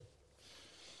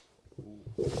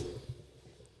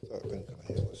When can I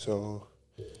hear it? So,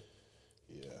 yeah,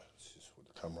 it's just for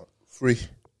the camera. 3,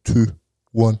 2,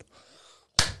 1.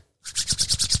 Yeah,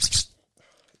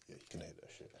 you can hear that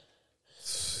shit.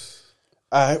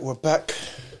 Alright, we're back.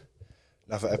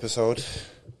 Another episode.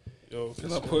 Yo,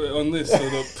 can I put it on this? So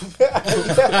the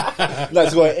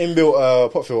That's got an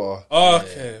inbuilt pop filter. oh,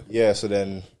 okay. Yeah, so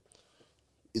then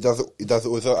it does it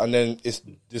with it, and then it's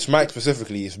this mic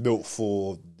specifically is built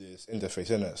for this interface,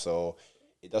 isn't it? So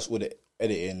it does all the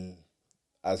editing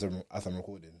as I'm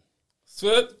recording.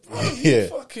 Sweat? Yeah.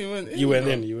 Fucking went in. You went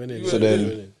in. So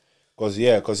then, because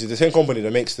it's the same company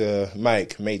that makes the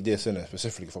mic made this, innit,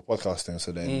 specifically for podcasting.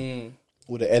 So then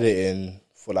all the editing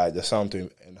for like the sound to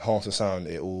enhance the sound,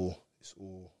 it's all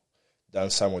done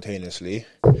simultaneously.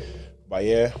 But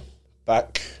yeah,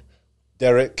 back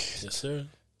Derek. Yes, sir.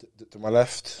 To my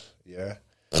left, yeah.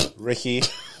 Rick and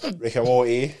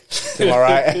Morty. To my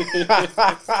right.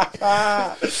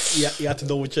 You had to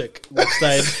double check which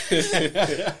side.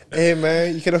 Hey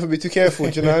man, you can never be too careful.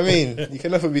 Do you know what I mean? You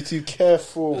can never be too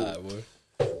careful.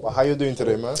 But how you doing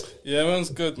today, man? Yeah, man's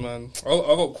good, man. I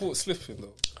got caught slipping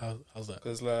though. How's that?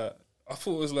 Because like I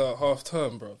thought it was like half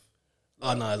term, bro.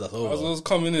 Oh no, that's I over. was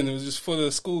coming in, it was just full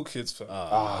of school kids, fam.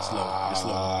 It's long. It's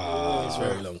long. It's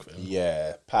very long, fam.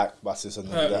 Yeah, packed buses and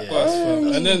all Packed that. bus, fam.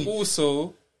 And then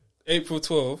also April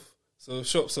 12th, so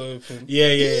shops are open. Yeah.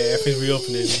 Everything's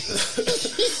reopening.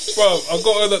 Bro, I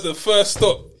got on at the first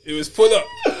stop. It was full up,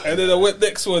 and then I went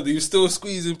next one. He was still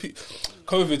squeezing people.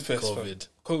 COVID fest, fam.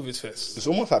 COVID fest. It's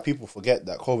almost like people forget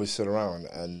that COVID's still around,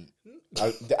 and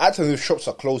the alternative shops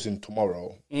are closing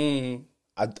tomorrow.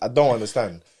 I don't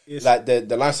understand. Like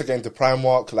the lines are getting to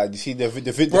Primark. Like you see the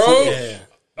video. Bro, Yeah.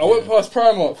 I went past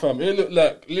Primark, fam. It looked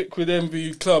like Liquid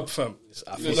Envy Club, fam.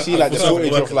 You see like the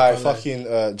footage of like fucking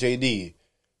JD,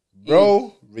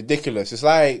 bro, ridiculous. It's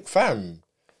like, fam,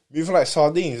 moving like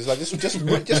sardines. It's like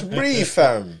just breathe,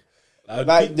 fam.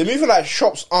 Like the moving like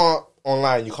shops aren't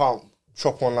online. You can't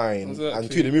shop online, Exactly.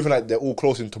 and two, the moving like they're all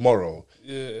closing tomorrow.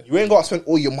 Yeah. You ain't got to spend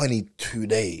all your money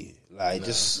today. Like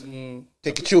just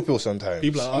take a chill pill sometimes.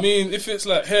 People are. I mean, if it's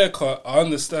like haircut, I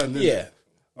understand. Innit? Yeah.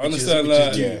 I understand which is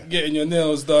like due. getting your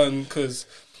nails done because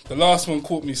the last one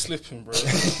caught me slipping, bro.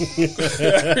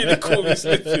 It really caught me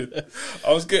slipping.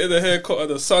 I was getting a haircut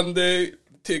on a Sunday.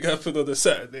 Thing happened on a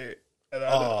Saturday, and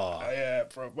yeah,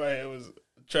 bro, man, it was a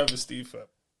travesty, fam.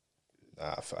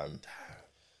 Nah, fam.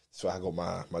 That's why I got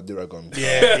my Duragon.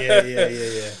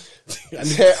 Yeah. And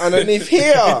here, underneath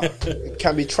here, it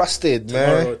can be trusted,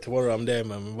 man. Tomorrow I'm there,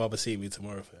 man. My barber see me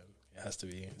tomorrow, fam. It has to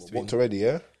be. Booked already,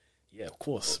 yeah? Yeah, of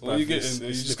course. What are you getting? Are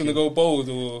you just gonna go bold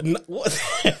or What?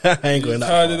 I ain't going that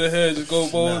tired far. of the hair? Just go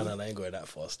bold. No, I ain't going that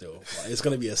far still. But it's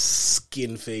gonna be a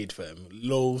skin fade, fam.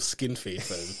 Low skin fade,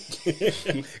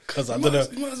 fam. Because I don't know.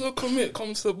 You might as well commit.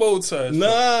 Come to the bold side.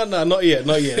 No, not yet.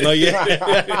 Not yet, fam.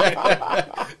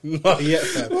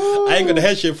 I ain't got the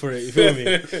head shape for it. You feel me?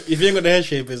 If you ain't got the head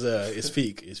shape, it's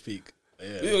peak. It's peak.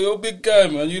 Yeah. You're a big guy,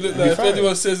 man. You look like if fine.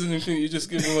 anyone says anything, you just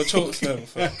give them a choke slam.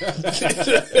 Fam. That's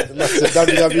the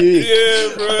WWE.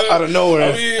 Yeah, bro. Out of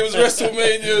nowhere. I mean, it was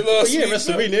WrestleMania last Yeah, week.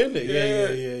 WrestleMania, isn't it? Yeah.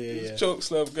 Yeah. Choke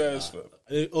slam guys, fam.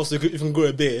 Also, if you can grow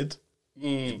a beard,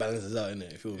 it balances out,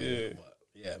 innit? You feel me? Yeah. But,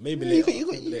 yeah, maybe You later.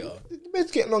 got- later. The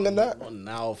bed's getting longer than that. Not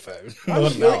now, fam.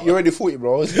 You're already 40,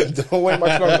 bro. Don't wait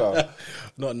much longer.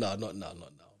 Not now.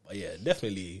 But yeah,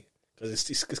 definitely. Because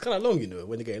it's kind of long, you know,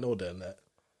 when you're getting older and that.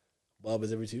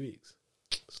 Barbers every 2 weeks.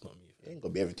 It's not me. It ain't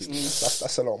gonna be every 2 weeks.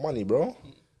 That's a lot of money, bro.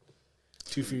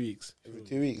 2-3 weeks. Every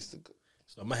 2 weeks.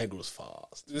 So my hair grows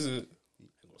fast. Is it?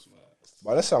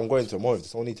 But let's say I'm going to a motive, I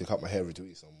don't need to cut my hair every 2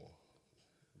 weeks no more.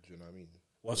 Do you know what I mean?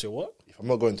 Once you're what? If I'm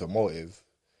not going to a motive,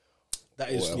 That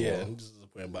is, Whatever. yeah. This is the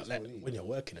point. But like, when you're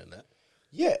working in that,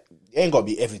 yeah, it ain't gotta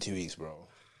be every 2 weeks, bro.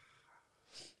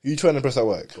 You trying to impress at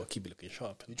work? you gotta keep it looking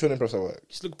sharp. You trying to impress at work?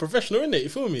 Just look professional, innit? You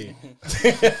feel me?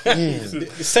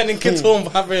 Sending kids home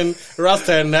for having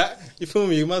rasta and that. You feel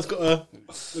me? You man's gotta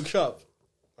look sharp.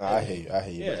 I hear you.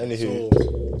 Yeah. But anywho,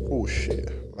 So, oh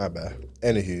shit, my bad.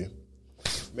 Anywho,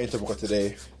 main topic of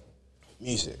today,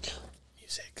 music.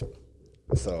 music.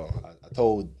 So I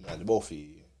told the both of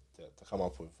you to come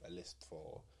up with a list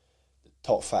for the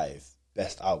top 5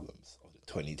 best albums of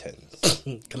the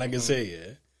 2010s. Can I just say,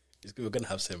 yeah? We're gonna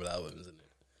have several albums, isn't it?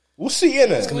 We'll see,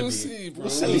 innit? We'll see, bro.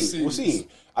 We'll see.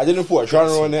 I didn't put a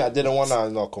genre on it. I didn't want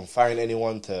to confine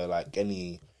anyone to like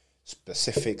any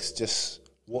specifics. Just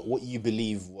what you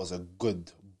believe was a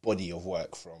good body of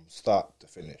work from start to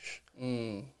finish.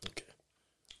 Okay.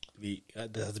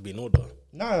 There has to be an order.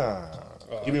 Nah.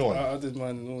 Give me one. I did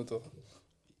mine in order.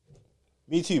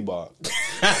 Me too, but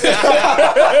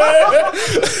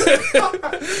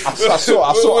I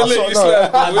saw. We'll let you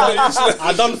slide. We'll let you slide.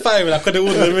 I done 5 and I couldn't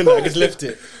order them in. I just left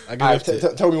it.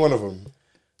 Tell me one of them.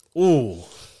 Ooh.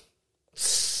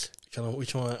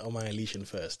 Which one am I unleashing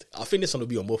first? I think this one will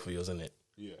be on both of yours, isn't it?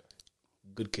 Yeah.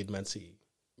 Good Kid, Man City.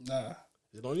 Nah.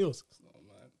 Is it on yours? It's not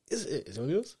mine. Is it on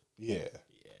yours? Yeah.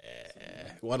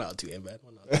 Yeah. 1 out of 2 ain't bad.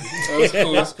 1 out of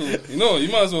 2. That's cool. You know, you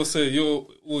might as well say your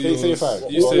all yours. Say 5.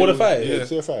 You say What a 5? Yeah.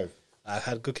 Say 5. I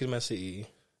had Good Kid, Man City.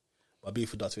 My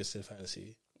beef with Dark Twisted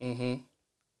Fantasy. Mm-hmm.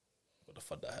 What the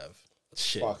fuck did I have?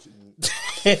 Shit. Fuck.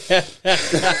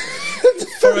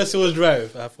 Forest Hills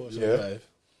Drive. I have Forest Hills Yeah. Drive.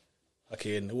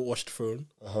 Okay, and Watch the Throne.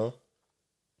 Let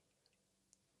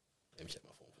me check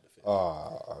my phone for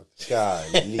the fit.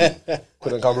 Golly.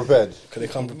 Couldn't come prepared. Could they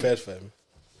come prepared for him?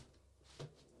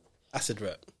 Acid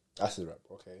Rap. Acid Rap,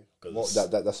 okay. Cause-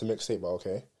 That's a mixtape, but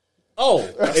okay. Oh,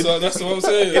 That's what I'm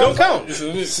saying. it don't count. It's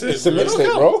a mixtape. It's a bro.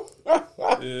 mixtape, bro.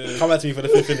 Come back to me for the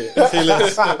 5th innit? Say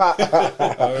less.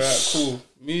 Alright, cool.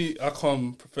 Me, I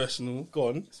come professional. Go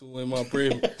on. It's all in my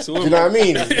brain. It's all Do you know what I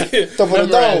mean? Double the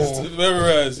Memorized. down.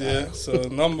 Memorized, yeah. So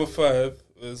number 5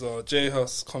 was J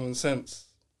Hus, Common Sense.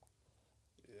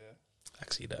 I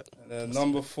can see that. And then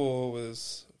number 4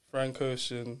 was Frank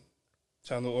Ocean,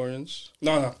 Channel Orange.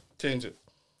 No, change it.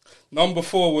 Number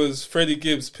 4 was Freddie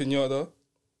Gibbs, Pinata.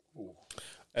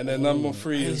 And then number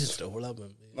 3 This is is the whole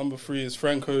album.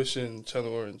 Frank Ocean,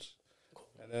 Channel Orange.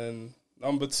 And then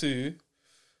number 2,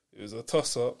 it was a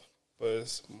toss-up, but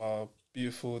it's My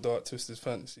Beautiful Dark Twisted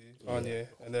Fantasy, Kanye.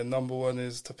 And then number 1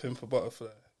 is To Pimp a Butterfly,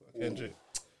 by Kendrick.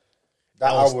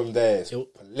 That was- album there is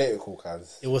it- political,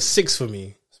 cuz. It was 6 for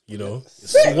me. You know,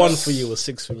 6? 1 for you was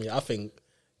 6 for me. I think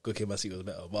Good Kid, Man City was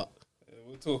better, but Yeah,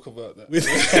 we'll talk about that. we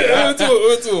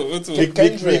We'll talk.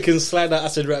 Kendrick. can slide that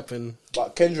acid rap and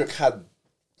But Kendrick had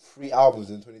 3 albums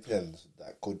in 2010s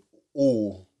that could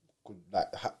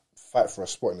fight for a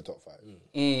spot in the top 5.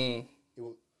 Mm.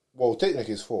 Well,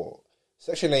 technically it's 4.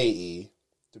 Section 80,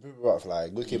 To Pimp a Butterfly,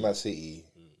 Good Kid, Mad City,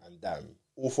 and Damn.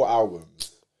 All 4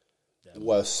 albums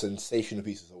were sensational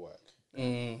pieces of work.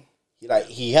 Mm.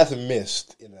 He hasn't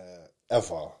missed in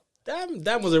ever.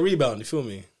 damn was a rebound. You feel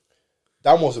me?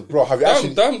 Damn was a bro. Have you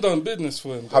actually Damn done business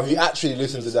for him. have you actually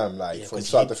listened to Damn from 'Cause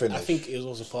start to finish? I think it was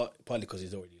also partly because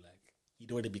he'd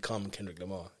already become Kendrick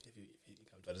Lamar. If you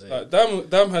try to say it. Like,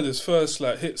 Damn had his first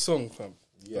hit song, fam.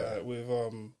 Yeah. Like, with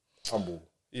Humble.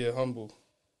 Humble.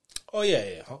 Oh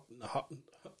yeah.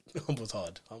 Humble's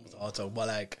hard. Humble's hard song, but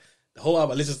like the whole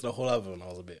album. I listened to the whole album and I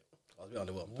was a bit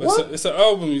underwhelmed. But it's an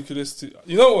album you could listen to.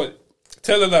 You know what?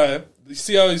 Tell a lie. You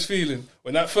see how he's feeling.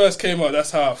 When that first came out,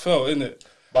 that's how I felt, innit?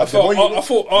 But I thought,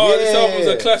 this album's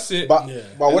a classic. But when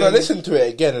And I then- listen to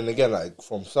it again and again, like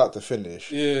from start to finish,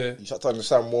 Yeah. you start to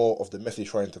understand more of the message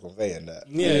trying to convey in that.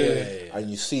 Yeah. And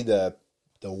you see the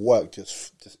work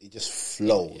just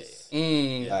flows.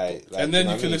 Mm. Like, And then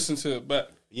know you what can I mean? listen to it back.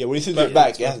 Yeah, when you listen to it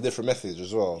back, it has a different message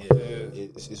as well. Yeah.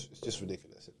 It's just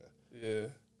ridiculous. Isn't it? Yeah.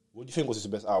 What do you think was his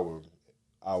best album?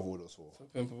 Out of all those 4?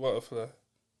 Pimp a Butterfly.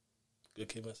 Good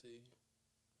Kid, Man City.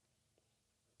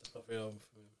 That's my favorite album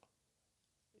for me.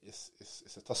 It's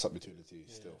a toss up between the two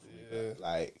still. For me. Yeah.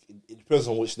 Like it depends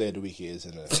on which day of the week it is,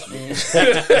 innit?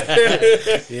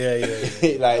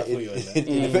 Yeah. Like I feel you on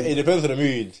that. it depends on the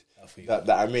mood I feel you. that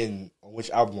I'm in, on which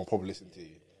album I'll probably listen to.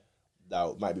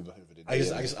 That might be my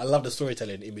favorite. I love the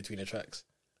storytelling in between the tracks.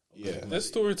 yeah. There's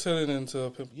storytelling into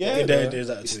Pimp a Yeah, There- man. there's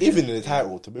that It's too, even in the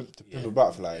title to Pimp a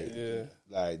Butterfly. Yeah.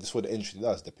 Like that's what the entry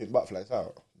does. The Pimp Butterfly's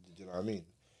out. Do you know what I mean?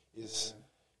 It's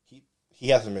he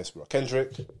hasn't missed, bro.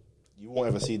 Kendrick, you won't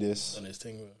ever see this. on his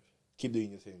thing, bro. Keep doing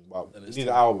your thing, but Done you his need thing.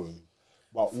 an album.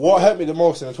 But what hurt me the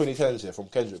most in the 2010s here from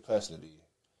Kendrick personally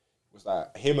was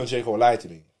that him and J Cole lied to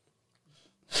me.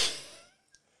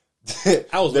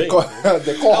 I was the waiting.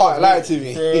 the Cole Heart lied to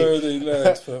me. Bro, they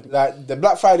lied, fam. Like the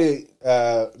Black Friday,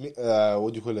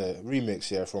 what do you call it? Remix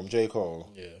here from J Cole.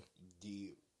 Yeah.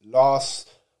 The last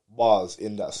bars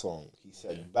in that song, he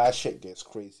said, "Bad shit gets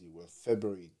crazy when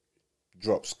February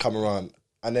drops come around,"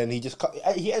 and then he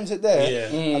ends it there.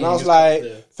 Yeah. And I was Just like, cut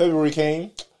it there. February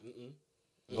came,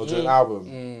 no joint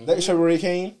album. Next February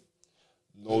came,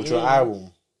 no joint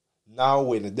album. Now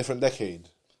we're in a different decade.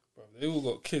 Bro, they all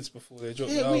got kids before they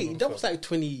dropped the Yeah, album. wait, that fam. was like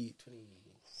 20.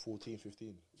 14,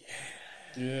 15.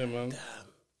 Yeah, man.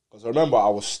 Because I remember I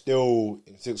was still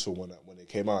in sixth form when it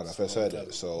came out and I first heard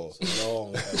it. So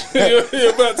Long time.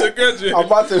 You're about to graduate. I'm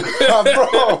about to,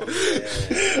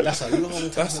 bro. That's a long time.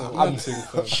 That's a man thing,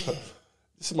 fam.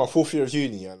 This is my 4th year of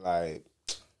uni and like,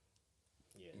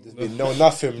 there's been no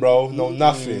nothing, bro. No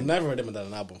nothing. Never of them have done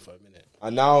an album for a minute.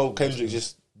 And now Kendrick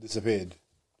just disappeared.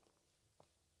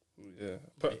 Yeah.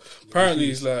 But apparently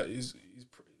he's like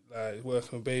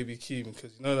working with Baby Keem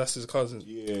because that's his cousin.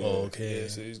 Yeah. Oh, okay. Yeah,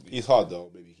 so He's hard though,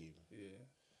 Baby Keem. yeah.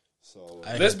 So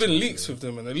There's been leaks with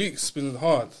them, and the leaks been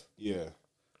hard. yeah.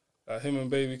 Like him and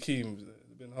Baby Keem,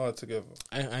 they've been hard together.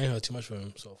 I ain't heard too much from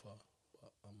him so far.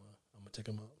 But I'm gonna check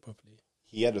him out properly.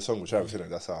 He had a song with Travis in it.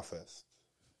 That's how I first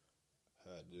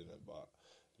heard it. But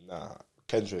nah,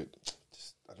 Kendrick,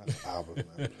 just another album,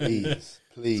 man. Please.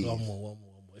 So one more.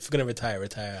 If you're gonna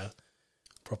retire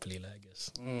properly, like, I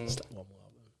guess. It's like one more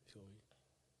album. Feel me?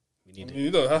 We need it.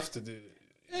 You don't have to do it.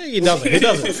 Yeah, he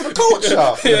doesn't. For the Culture,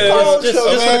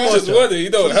 Just what you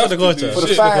don't have to do For for the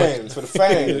shit.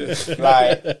 fans,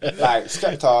 like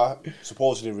Skepta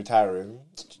supposedly retiring.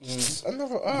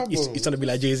 Another album. He's trying to be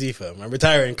like Jay-Z, fam. I'm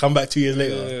retiring. Come back 2 years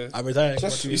later. Yeah. I'm retiring. Just- come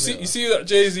back 2 You years see, later. you see that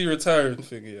Jay-Z retiring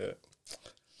thing, yeah.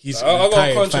 He's I got a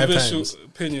retired 5 controversial times.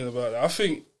 opinion about that. I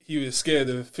think he was scared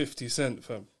of 50 Cent,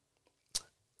 fam.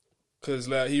 Because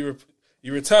like he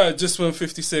retired just when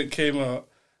 50 Cent came out,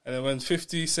 and then when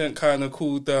 50 Cent kind of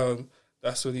cooled down,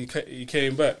 that's when he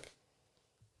came back.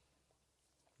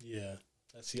 Yeah,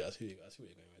 I see where you're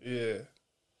going. Yeah.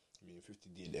 I mean, 50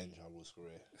 did end Charles'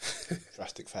 career.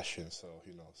 Drastic fashion, so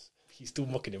who knows? He's still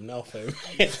mocking him now, fam.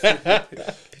 It's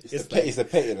the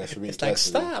pettiness for me. It's like,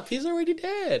 personally. stop, he's already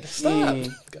dead. Stop.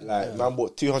 Like, man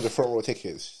bought 200 front row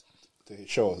tickets to his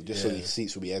show just so Yeah. these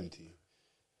seats would be empty.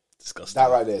 Disgusting. That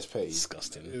right there is petty.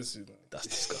 Disgusting. It's, That's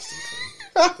disgusting,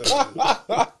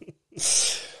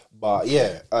 But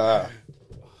yeah,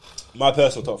 my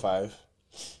personal top 5.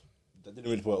 I didn't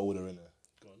really put an order in there.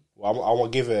 Well, I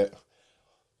want to give it.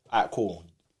 Alright, cool.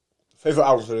 Favorite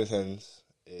album for instance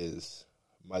is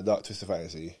My Dark Twisted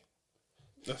Fantasy.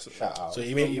 that's Shout out. So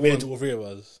you made it to all 3 of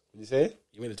us. Did you say?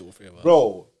 You made it to all 3 of us.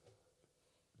 Bro,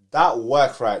 that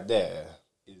work right there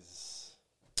is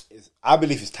I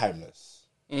believe is timeless.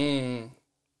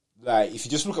 Like, if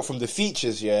you just look at from the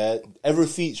features, yeah, every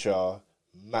feature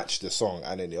matched the song,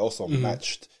 and then it also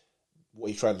matched what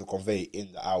he's trying to convey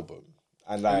in the album.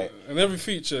 And like, and every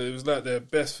feature, it was like their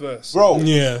best verse. bro,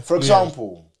 Yeah, for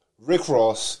example, Rick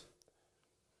Ross,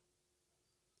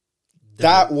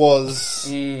 that was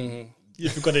You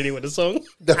forgot any with the song?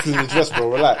 definitely just,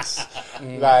 bro, relax.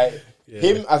 Like,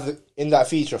 him in that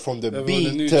feature from the Everyone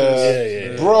beat knew to,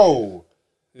 just- bro,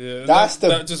 Yeah, That's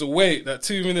that just wait, that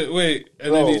 2-minute wait, and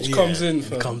Bro. then it comes in. It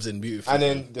Fam. comes in beautiful. and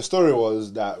then the story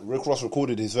was that Rick Ross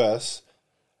recorded his verse,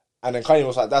 and then Kanye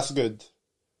was like, "That's good,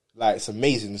 like it's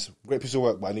amazing, it's a great piece of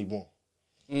work, but I need more."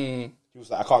 He was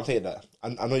like, "I can't take that.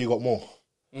 I know you got more."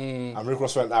 And Rick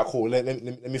Ross went, "Ah, cool. Let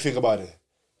me think about it."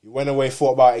 He went away,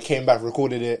 thought about it, came back,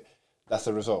 recorded it. That's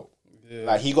the result. Yeah.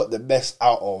 Like, he got the best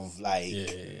out of like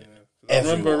I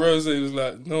remember everyone. Rose was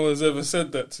like, no one's ever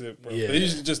said that to him, bro. Yeah. They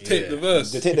usually just take the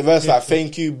verse. They take the verse like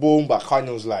 "thank you," boom, but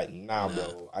Kanye was like, "Nah,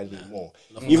 bro, I need more."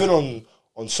 Even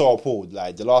on Saul Paul,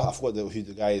 like the last, I forgot who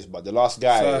the guy is, but the last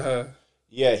guy,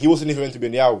 yeah, he wasn't even meant to be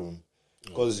in the album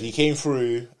because he came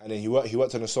through and then he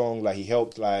worked on a song, like he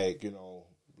helped, like, you know,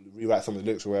 rewrite some of the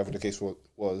lyrics or whatever the case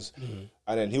was, and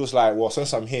then he was like, "Well,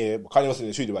 since I'm here," but Kanye wasn't in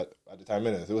the studio at the time,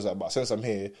 innit? He was like, "But since I'm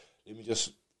here, let me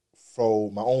just throw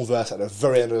my own verse at the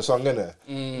very end of the song, innit?" Let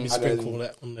me sprinkle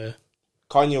that on there.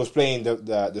 Kanye was playing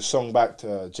the song back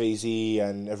to Jay-Z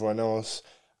and everyone else,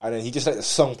 and then he just let the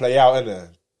song play out, innit?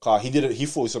 Cause he thought he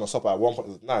was gonna stop at one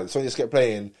point. No, the song just kept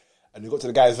playing, and we got to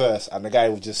the guy's verse, and the guy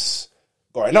was just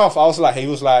going off. I was like, he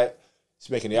was like, he's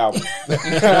making the album. do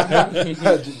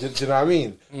you know what I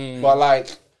mean? But like,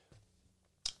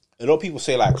 a lot of people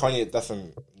say like Kanye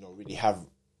doesn't, you know, really have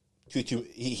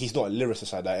he's not a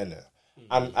lyricist like that, innit?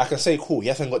 And I can say, cool, he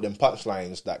hasn't got them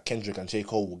punchlines that Kendrick and J.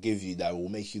 Cole will give you that will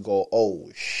make you go, "Oh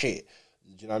shit."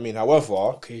 Do you know what I mean?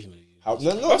 However, Occasionally.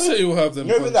 I say you'll have them.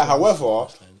 you know even that. punchlines.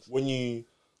 However, when you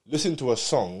listen to a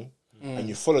song and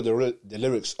you follow the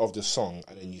lyrics of the song,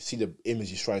 and then you see the image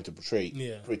he's trying to portray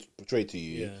to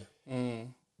you,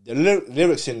 the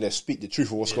lyrics in there speak the truth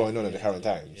of what's going on at the current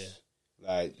times.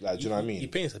 Like, do you know what I mean? He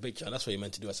paints a picture, and that's what he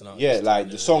meant to do as an artist. Yeah, like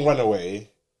the song "Runaway,"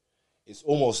 it's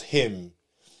almost him.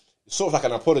 It's sort of like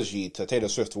an apology to Taylor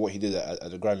Swift for what he did at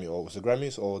the Grammy, or was it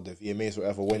Grammys or the VMAs,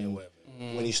 whatever.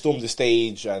 When he stormed the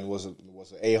stage and was an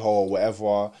a-hole or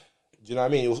whatever. Do you know what I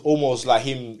mean? It was almost like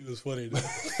him It was funny.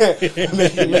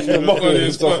 making a mockery of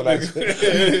himself. Like,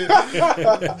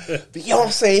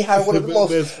 Beyonce had one of the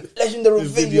most legendary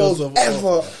videos of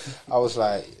ever. I was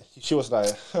like, she was like,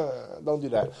 don't do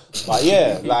that. But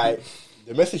yeah, like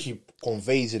the message he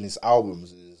conveys in his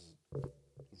albums is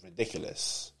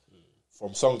ridiculous.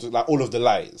 From songs like All of the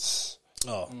Lights,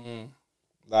 Oh,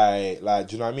 like,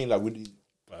 do you know what I mean? Like,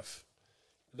 bruv.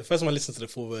 The first time I listened to the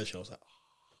full version, I was like, oh,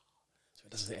 so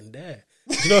it doesn't end there.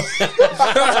 You know,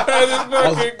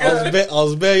 I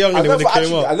was bare young when it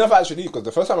came I out. never actually knew, because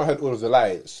the first time I heard All of the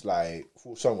Lights, like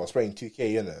full song, I was playing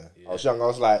 2K, you know. I was young. I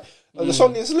was like, oh, the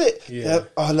song is lit. Yeah.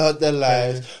 All of the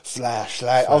lights,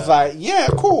 flashlight. I was like, yeah,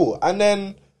 cool. And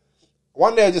then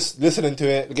one day, I just listening to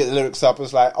it, get the lyrics up. I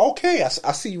was like, okay, I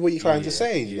see what you're trying to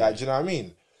say. Like, do you know what I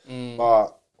mean?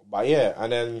 But yeah,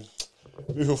 and then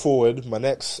moving forward, my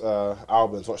next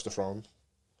album is Watch the Throne.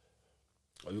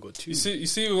 Oh, we got two. You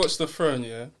see, Watch the Throne,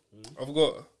 yeah? I've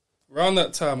got, around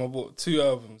that time, I bought 2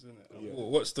 albums, innit? I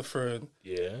bought Watch the Throne,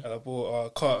 and I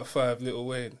bought Carter 5, Lil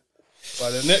Wayne.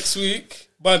 By the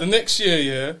next year,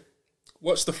 yeah,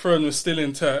 Watch the Throne was still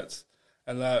intact,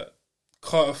 and like,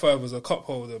 Carter 5 was a cup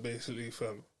holder, basically,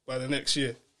 fam. By the next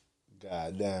year.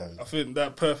 God damn. I think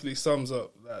that perfectly sums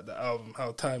up the album,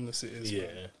 how timeless it is. Yeah.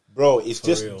 Man. Bro, it's For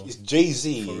just, real. it's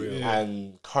Jay-Z Yeah.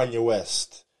 and Kanye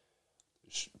West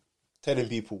telling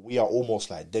people we are almost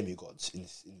like demigods in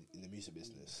the music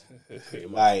business.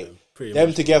 Like, Pretty them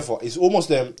much. together, it's almost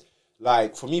them.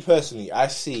 Like, for me personally, I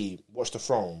see Watch the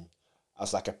Throne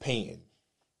as like a painting.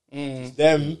 It's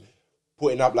them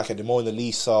putting up like a Mona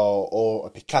Lisa or a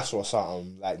Picasso or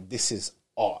something. Like, this is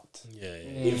art. Yeah.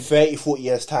 In 30, 40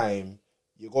 years' time,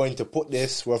 you're going to put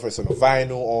this, whether it's on a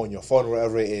vinyl or on your phone, or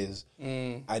whatever it is,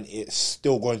 and it's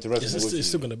still going to resonate with you. It's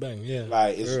still gonna bang. Yeah.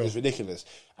 Like, For real. it's ridiculous.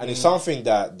 And it's something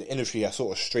that the industry has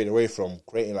sort of strayed away from,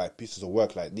 creating like pieces of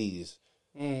work like these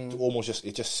to almost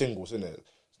it's just singles, isn't it?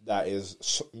 That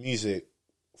is music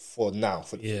for now,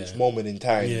 for this moment in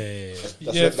time. Yeah.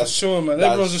 For sure, man.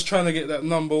 Everyone's just trying to get that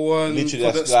number one, Literally,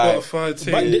 for that that's like- Spotify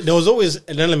thing. But there was always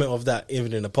an element of that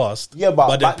even in the past. Yeah, but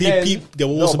then back then- there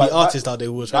will no, also but be artists out there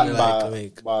who were trying to like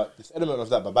make. But this element of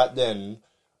that, but back then,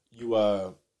 you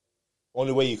were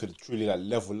only way you could truly like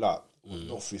level up, was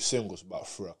not through singles, but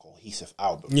through a cohesive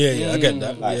album. Yeah, I get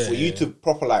that. Like, yeah, for you to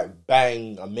proper like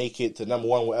bang and make it to number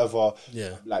one, whatever.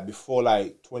 Yeah. Like before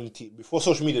before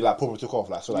social media like proper took off,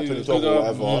 like so like Yeah, 2012 or good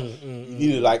whatever. You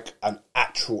needed like an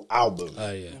actual album.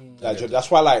 Yeah. Like, that's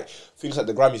why like things like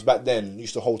the Grammys back then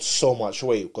used to hold so much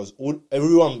weight, because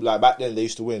everyone like back then they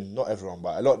used to win. Not everyone,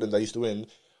 but a lot of them that used to win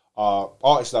are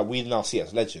artists that we now see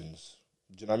as legends.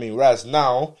 Do you know what I mean? Whereas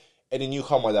now, any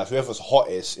newcomer that whoever's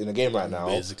hottest in the game right now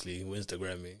Basically, wins the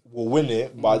Grammy. will win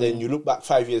it. But then you look back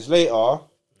 5 years later,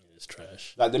 It's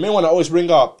trash. like the main one I always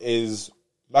bring up is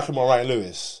Macklemore and Ryan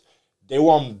Lewis. They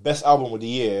won Best Album of the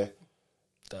Year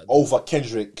over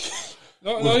Kendrick.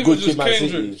 Not with even Good just Kid, Mad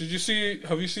Kendrick. City.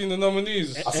 Have you seen the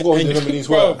nominees? I forgot who the nominees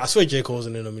Bro, were. I swear J. Cole's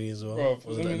in the nominees as well. Bro,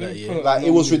 Wasn't let that me year? pull up Like, the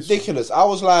it was nominees. ridiculous. I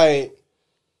was like,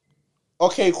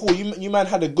 okay, cool. You man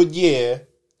had a good year,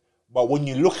 but when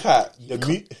you look at the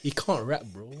He can't rap,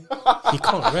 bro. He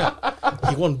can't rap.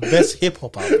 He won best hip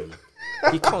hop album.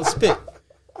 He can't spit.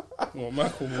 Well,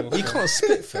 Macklemore. He can't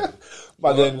spit, fam.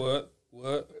 but then What?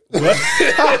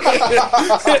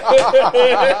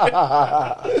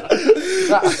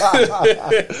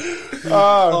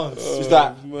 it's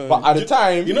that. But at the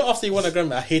time, You know, after he won a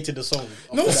Grammy, I hated the song.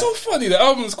 No, it's so funny. The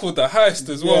album's called The Heist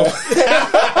as well. It's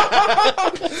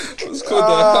called The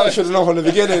I Heist. should have known from the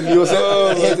beginning. You was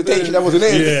hesitation. That wasn't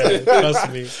it. Yeah,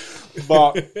 trust me.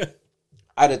 But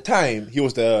at the time, he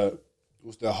was the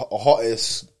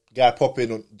hottest guy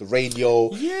popping on the radio,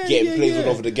 getting plays all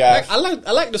over the gas. Like,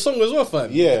 I like the song as well, fam.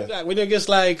 Yeah. Like, when he gets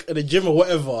like at the gym or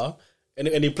whatever,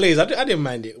 and he plays, I didn't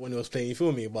mind it when he was playing. You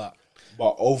feel me? But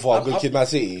But over Good Kid, Mad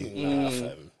City,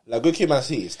 fam. like Good Kid, Mad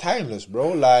City, it's timeless,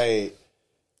 bro. Like,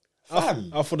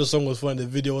 fam. I thought the song was funny, the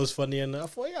video was funny, and I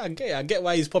thought, yeah, I get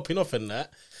why he's popping off and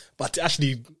that. But to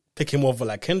actually pick him over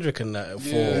like Kendrick and that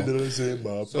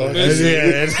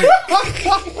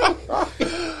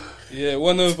Yeah,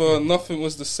 one over Nothing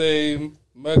Was the Same,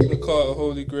 Magna Carta,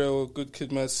 Holy Grail, Good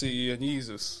Kid, Mad City, and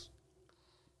Jesus.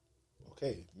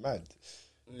 Okay, mad.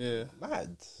 Yeah.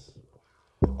 Mad.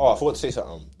 Oh, I forgot to say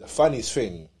something. The funniest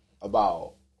thing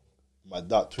about my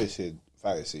Dark Twisted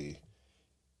Fantasy,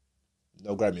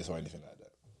 no Grammys or anything like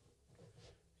that.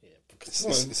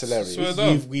 It's hilarious. Swear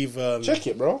down. we've Check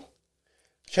it, bro.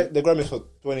 Check the Grammys for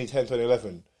 2010,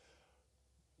 2011.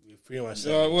 we've pretty much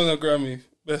Yeah, I won a Grammy.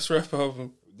 Best rap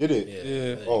album. Did it? Yeah. Yeah.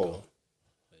 There you Oh. go.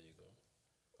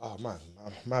 Oh man,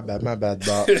 my bad.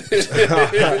 But because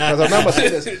I remember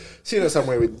seeing it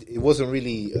somewhere. It wasn't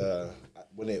really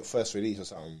when it first released or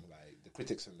something. Like the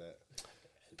critics and that.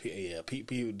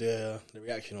 The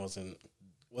reaction wasn't.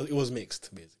 Well, it was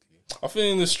mixed basically. I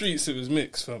think in the streets it was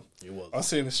mixed, fam. It was. I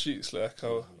say in the streets like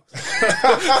how.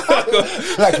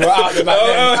 Like we're out there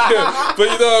back then. But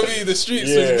you know what I mean? The streets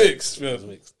Yeah. was mixed, It was man.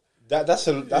 mixed. That's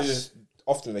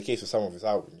often the case with some of his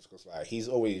albums, because like he's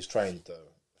always trying to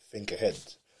think ahead.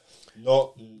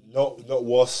 not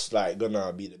what's like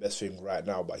gonna be the best thing right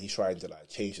now, but he's trying to like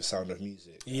change the sound of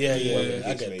music. Yeah, Whatever the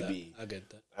I case get may that. be. I get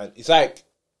that. And it's like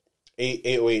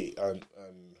 808 and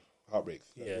Heartbreak.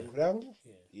 Yeah. Remember that album?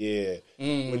 Yeah.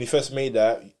 When he first made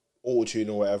that, auto-tune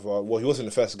or whatever, well, he wasn't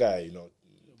the first guy, you know,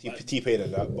 T-Pain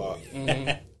and that, but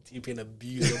T-Pain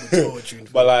abused of the auto-tune.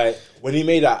 but like when he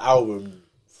made that album,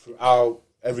 throughout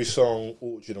every song,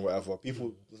 auto-tune or whatever,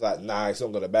 people was like, nah, it's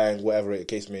not gonna bang, whatever the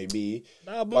case may be.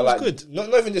 The album But was like, good. not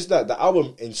even just that. The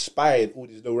album inspired all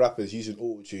these little rappers using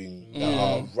autotune that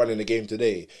are running the game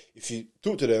today. If you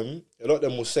talk to them, a lot of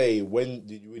them will say, "When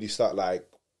did you really start? Like,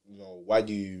 you know, why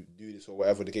do you do this or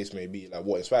whatever the case may be? Like,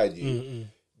 what inspired you?"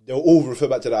 They'll all refer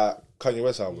back to that Kanye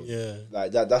West album. Yeah.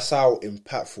 Like that. That's how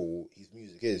impactful his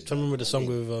music is. Do you remember the song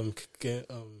with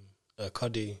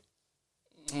Cuddy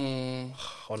on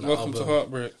the Welcome to album?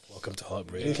 Heartbreak. Welcome to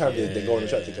Heartbreak. Anytime they go on the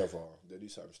track together, they do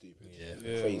something stupid.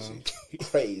 Yeah. Crazy,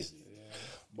 crazy.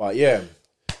 But yeah,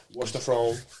 Watch the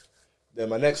Throne. Then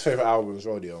my next favorite album is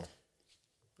Rodeo.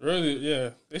 Really,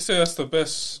 yeah. They say that's the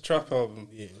best trap album.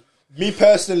 Yeah. Me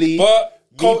personally, But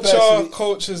personally-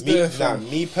 culture's me, there. nah, fam.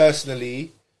 me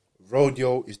personally,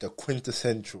 Rodeo is the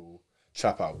quintessential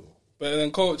trap album. Better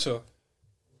than culture.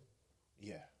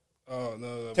 Yeah. Oh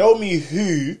no. Tell me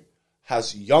who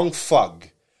has Young Thug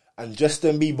and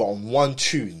Justin Bieber on one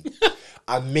tune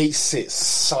and makes it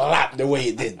slap the way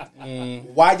it did.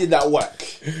 Why did that work?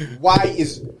 Why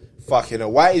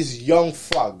is Young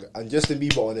Thug and Justin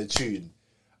Bieber on a tune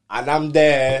and I'm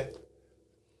there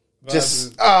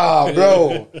just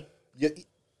bro,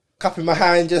 cup in my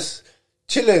hand, just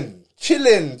chilling,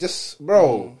 just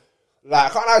bro.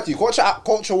 Like I can't lie to you,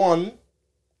 Culture One.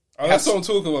 Oh, that's what I'm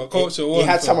talking about. Culture one. He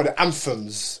had some of the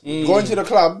anthems. Going to the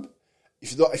club,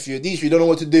 if you're DJ, you don't know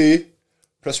what to do.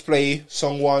 Press play,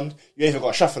 song one. You ain't even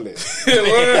got to shuffle it.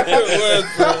 Word.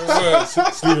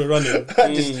 Just leave it running.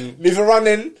 Just leave it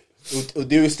running. It'll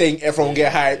do his thing. Everyone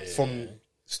get hyped from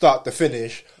start to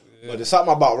finish. But there's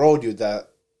something about Rodeo that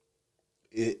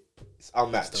it's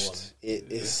unmatched. It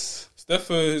is It's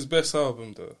definitely his best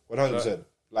album, though. 100%.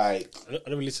 Like I don't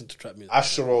really listen to trap music.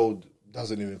 Astro Road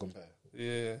doesn't even compare.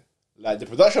 Yeah. Like the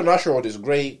production on Astro Road is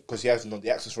great because he has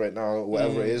the access right now, or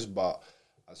whatever it is. But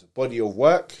as a body of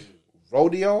work,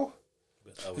 Rodeo.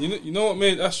 You know what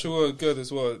made Astro World good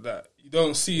as well? That you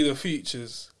don't see the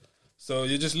features. So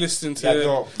you're just listening to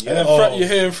it. And then you're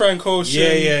hearing Frank Ocean.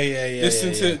 Yeah.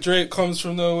 Listening to it. Drake Comes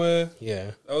From Nowhere.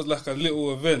 Yeah. That was like a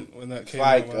little event when that came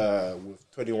Like out. with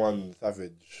 21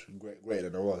 Savage, greater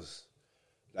than I was.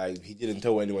 Like he didn't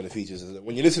tell anyone the features.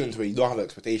 When you're listening to it, you don't have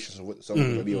expectations of what the song's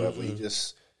gonna be or whatever. You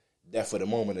just there for the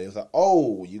moment. And it's like,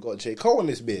 oh, you got J. Cole in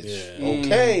this bitch. Yeah.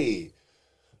 Okay.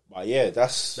 But yeah,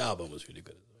 that's The album was really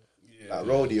good. like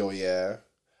Rodeo. Yeah,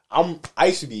 I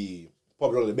used to be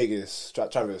probably one of the biggest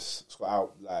Travis Scott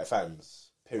out like fans.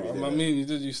 Period. I mean, you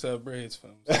did used to have braids,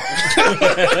 fam.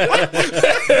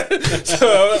 So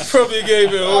that probably gave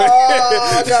it away.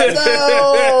 Oh,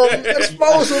 goddamn!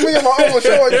 Exposing me on my own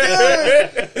show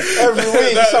again. Every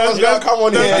week, someone's got to come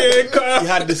on here. You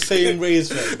had the same raise,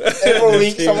 man. Every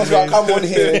week, someone's got to come on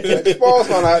here to expose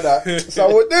man like that.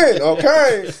 So we're doing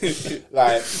okay.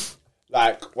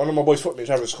 Like one of my boys put me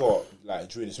Travis Scott like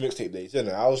during his mixtape days, didn't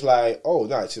it? I was like, oh,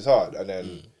 nice, it's hard. And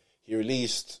then he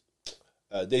released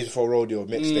Days Before Rodeo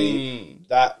mixtape.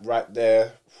 That right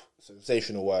there,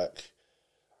 sensational work.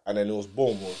 And then it was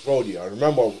boom, it was Rodeo. I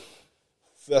remember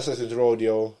first listening to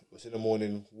Rodeo, it was in the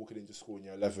morning, walking into school in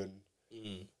year 11.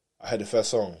 I heard the first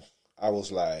song. I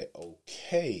was like,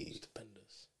 okay.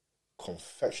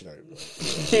 Confectionery, bro.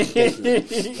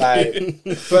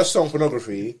 Like, first song,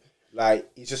 Pornography, like,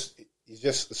 he's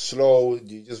just slow,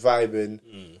 you're just vibing.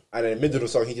 And then in the middle of the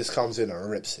song, he just comes in and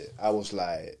rips it. I was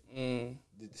like,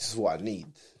 this is what I need.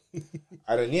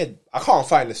 And then, yeah, I can't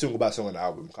find a single bad song on the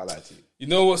album, can't lie to you. You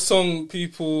know what song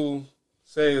people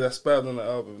say that's bad on the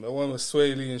album? The one with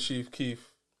Sway Lee and Chief Keef.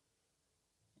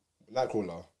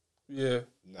 Nightcrawler, Yeah.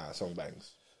 nah, song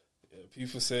bangs.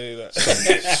 People say that.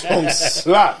 Song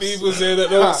slaps. People say that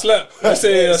don't slap. They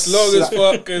say that's long as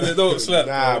fuck and they don't slap.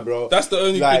 Nah, bro. That's the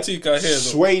only Like, critique I hear, though.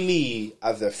 Sway Lee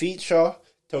as a feature,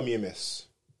 tell me you miss.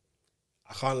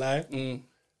 I can't lie.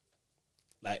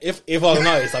 Like if I was an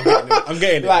artist, I'm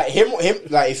getting it. Like him,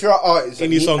 like if you're an artist and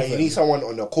Any you song and you for need him. someone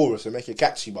on the chorus to make it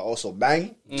catchy but also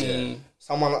bang.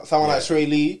 Someone like Sway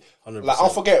Lee, 100%. like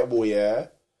Unforgettable. Yeah,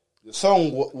 the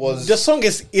song was The song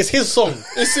is his song.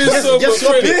 It's his song, Just but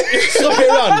swap French- it. Swap it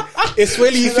around. It's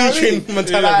really You know what I featuring mean?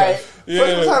 Montana. Like, bruv. Yeah.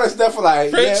 French Montana's definitely like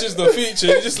French is the feature.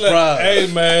 You're just like, Bruh.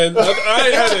 hey man, I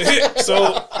ain't had a hit,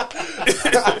 so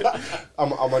I'm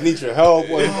gonna need your help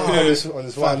on this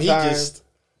Fam, one he time. just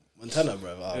Montana,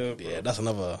 bro. Yeah, bro. that's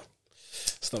another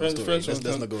It's not a story. Let's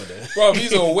not go there. Bro,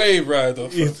 he's a wave rider.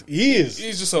 Fam. He is.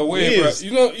 He's just a wave rider.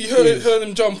 You know, you heard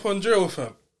him jump on drill,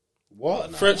 fam.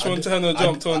 What? French Montana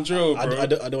jumped on drill, bro. I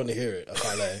don't want to hear it. I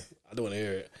can't lie. I don't want to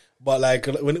hear it. But like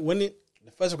when the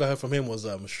first one I heard from him was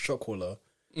Shotcaller,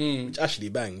 which actually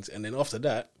banged, and then after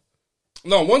that,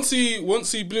 no, once he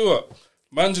blew up,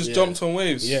 man just jumped on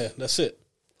waves. yeah, that's it.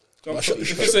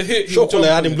 If it's a hit, Shotcaller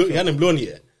hadn't blown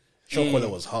yet. Shotcaller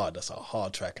was hard. That's a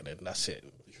hard track, and then that's it.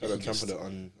 Trying to jump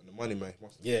on the money, man.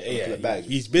 Yeah.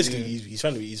 He's basically he's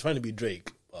trying to be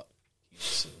Drake, but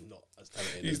he's not as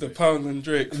talented. He's the Pound and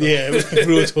Drake. Fam. Yeah,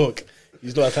 real talk.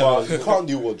 He's not as Well, talented. you can't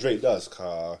do what Drake does,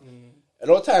 car. A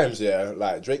lot of times, yeah,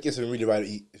 like Drake isn't really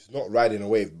riding. He's not riding a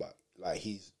wave, but like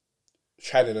he's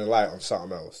shining a light on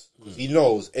something else. He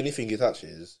knows anything he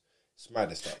touches, it's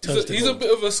mad stuff. He's a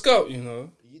bit of a scout, you know.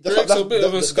 Drake's a bit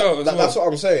of a scout as well. That's what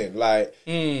I'm saying. Like,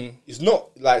 it's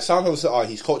not like some people say, "Oh,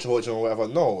 he's culture watching" or whatever.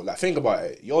 No, like think about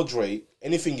it. You're Drake.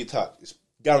 Anything you touch is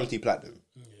guaranteed platinum.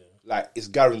 Like it's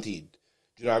guaranteed.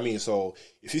 Do you know what I mean? So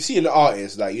if you see an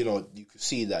artist, like you know, you could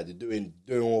see that they're doing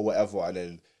or whatever, and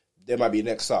then they might be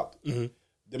next up.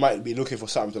 They might be looking for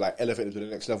something to like elevate them to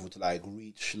the next level to like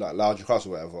reach like larger crowds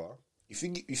or whatever.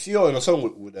 If you're in a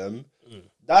song with them,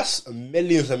 that's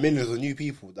millions and millions of new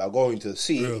people that are going to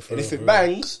see. And if it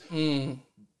bangs, it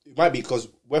might be because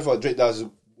whether Drake does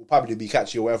will probably be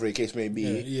catchy or whatever the case may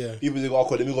be. People will go,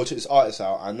 okay, let me go check this artist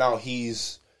out, and now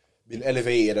he's been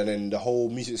elevated, and then the whole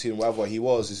music scene, whatever he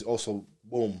was, is also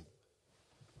boom.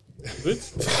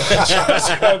 But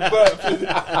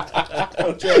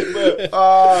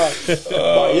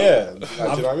yeah, like, do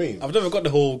you know what I mean? I've never got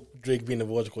the whole Drake being a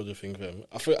culture watcher thing for him.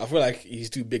 I feel like he's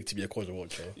too big to be a culture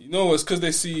watcher. You know, it's because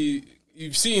they see.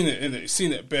 You've seen it, innit? You've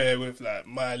seen it bare with like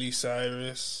Miley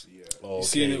Cyrus. You've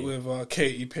seen it with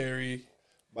Katy Perry.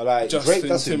 But like Justin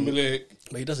Drake Timberlake.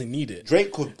 But he doesn't need it.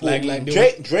 Drake could pull,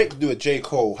 Drake do a J.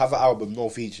 Cole, have an album, no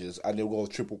features, and they'll go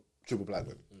triple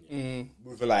platinum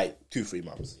within like 2-3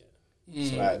 months.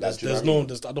 So like, I don't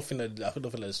think that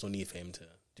there's no need for him to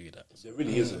do that. Mm. There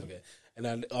really isn't. Okay. And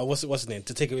then what's his name?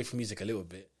 To take away from music a little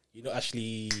bit, you know,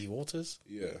 Ashley Waters,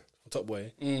 Top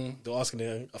Boy. They're asking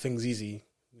him, I think Zeezy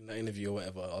in that interview or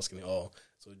whatever, asking him, what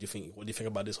do you think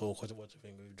about this whole culture watcher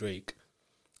thing with Drake?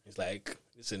 It's like,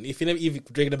 listen, if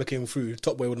Drake never came through,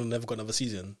 Top Boy would have never got another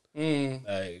season.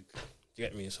 Like, you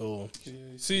get me? So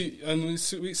we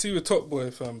see with Top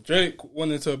Boy, fam. Drake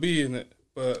wanted to be in it,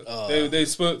 but they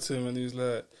spoke to him and he was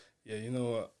like, "Yeah, you know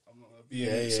what? I'm not gonna be in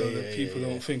it, so that people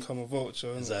don't think I'm a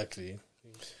vulture." Exactly.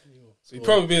 So he'll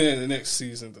probably be in it the next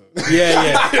season, though.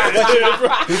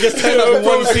 Yeah. He just turned up in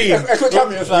one scene. He'll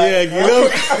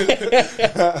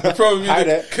probably be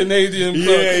the Canadian.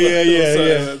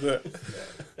 Yeah.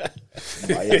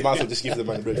 But yeah, might as well just give the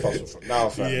man a break faster from now,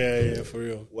 fam. Yeah, for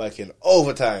real. Working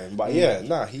overtime, but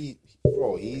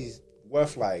he's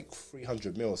worth like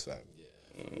 300 mils, fam.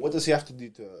 What does he have to do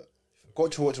to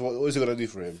what is he gonna do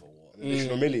for him? An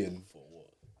additional million? For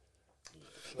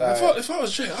what? If I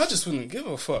was Drake, I just wouldn't give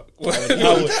a fuck.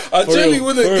 I genuinely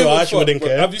wouldn't give a fuck.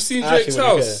 Have you seen Drake's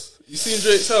house? You seen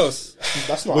Drake's house?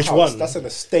 That's not which a house, one? That's an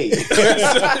estate.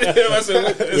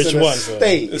 Which one?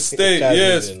 Estate. Estate.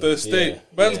 Yes, the estate.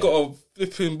 Man's got a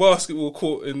flipping basketball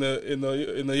court in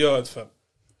the yard, fam,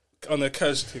 on a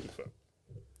cash thing, fam,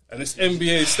 and it's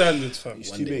NBA standards, fam.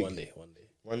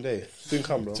 One day. Soon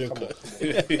come, bro. Come on.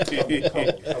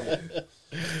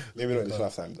 Maybe not this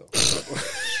lifetime, though.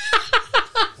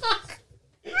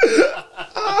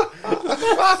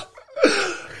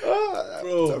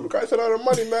 Bro, I'm quite a lot of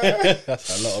money, man.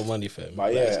 That's a lot of money for him.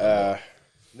 But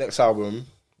next album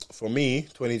for me,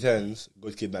 2010s,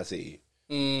 Good Kid, Mad City.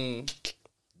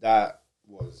 That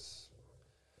was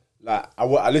like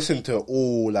I listened to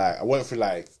all like I went through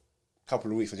like a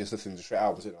couple of weeks of just listening to straight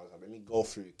albums. And I was like, let me go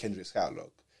through Kendrick's catalog.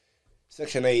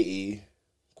 Section 80,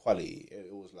 quality.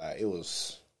 It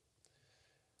was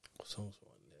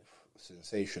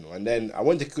sensational. And then I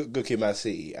went to Good Kid, Mad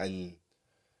City, and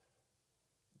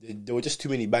there were just too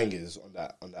many bangers on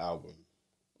the album.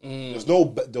 There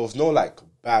was no like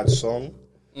bad song,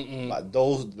 but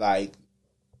those like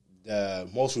the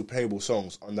most replayable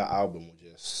songs on that album were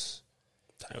just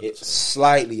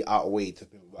slightly outweighed to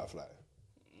Pimp a Butterfly.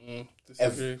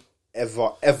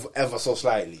 Ever so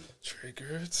slightly.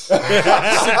 Triggered. Disagree.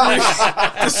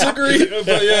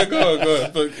 But yeah, go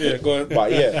on.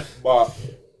 But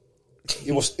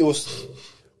it was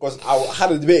because I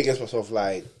had a debate against myself,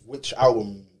 like which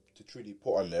album to truly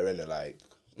put on there, and like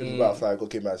Pimp a Butterfly, Good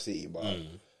Kid, Mad City, but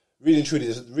really and truly,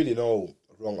 there's really no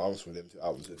wrong answer for them two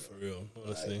albums. For real,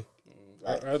 honestly.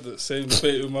 I had the same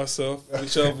debate with myself.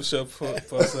 Which album should I put?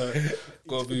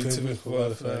 Gotta be Pimp a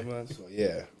Butterfly, man. So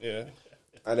yeah.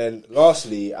 And then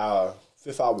lastly, our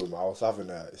fifth album, I was having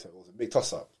it was a big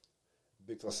toss up.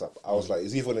 I was like,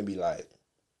 it's either gonna be like,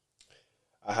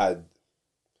 I had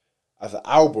as an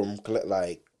album,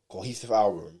 like cohesive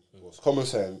album, it was Common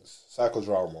Sense,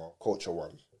 Psychodrama, Culture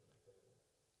One.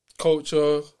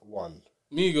 Culture One.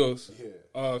 Migos. Yeah.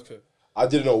 Oh, okay. I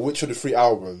didn't know which of the three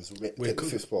albums would get the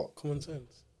fifth spot. Common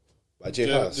Sense. By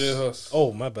J Hus.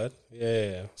 Oh, my bad.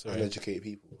 Yeah. Sorry. Uneducated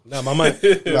people. No, my mind.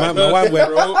 We've been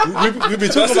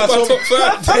talking about so much.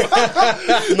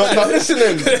 not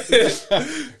listening.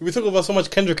 We talk about so much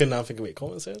Kendrick and now I'm thinking, wait,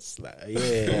 Common Sense? Like,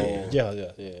 yeah.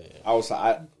 I was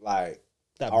like, I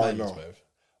don't know.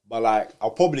 But like,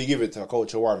 I'll probably give it to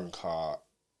Culture One because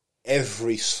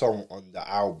every song on the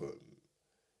album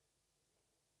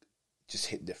just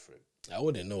hit different. I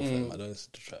wouldn't know, fam. I don't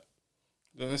listen to trap.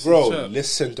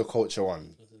 Listen to Culture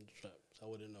One. I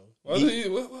wouldn't know. Why don't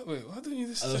you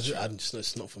listen to trap?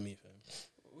 It's not for me, fam.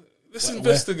 Let's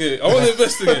investigate. I want to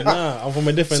investigate. Nah, I'm from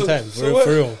a different time. For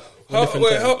real.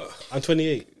 I'm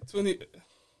 28. 20.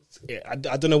 Yeah, I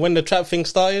don't know when the trap thing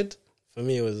started. For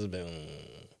me, it was a bit.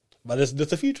 But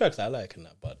there's a few tracks I like in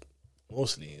that, but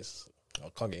mostly I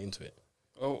can't get into it.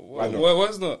 Oh,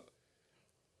 why's not?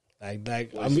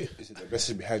 Is it the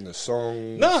message behind the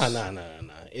song? Nah.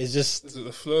 It's just. Is it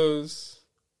the flows?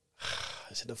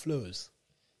 Is it the flows?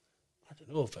 I don't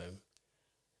know, fam.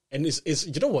 And it's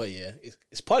you know what? Yeah,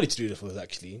 it's partly to do with the flows.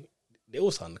 Actually, they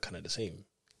all sound kind of the same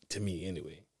to me,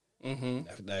 anyway.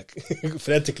 Mm-hmm. Like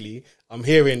phonetically, I'm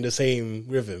hearing the same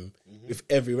rhythm with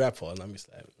every rapper, and I'm just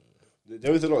like,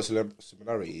 there is a lot of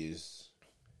similarities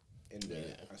in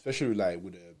there, especially like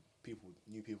with the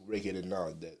new people breaking it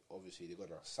now. That obviously they're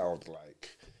gonna sound like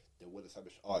they're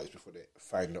well-established artists before they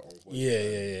find their own voice.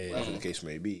 Yeah. Whatever the case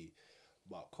may be.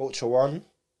 But Culture One,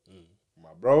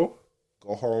 my bro,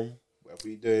 go home. Whatever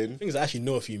you doing? I think I actually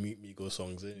know a few Migos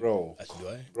songs, bro. Actually, do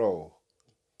I? Bro,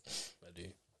 I do.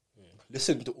 Yeah.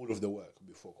 Listen to all of the work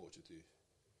before Culture 2.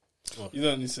 Oh. You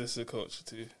don't need to listen to Culture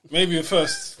 2. Maybe at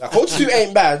first. Like, Culture 2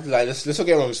 ain't bad. Like, let's not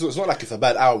get wrong. It's not like it's a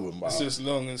bad album, but it's just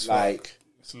long and like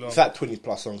it's like 20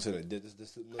 plus songs in it.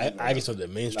 I just know the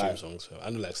mainstream songs. I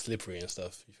know like Slippery and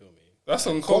stuff. You feel me? That's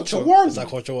on Culture One. It's like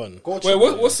Culture One. Wait,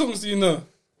 what songs do you know?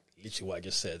 Literally what I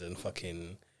just said, and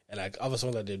like other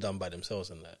songs that they've done by themselves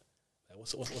and that. Like,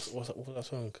 what's that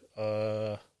song?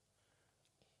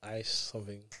 Ice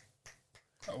something.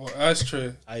 What, Ice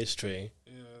Tray? Ice Tray.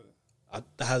 Yeah.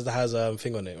 That has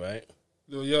thing on it, right?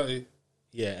 Lil Yachty.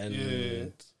 Yeah,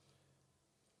 and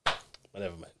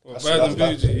whatever, man. Well, Bad and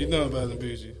Bougie. You know Bad and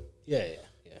Bougie. Yeah.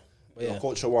 But yeah.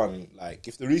 Culture One, like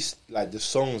if the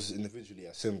songs individually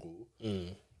are single,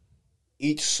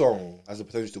 each song has the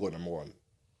potential to go number one.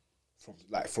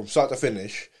 From start to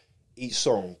finish, each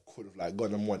song could have like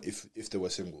gone number one if they were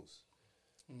singles.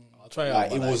 I'll try.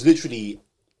 Like it was literally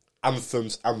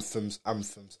anthems.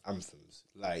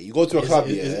 Like you go to a club,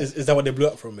 is that what they blew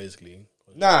up from, basically?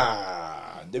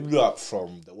 Nah, they blew up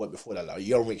from the what before that, like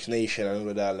Young Rich Nation and all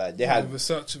of that. Like they had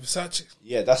Versace.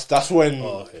 Yeah, that's when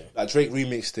like Drake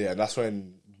remixed it, and that's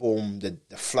when boom the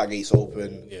floodgates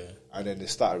open. Yeah, and then they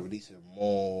started releasing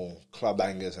more club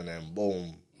bangers, and then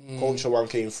boom, Culture One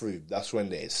came through. That's when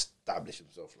they established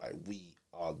themselves. Like we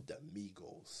are the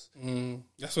Migos.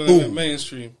 That's when they went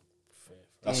mainstream.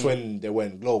 That's when they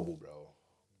went global, bro.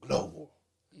 Global.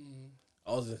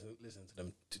 I was listening to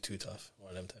them Too Tough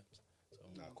one of them times.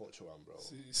 Nah, Culture One, bro.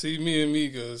 See me and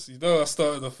Migos. You know, I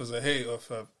started off as a hater,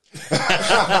 fam.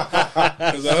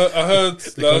 Because I heard,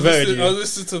 I was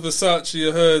listening to Versace.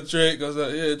 I heard Drake. I was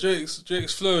like, yeah,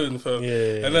 Drake's flowing, fam.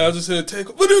 Yeah. And then I just heard Take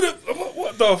Off.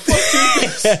 What the fuck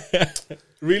is this?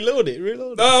 Reload it.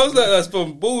 No, I was like, that's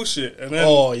some bullshit. And then,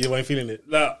 you weren't feeling it.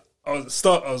 Like, I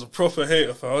was a proper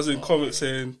hater, fam. I was in comments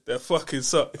saying they fucking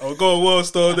suck. I would go on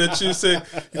Worldstar, then she would say,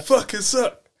 you fucking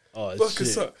suck. Oh, fucking shit.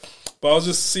 suck. But I'll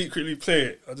just secretly play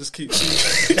it. I'll just keep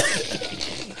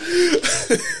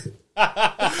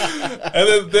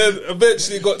And then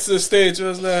eventually got to the stage where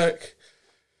I was like,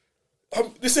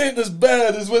 this ain't as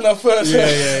bad as when I first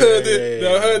heard it.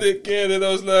 I heard it again and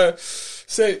I was like,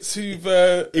 say it too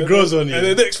bad. It grows on you. And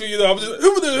the next thing you know, I'm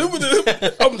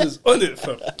just on it,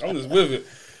 fam. I'm just with it.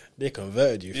 They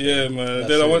converted you. Yeah, man.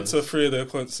 Then I went to 3 of their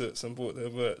concerts and bought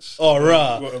their merch. Oh,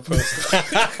 rah. Got a poster.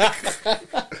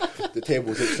 The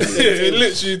table's literally. Yeah, it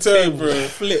literally turned, bro.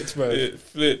 Flipped, bro. It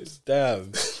flipped.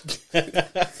 Damn. That's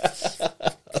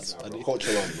funny.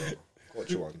 Culture One, bro.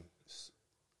 Culture One.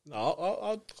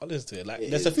 No, I'll listen to it. Like,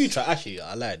 there's a few tracks. Actually,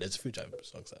 I lied. There's a few songs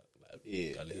that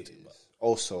I listen to. But.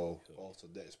 Also,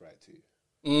 Dirty Sprite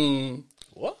 2.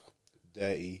 What?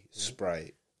 Dirty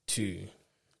Sprite 2.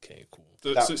 Okay, cool.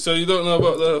 So you don't know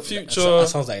about the Future? That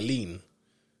sounds like Lean.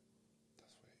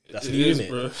 That's It new, is, innit?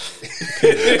 bro.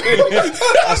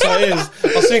 That's what it is. I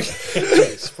was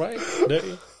thinking, Sprite,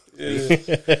 dirty.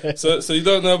 Yeah. So you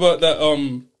don't know about that?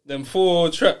 Them 4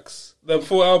 tracks, them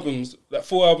 4 albums, that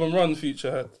 4-album run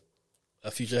Future had.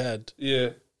 A Future had. Yeah,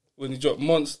 when he dropped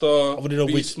Monster, wouldn't know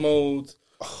Beast Mode.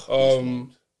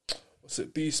 What's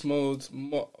it? Beast Mode.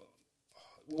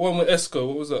 One with Esco.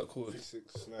 What was that called?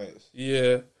 6 Nights.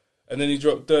 Yeah, and then he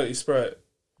dropped Dirty Sprite.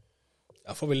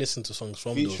 I probably listened to songs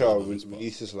from those Future albums, but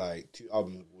releases like 2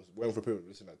 albums. Was went for a period of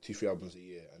listening like 2-3 albums a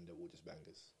year, and they're all just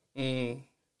bangers.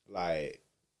 Like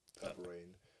Purple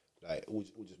Rain, like all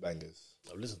just bangers.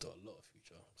 I've listened to a lot of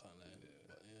Future. Can't lie.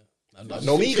 But yeah.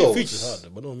 No Migos. Future's hard, though,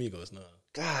 but no Migos, nah.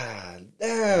 God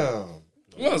damn.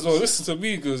 You might as well listen to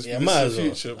Migos. Yeah, I listen might to as well.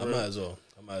 Future, I bro. might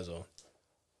as well.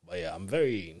 But yeah, I'm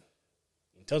very,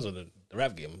 in terms of the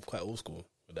rap game, I'm quite old school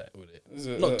with it. Is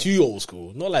it, Not too old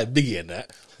school, not like Biggie and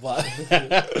that, but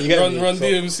you get Run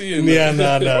me? DMC and Yeah,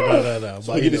 that. no. What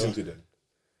But do you you know, listen to then?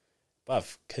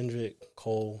 bruv, Kendrick,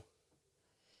 Cole,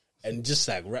 and just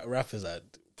like rappers that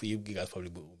you guys probably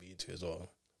will be into as well.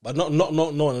 But not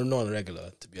on a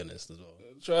regular, to be honest, as well.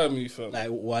 Try me, fam. Like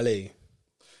Wale.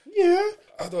 Yeah.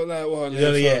 I don't like Wale.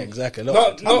 Yeah, fam. exactly. Not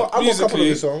I've got a couple of musically.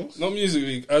 his songs. Not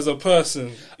musically. As a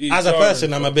person, he's As a jarring,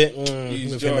 person, I'm a fam. bit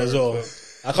He's with him as jarring, well. fam.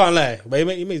 I can't lie, but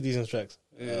he makes decent tracks.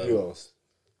 Who else?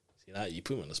 See, now you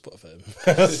put me on the spot for him.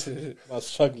 I was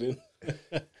struggling.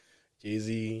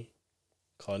 Jay-Z,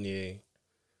 Kanye.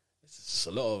 It's just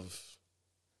a lot of.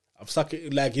 I'm stuck.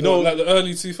 Like you know, like the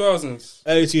early 2000s.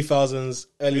 early 2000s,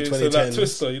 early Yeah, so 2010s. like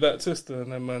Twister, you like Twister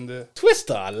and that man there.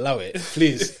 Twister, I love it.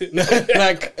 Please,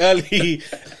 like early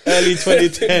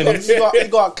 2010s. You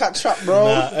got to catch up, bro.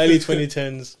 Nah, early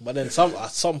 2010s. But then at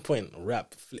some point,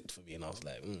 rap flipped for me, and I was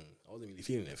like, I wasn't really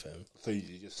feeling it, fam. So you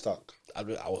just stuck. I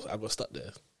got stuck there.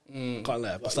 Can't lie,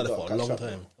 I You started gotta for a long catch up,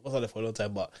 time. I started for a long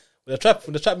time, but with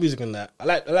the trap music and that, I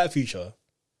like Future.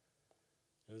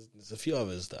 There's a few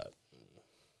others that,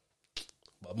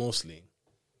 but mostly,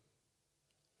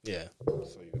 yeah.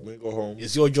 So when you go home,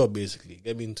 It's your job basically.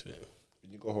 Get me into it.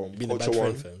 when you go home, Be the Culture bad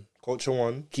One, friend, fam. Culture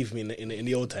One. Keep me in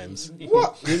the old times.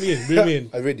 What? Bring me in.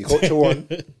 I ready. Culture One,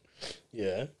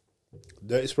 Yeah.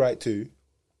 Dirty Sprite 2,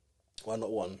 Why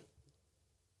not one?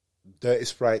 Dirty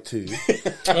Sprite 2.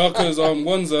 Because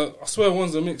one's a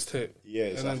mixtape. Yeah,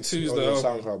 it's And then like two's on the your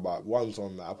album. SoundCloud, but one's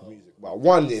on the Apple Music. But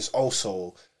one is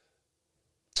also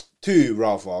 2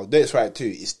 rather. Dirty Sprite 2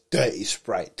 is Dirty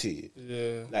Sprite 2.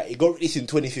 Yeah. Like it got released in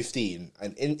 2015,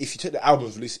 and if you took the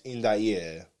albums released in that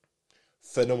year,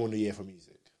 phenomenal year for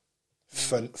music.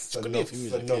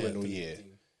 Phenomenal year.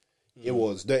 It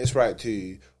was Dirty Sprite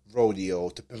 2, Rodeo,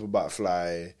 To Pimp a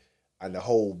Butterfly, and the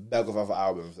whole bag of other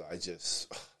albums that I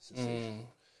just sensational.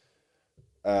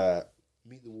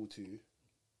 Meet the Wall 2.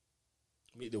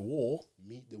 Meet the Wall.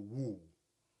 Meet the Wall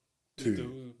 2.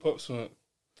 The Pop Smoke.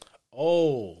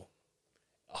 Oh,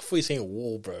 I thought you were saying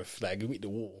wall, bro. Like meet the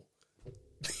wall.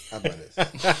 How about this?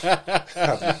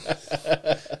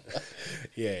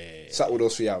 Yeah. Sat with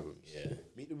those 3 albums. Yeah.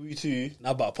 Meet the Wall 2.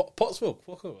 Nah, but Pop Smoke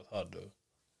was hard though.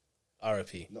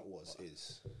 R.I.P. Not was,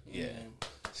 is. Yeah.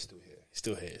 Still here.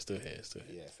 Still here.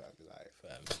 Yeah, fam. Like,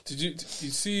 Did you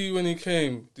see when he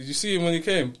came? Did you see him when he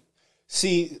came?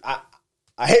 see, I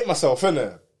hate myself,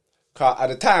 innit? Cause at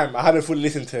the time, I hadn't fully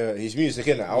listened to his music,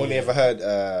 innit? I only ever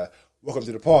heard Welcome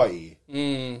to the Party.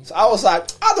 So I was like,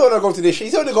 I don't want to go to this shit.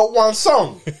 He's only got one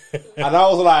song. And I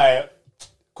was like,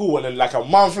 cool. And then like a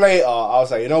month later, I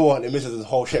was like, you know what? Let me listen to this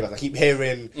whole shit. Cause I keep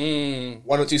hearing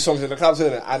 1 or 2 songs in the clubs,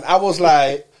 innit? And I was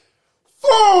like,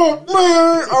 fuck, man.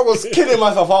 I was kidding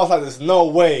myself. I was like, there's no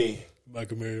way.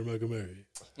 Michael Mary.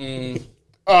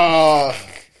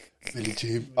 Billy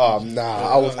Jean.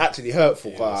 Nah. I was actually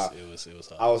hurtful. It was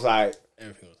hard. I was like,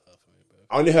 Everything was hard for me, bro.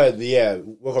 I only heard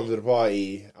Welcome to the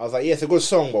Party. I was like, yeah, it's a good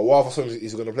song, but what other songs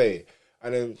is he gonna play?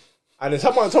 And then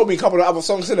someone told me a couple of other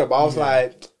songs in it, but I was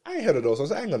like, I ain't heard of those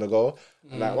songs, I ain't gonna go.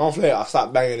 And like 1 month later, I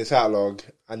start banging his catalog,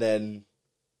 and then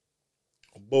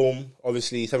boom,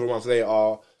 obviously 7 months later,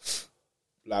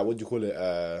 like what do you call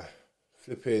it?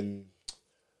 Flipping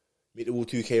Meet the Wall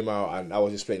 2 came out, and I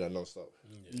was just playing that non-stop.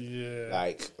 Yeah.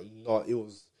 Like, it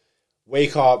was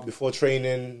wake up before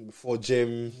training, before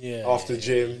gym, after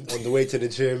gym, on the way to the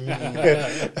gym, on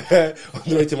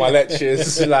the way to my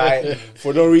lectures, like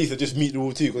for no reason, just Meet the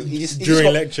Wall 2 because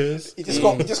During lectures, he just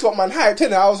got man hyped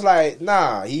in it. I was like,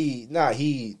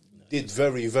 he did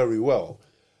very, very well,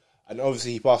 and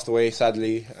obviously he passed away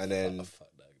sadly, and then fuck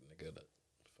that nigga. That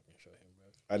fucking show him,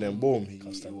 bro. and then boom, he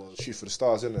was Shoot for the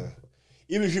Stars, innit?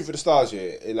 Even Shoot for the Stars,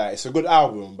 it's a good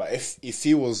album, but if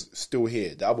he was still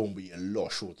here, the album would be a lot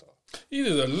shorter. He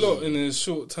did a lot in his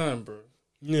short time, bro.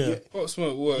 Yeah. Pop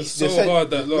Smoke worked They so said- hard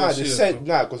that last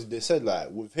year. because they said like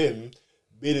with him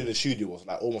being in the studio was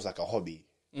like almost like a hobby.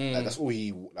 Like that's all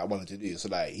he like wanted to do. So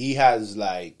like he has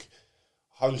like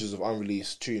hundreds of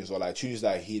unreleased tunes or like tunes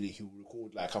that he would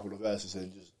record like a couple of verses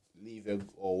and just leave it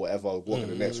or whatever, work on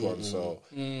the next one. So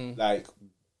like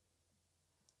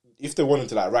if they wanted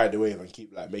to like ride the wave and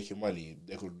keep like making money,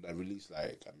 they could like release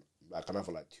like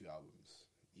another like 2 albums.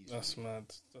 Easily. That's mad.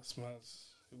 That's mad.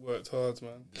 He worked hard,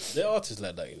 man. There are artists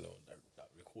like that, you know, that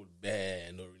record bare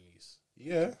and no release.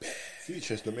 Yeah,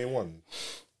 Future's the main one.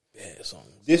 Bare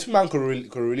songs. This man could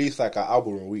release like an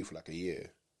album a week for like a year.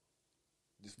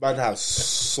 This man has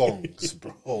songs,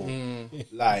 bro.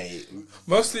 Like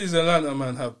Most of these Atlanta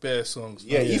man have bare songs.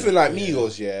 yeah, even like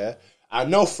Migos. Yeah, I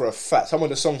know for a fact some of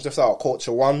the songs just out of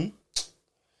Culture One,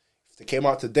 if they came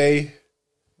out today,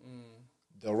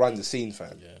 they'll run the scene,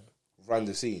 fam. Yeah. Run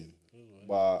the scene,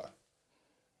 but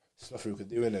there's nothing we could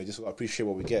do in there. Just gotta appreciate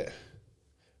what we get.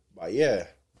 But yeah,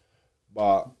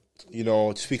 but you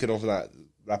know, speaking of like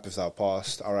rappers that are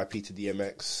past, R.I.P. to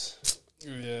DMX.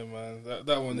 Yeah, man.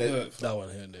 That one hurt. That one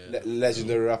here, there.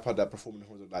 Legendary rapper that performed in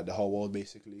front of like the whole world,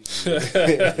 basically.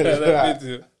 That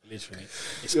video. Literally.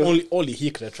 It's only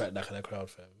he could attract that kind of crowd,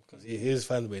 fam. Because his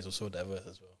fan base was so diverse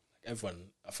as well. Like everyone,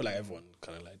 I feel like everyone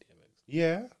kind of like DMX.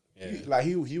 Yeah, like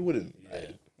he wouldn't,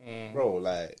 like, bro,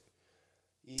 like,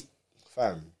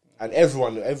 fam, and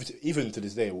everyone, even to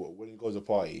this day, when he goes to a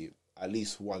party, at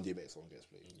least one DMX song gets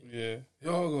played. Yeah,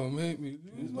 y'all gonna make me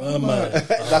lose my Oh, mind. man.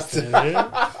 That's it.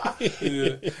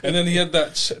 Yeah, and then he had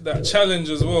that challenge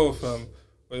as well, fam.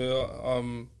 Where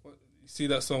you see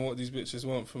that song, "What These Bitches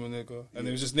Want from a Nigga," and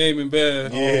he was just naming bare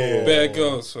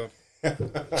girls, fam. And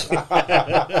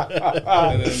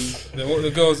then what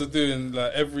the girls are doing,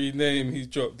 like every name he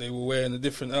dropped, they were wearing a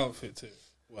different outfit too.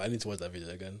 Well, I need to watch that video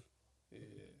again.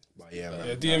 But yeah, man.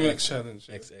 Yeah, DMX challenge.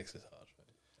 Yeah. X is hard, man.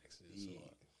 X is so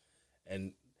hard.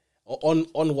 And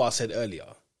on what I said earlier,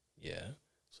 yeah.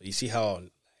 So you see how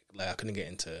like I couldn't get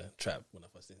into trap when I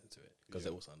first listened to it because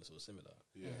it all sounded so similar.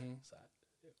 Yeah. So,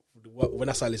 when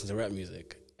I started listening to rap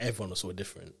music, everyone was so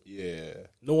different. Yeah.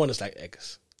 No one is like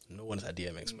X. No one is like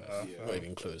DMX, man. Not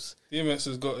even close. DMX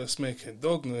has got us making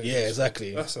dog noise. Yeah,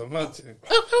 exactly. That's a mad thing.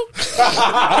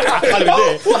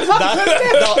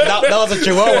 that was a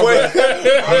chihuahua.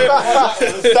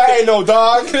 That ain't no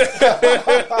dog.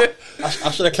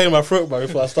 I should have cleared my throat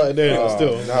before I started doing it.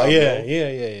 Still, nah, yeah.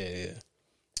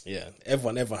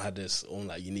 Everyone had this own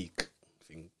like unique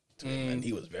thing to it, and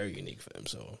he was very unique for him.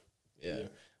 So yeah,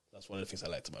 that's one of the things I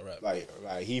liked about rap. Like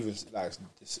he even like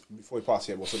before he passed,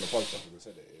 he was on the podcast. He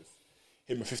said that if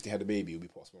him and 50 had a baby, it would be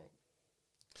Pop Smoke.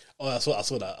 Oh, I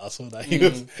saw that.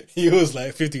 He was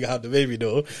like 50 had the baby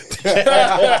though.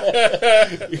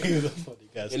 He was a funny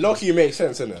guy. It lucky makes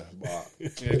sense, innit? But Yeah,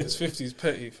 because 50's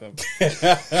petty, fam.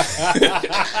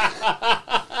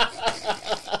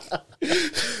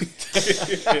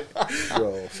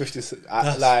 bro, 50 Cent,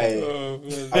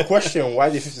 I question why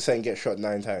did 50 Cent get shot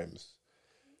 9 times?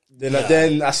 Then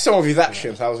I saw some of his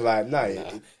actions, I was like, nah,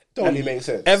 it don't really make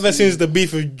sense. Ever since the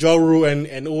beef with Ja Rule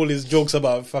and all his jokes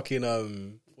about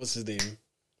fucking what's his name,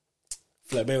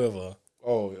 Floyd Mayweather.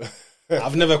 Oh,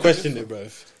 I've never questioned it, bro.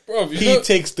 Bro, He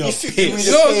takes the if you piss.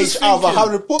 You know, I was just out of thinking-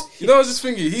 100 book, You know, I was just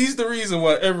thinking, he's the reason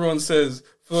why everyone says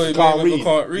Floyd Mayweather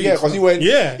can't read. Yeah, because he went.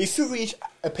 Yeah. If you reach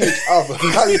a page of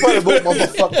Harry Potter book,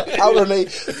 motherfucker, I would like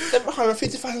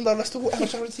 $750,000 to whatever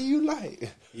charity you like.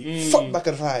 Fuck back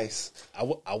advice.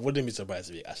 I wouldn't be surprised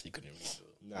if he actually couldn't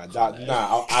read.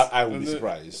 I would be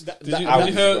surprised. Did you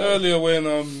heard earlier when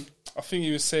I think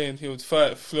he was saying he would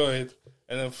fight Floyd,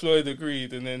 and then Floyd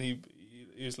agreed, and then he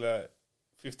was like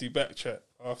 50 backtrack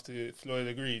after Floyd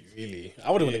agreed. Really,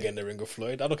 I wouldn't want to get in the ring with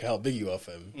Floyd. I don't care how big you are,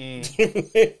 fam.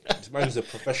 This man is a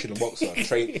professional boxer.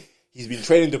 He's been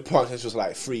training to punch since he was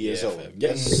like 3 years old. Fam.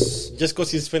 Just because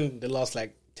he's spent the last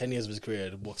like 10 years of his career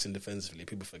boxing defensively,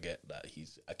 people forget that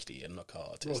he's actually a knockout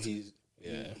artist. Bro, he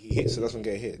hits and doesn't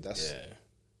get hit. That's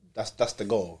the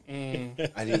goal. And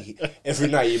every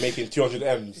night you're making 200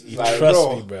 M's. Like, Trust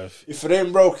me, bruv. If it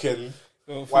ain't broken,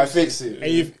 why fix it?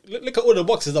 And look at all the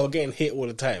boxers that were getting hit all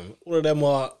the time. All of them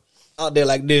are out there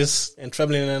like this and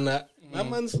traveling and that. That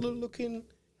man's looking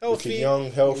healthy. Looking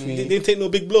young, healthy. They didn't take no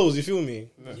big blows, you feel me?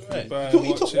 Right.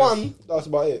 He took one. That's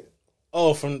about it.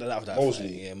 Oh, from that Mosley.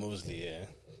 fight. Yeah, Mosley, yeah.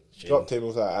 Dropped him.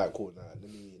 Was like, alright, cool. Nah,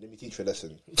 let me teach you a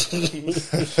lesson.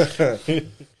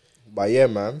 But yeah,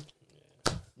 man.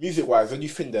 Music wise, where do you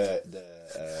think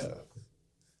the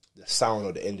sound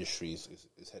of the industry is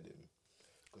heading?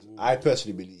 Because I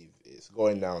personally believe it's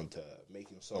going down to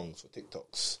making songs for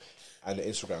TikToks and the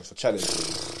Instagrams for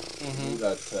challenges in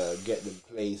order to get them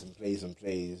plays,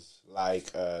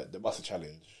 like the Buster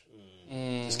Challenge.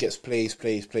 Just gets plays,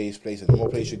 and the more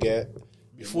plays you get,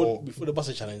 before the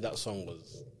Buster Challenge, that song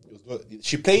was. It was good.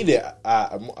 She played it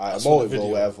at a motive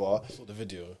or whatever. I saw the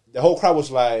video. The whole crowd was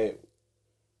like,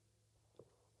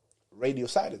 radio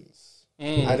silence,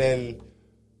 and then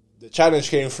the challenge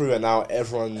came through, and now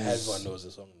everyone knows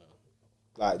the song now.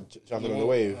 Like jumping on the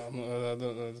wave. I don't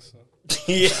know the song.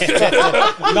 Yeah,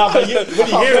 no, but when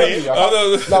you hear it,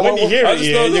 when you hear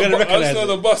it, you're gonna recognize I just know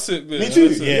the bus it bit. Me too.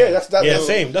 Yeah, that's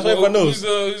same. That's what everyone knows.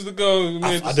 Who's the girl who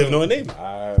made I don't know her name.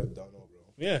 I don't know, bro.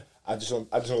 Yeah, I just know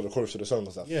the chorus to the song.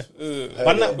 Yeah,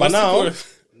 but now.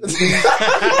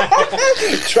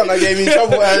 Trying to get me in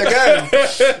trouble again.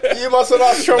 You must have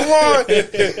lost your mind.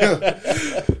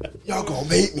 Y'all gonna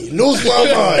make me lose my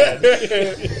mind.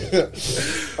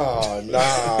 Oh nah,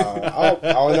 I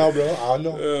don't know, bro. I don't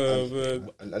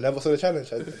know. I never saw the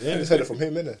challenge. I just heard it from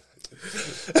him, innit?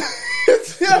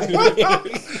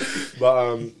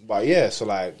 But yeah. So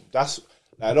like that's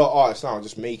like a lot of artists now are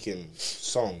just making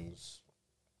songs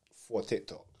for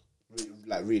TikTok,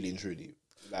 like really and truly.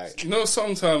 Like, you know,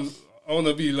 sometimes I want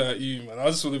to be like you, man. I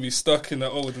just want to be stuck in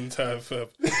that olden time, fam.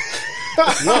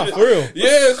 Nah, for real.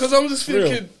 Yeah, because I'm just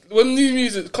thinking when new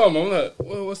music come, I'm like,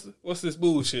 well, what's this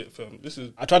bullshit, fam? This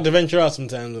is. I tried to venture out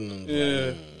sometimes, and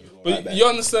but you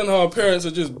understand how our parents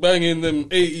are just banging them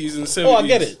 80s and 70s. Oh, I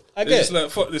get it. They're just like,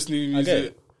 fuck this new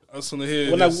music. I just want to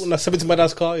hear when I step into my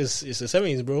dad's car, it's the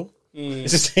 70s, bro.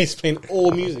 It's playing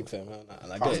all music, fam.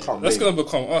 And I get it. That's going to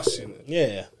become us, you know?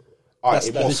 Yeah. Alright,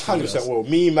 it was 100% well.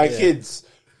 Me and my kids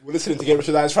were listening to Get Rich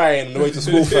or Die Trying on the way to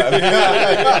school, fam.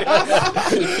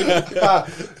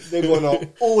 They're going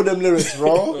on all them lyrics,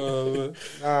 bro. You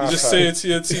just say it to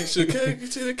your teacher, can I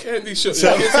get you the candy shop?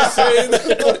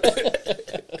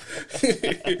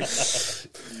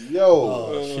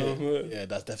 Yo. Shit. Yeah,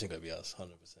 that's definitely going to be us,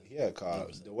 100%. Yeah,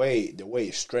 cause the way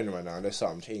it's trending right now, unless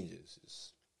something changes,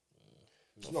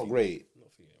 it's not great.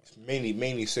 It's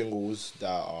mainly singles that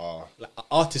are like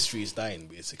artistry is dying.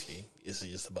 Basically, it's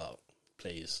just about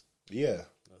plays. Yeah,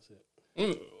 that's it.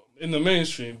 In the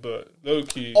mainstream, but low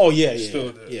key. Oh yeah,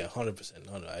 still there. Yeah,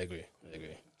 100%. I agree.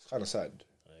 It's kind of sad.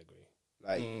 I agree.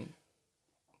 Like,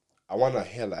 I want to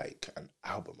hear like an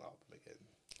album again.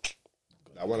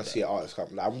 I want to see an artist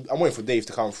come. Like, I'm waiting for Dave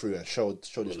to come through and show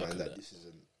this man that this is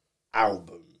an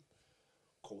album,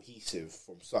 cohesive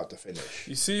from start to finish.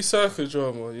 You see Circle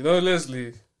Drama, you know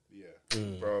Leslie? Yeah.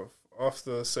 Bro,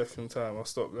 after the second time, I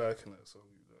stopped liking that song.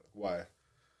 Why?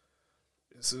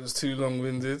 It was too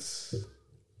long-winded.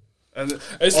 And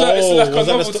it's like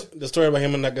another... the story about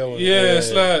him and that girl? Yeah,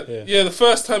 it's like... Yeah, the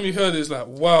first time you heard it, it's like,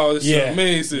 wow, this is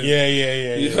amazing.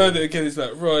 Yeah. You heard it again, it's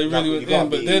like, bro, it really went in.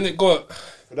 But then it got...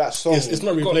 For that song... It's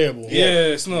not replayable.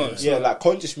 It's not. Like,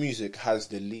 conscious music has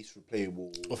the least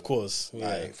replayable... Of course.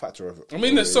 Like, factor of it. I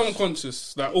mean, there's some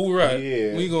conscious, like, alright.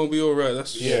 Yeah. We gonna be alright.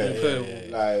 That's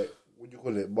replayable. Like, what do you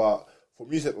call it? But for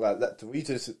music like that, for you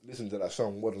to listen to that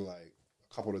song more than, like,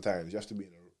 a couple of times, you have to be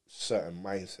in a certain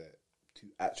mindset to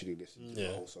actually listen to the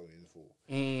whole song in full.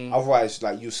 Otherwise,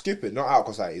 like, you skip it, not out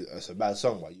because like it's a bad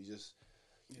song, but you just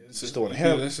don't want to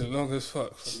hear it. It's long as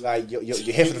fuck. Like you're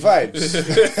here for the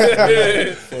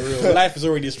vibes. For real, life is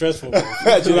already stressful. Do you know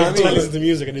what I mean? Listen to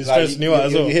music and it's like, stressing you out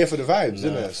as well. You're here for the vibes,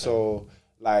 isn't it? So,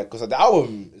 like, because the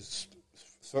album is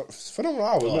phenomenal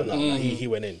album. He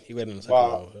went in. He went in.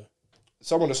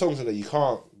 Some of the songs that you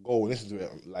can't go and listen to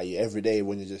it like every day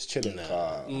when you're just chilling.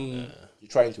 You're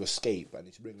trying to escape and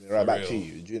it's bringing it right back to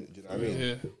you. Do you know what I mean?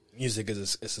 Yeah. Music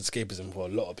is escapism for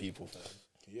a lot of people.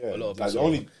 Yeah, like the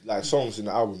only like songs in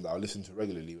the album that I listen to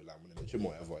regularly, like when I'm in the gym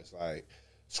or whatever, it's like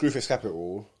Screwface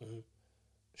Capital,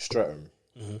 Streatham.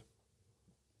 I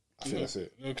think that's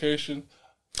it. Location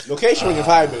when you're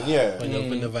vibing, yeah. When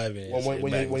you're vibing,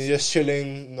 when you're just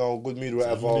chilling, good mood,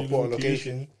 whatever. Put on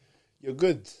location, you're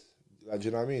good. Like, do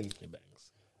you know what I mean? It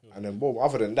bangs. And then boom.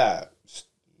 Other than that,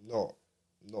 not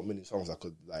many songs I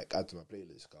could like add to my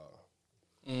playlist.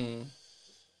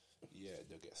 Yeah,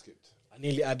 they'll get skipped. I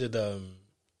nearly added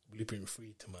Blueprint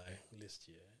 3 to my list,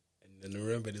 and then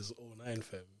remember this 09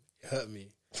 fam. It hurt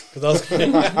me because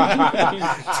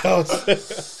I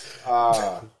was.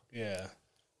 Yeah.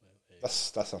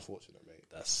 That's unfortunate, mate.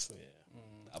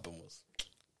 The album was.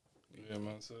 Yeah,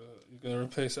 man. So you're gonna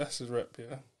replace Acid Rap,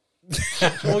 yeah?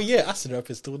 Oh yeah, Acid Rap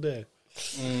is still there.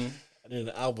 And then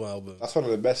the album. That's one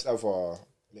of the best ever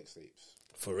mixtapes.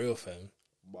 For real, fam.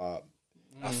 But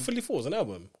I fully thought it was an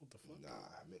album. What the fuck? Nah,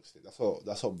 mixtape.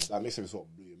 That's what that mixtape is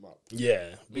what blew him up.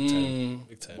 Yeah, big time.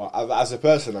 But as a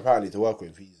person, apparently to work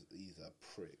with, he's a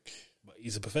prick. But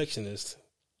he's a perfectionist.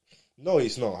 No,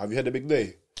 he's not. Have you heard The Big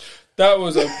Day? That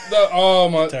was oh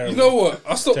my! Terrible. You know what?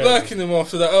 I stopped Terrible. liking him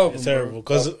after that album. It's terrible bro.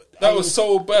 because That was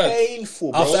so bad.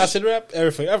 Painful, bro. after Acid Rap,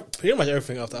 pretty much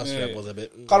everything after Acid Yeah. Rap was a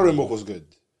bit. Coloring Book was good,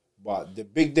 but the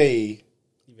Big Day,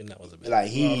 Even that was a bit. like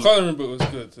I can't remember it was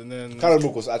good, and then Coloring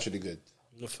Book was actually good.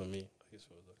 Not for me.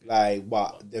 Like,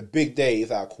 but the Big Day is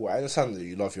like cool. I understand that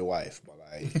you love your wife, but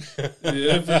like,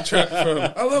 yeah, every track from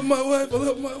I love my wife, I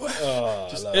love my wife. Oh,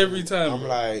 Just I love every time. I'm bro.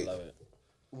 like, love it.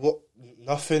 what?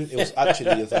 Nothing. It was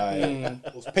actually like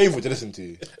it was painful to listen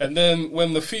to. And then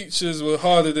when the features were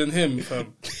harder than him,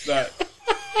 fam, like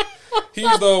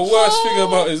he's the worst thing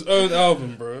about his own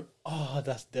album, bro. Oh,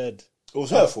 that's dead. It was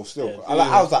hurtful still. Yeah.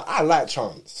 I was like, I like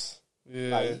Chance. Yeah,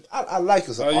 Like, I like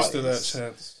as an I used to like artist.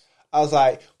 Chance. I was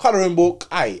like, Coloring Book.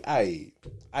 I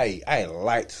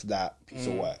liked that piece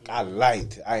of work. I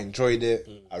liked it. I enjoyed it.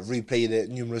 I replayed it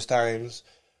numerous times.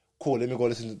 Cool. Let me go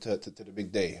listen to the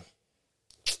Big Day.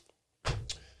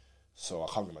 So I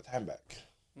can't get my time back.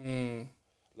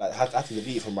 Like I had to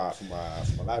delete it from my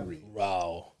library.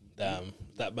 Wow, damn,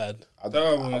 that bad. That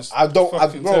album was bro.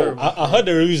 terrible. I heard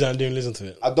the reviews and didn't listen to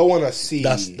it. I don't want to see.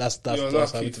 That's You're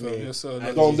lucky lucky, to fam. me. You're so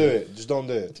lucky. Don't do it. Just don't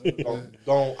do it.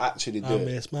 Don't actually do I it.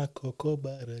 miss my cocoa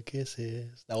butter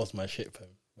kisses. That was my shit, fam.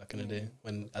 Back in the day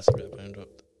when Acid Rap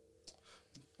dropped.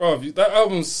 Bro, that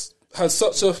album's had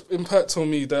such an impact on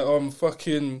me that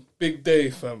fucking Big Day,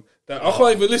 fam. That I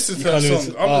can't even listen to that can't song.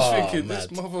 listen- I'm just Oh, thinking, mad. this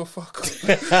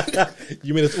motherfucker.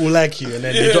 You made us all like you, and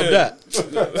then they dropped that.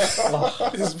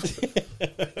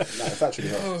 It's actually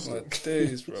hurtful. Oh my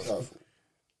days, bro. It's hurtful.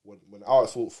 When art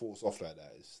falls off like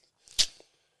that,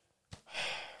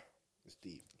 it's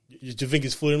deep. Do you think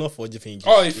it's falling off, or do you think?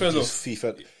 Oh, he fell off. He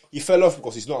fell off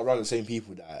because he's not around the same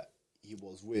people that he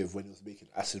was with when he was making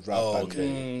Acid Rap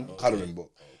and Coloring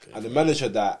Book. And the manager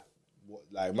that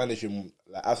managed him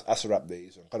like Acid Rap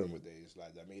days and Coloring Book days,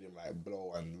 like that made him like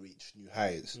blow and reach new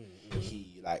heights.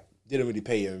 He like didn't really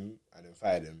pay him and then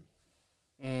fired him.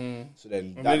 So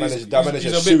then that manager he's a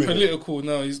bit sued him. political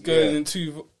now. He's going in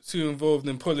too involved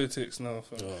in politics now,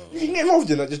 fam. You can get involved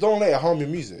in that, just don't let it harm your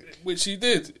music. Which he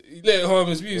did. He let it harm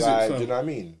his music, Like, do fam. you know what I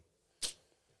mean?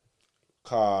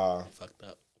 Car. Fucked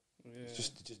up. It's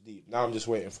just deep. Now I'm just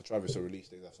waiting for Travis to release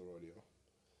Days After Rodeo,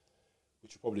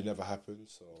 which will probably never happen.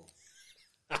 So,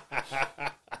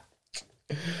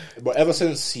 but ever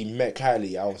since he met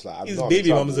Kylie, I was like, His I'm not baby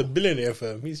in mum is a trouble. billionaire,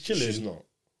 fam. He's chilling. She's not.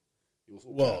 It was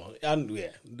all Well, and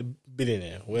the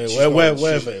billionaire, She's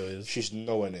wherever it is, She's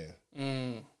nowhere near.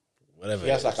 whatever.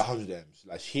 She has like 100 M's.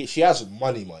 Like she has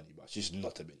money, but she's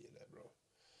not a billionaire, bro.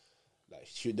 Like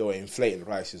they were inflating the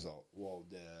prices of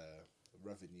the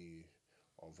revenue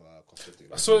of cosmetic.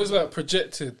 I saw it was like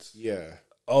projected. Yeah.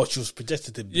 Oh, she was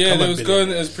projected to. Yeah, become they a was billionaire.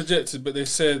 going as projected, but they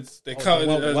said they counted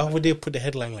it as... Why would they put the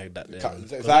headline like that? Then?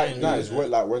 That is what,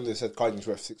 like when they said Kylie's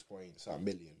worth 6 point something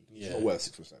million. It's not worth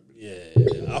 6 million.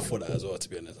 Yeah, I thought that as well. To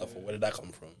be honest, I thought, where did that come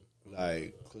from?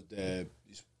 Like, because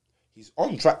he's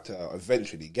on track to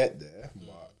eventually get there,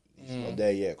 but he's not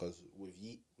there yet. Because with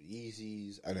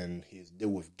Yeezys and then his deal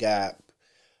with Gap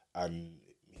and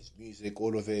his music,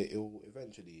 all of it, it will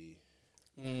eventually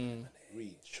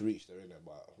reach there, innit?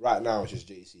 But right now it's just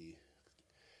JC.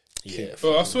 Yeah,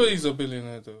 Bro, I swear he's a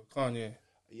billionaire though, Kanye.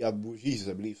 Yeah, with Yeezys,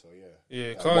 I believe so. Yeah.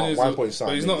 Yeah, Kanye's... 1 point but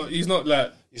something. he's not... He's not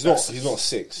like... He's not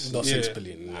 6. not Yeah. 6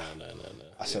 billion. No.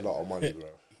 That's a lot of money, bro.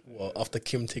 Well, after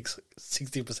Kim takes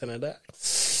 60% of that,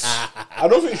 I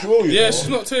don't think she will. You Yeah, know? she's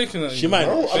not taking that. She might. I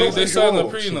don't They think she signed a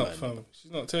will. prenup, fam.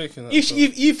 She's not taking that.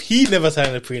 if he never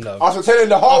signed a prenup, After telling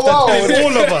the whole world,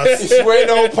 all of us, it's way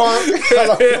no punk.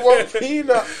 We want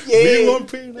peanut. Yeah. we want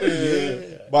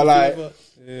prenup. Yeah. But like,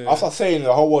 after saying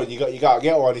the whole world, you gotta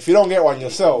get one. If you don't get one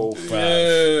yourself,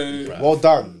 Yeah. well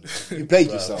done. You played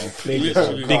yourself. Played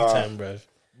yourself big time, bro.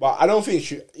 But I don't think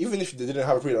even if they didn't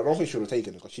have a prenup, I don't think she would have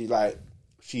taken it because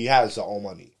she has her own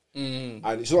money, and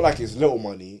it's not like it's little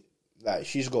money. Like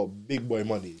she's got big boy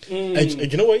money. And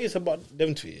you know what it is about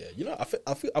them two? Yeah, you know,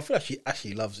 I feel like she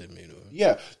actually loves him. You know,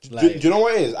 Yeah. Do you know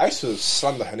what it is? I used to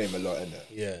slander her name a lot, innit?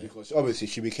 Yeah. Because obviously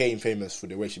she became famous for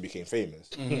the way she became famous.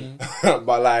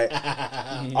 But like,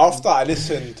 after I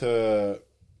listened to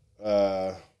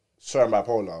Sorry I'm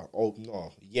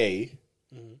Bipolar, Yay,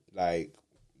 like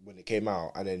when it came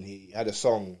out, and then he had a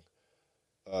song,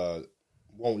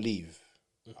 Won't Leave,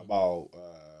 about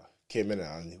Kim in it,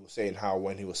 and he was saying how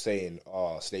when he was saying,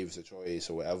 slave is a choice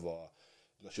or whatever,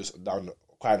 she was down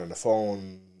crying on the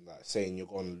phone, like saying you're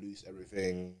going to lose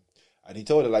everything, and he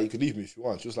told her like you could leave me if you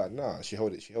want. She was like nah. She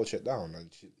held shit down, and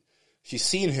she's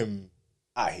seen him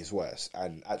at his worst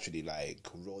and actually like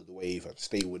rode the wave and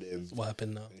stayed with him. what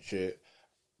happened now? And shit.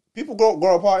 people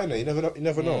grow apart, innit? You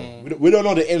never know. We don't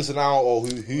know the ins and outs or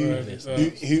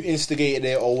who instigated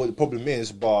it or what the problem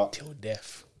is, but till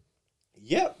death.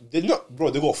 Yeah, they're not, bro.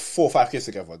 They got 4 or 5 kids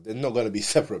together. They're not gonna be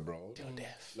separate, bro. Till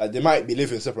death. Like they might be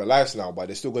living separate lives now, but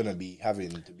they're still gonna be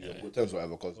having to be on good terms, or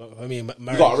whatever. Because I mean,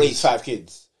 you gotta raise 5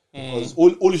 kids because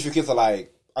all of your kids are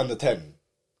like under 10.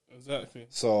 Exactly.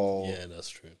 So yeah, that's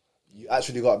true. You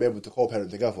actually gotta be able to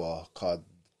co-parent together. Cause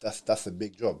that's a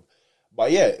big job.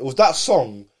 But yeah, it was that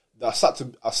song that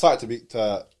I started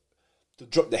to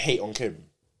drop the hate on Kim.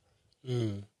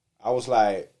 I was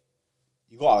like,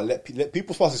 you gotta let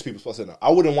people's past is people's past.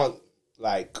 I wouldn't want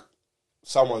like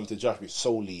someone to judge me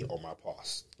solely on my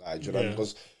past. Like, do you know what I mean?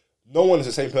 Because no one is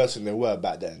the same person they were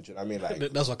back then. Do you know what I mean?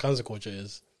 Like, that's what cancel culture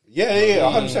is. Yeah,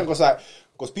 100%.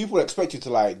 Because people expect you to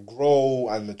like grow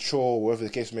and mature, whatever the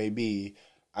case may be,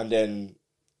 and then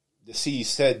the C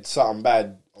said something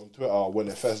bad on Twitter when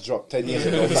it first dropped 10 years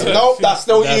ago. It's like, nope, that's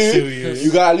still you.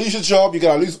 You gotta lose your job. You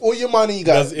gotta lose all your money. It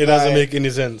doesn't make any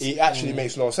sense. It actually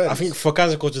makes no sense. I think for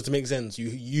cancel culture to make sense,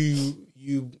 you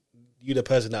the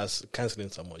person that's cancelling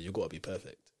someone, you gotta be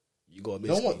perfect. You gotta be.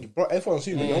 No one, bro. Everyone's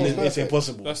human. It's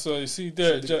impossible. That's why you see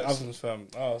Derek Jackson's fam.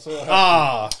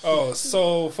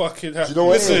 So fucking happy. Do you know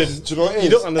what it is? Do you know what it is? You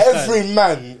don't understand. Every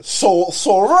man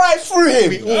saw right through him.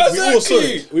 We all saw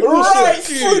it. Right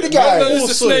through the guy. It's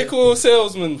the snake oil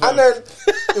salesman. And then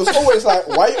it was always like,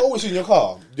 why are you always in your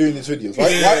car doing these videos? Why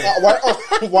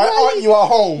aren't you at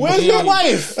home? Where's your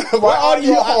wife? Why aren't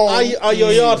you at home? Are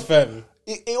your yard fam?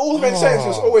 It all makes sense.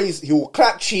 It's always he will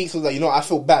clap cheeks. Was like, you know, I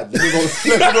feel bad. Let me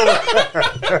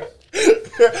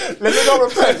go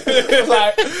repent. It's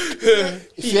like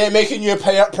if you ain't making you a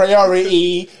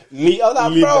priority, I'm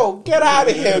like, bro, get out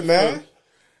of here, man.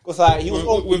 Because like he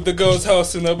was with the girl's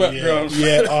house in the background.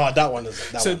 Yeah. That one is.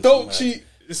 So don't cheat.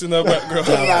 It's in the background.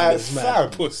 Like,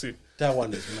 fam, pussy. That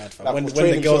one is mad, fam. When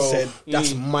the girl said,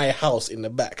 that's my house in the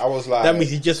back. I was like... That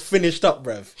means he just finished up,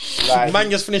 bruv. Like,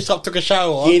 man just finished up, took a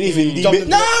shower. He didn't even leave it.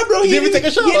 Nah, bro. He didn't even take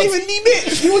a shower. He didn't even leave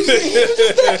it.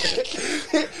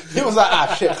 He was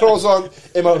like, shit, clothes on.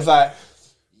 Emma was like,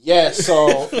 yeah,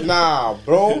 so, nah,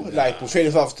 bro. Like, portraying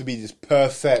himself to be this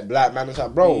perfect black man. It's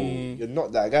like, bro, you're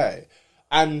not that guy.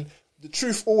 And the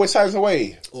truth always finds a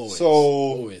way. Always. So,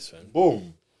 always, fam.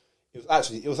 Boom. It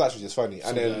was actually just funny.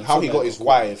 And then how he got his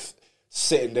wife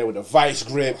sitting there with a vice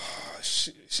grip.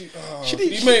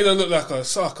 He made her look like a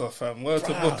sucker, fam. Word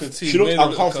to Booker T. She looked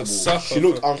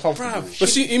uncomfortable.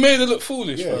 He made her look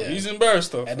foolish, fam. He's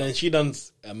embarrassed her. And then she done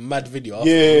a mad video after.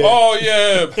 Yeah. Oh,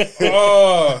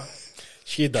 yeah.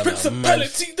 She done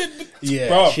Principality.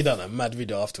 She done a mad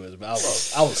video afterwards, but I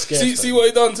was scared. See what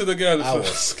he done to the girl. I was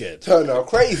scared. Turned her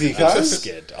crazy, guys. I was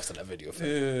scared after that video.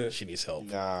 Yeah. She needs help.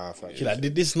 Nah, fam. She like,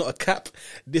 this is not a cap.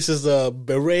 This is a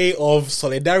beret of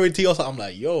solidarity or something. I'm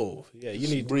like, yo, yeah, you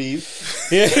need breathe.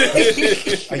 Yeah.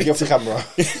 And get off the camera.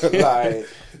 Like,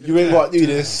 you ain't got to do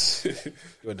this.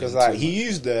 Because like he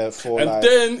used it for and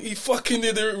then he fucking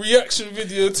did a reaction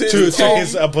video to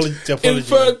his apology in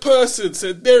third person.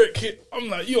 Said Derek hit. I'm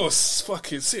like, you're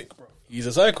fucking sick, bro. He's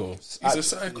a psycho. He's a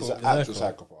psycho. He's an actual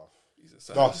psychopath. He's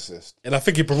a narcissist. And I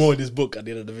think he promoted his book at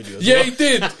the end of the video. Yeah, he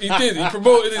did. He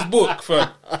promoted his book,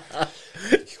 fam.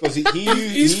 Because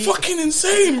he's fucking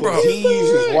insane, bro. He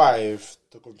used his wife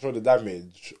to control the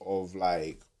damage of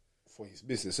like. For his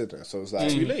business, isn't it? So it's like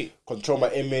too late. Control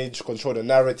my image, control the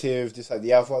narrative, this like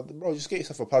the other. Bro, just get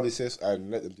yourself a publicist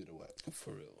and let them do the work.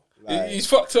 For real. Like, he's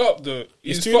fucked up though.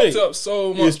 He's too fucked late. up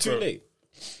so much. It's too late.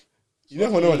 You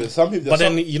never know. There's some people, but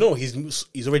then you know he's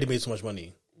already made so much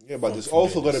money. Yeah, but there's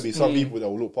also going to be some people that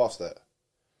will look past that.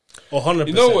 100%.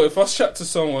 You know what? If I chat to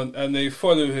someone and they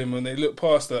follow him and they look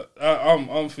past that,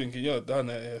 I'm thinking you're done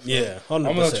at here. Yeah, 100%.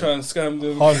 I'm gonna try and scam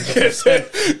them.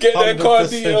 100%. Get their card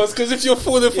details because if you're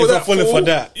falling for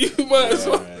that, you might as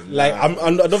well. Like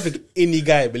I don't think any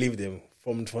guy believed him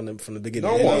from the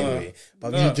beginning. No one. Anyway.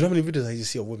 But do you know how many videos I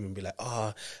just see of women be like,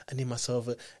 I need myself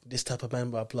this type of man,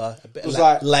 blah blah. A bit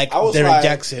like Derek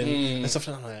Jackson and stuff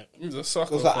like that. He's a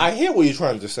sucker. I hear what you're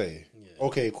trying to say.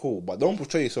 Okay, cool, but don't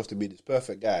portray yourself to be this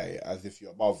perfect guy as if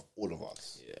you're above all of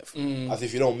us. Yeah, as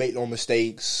if you don't make no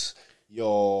mistakes,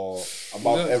 you're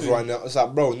above everyone else. It's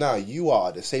like, bro, now you are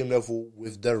at the same level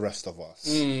with the rest of us.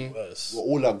 We're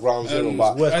all at ground zero,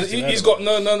 and he's got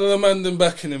none of the man them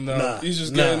backing him now. Nah, he's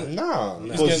just getting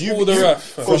because all the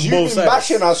wrath. Because you've been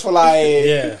backing us for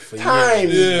like for time.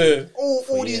 Years.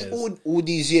 All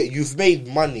these years, you've made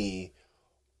money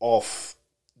off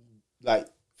like.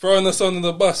 Throwing us under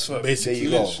the bus, fam.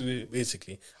 Basically.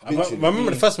 I remember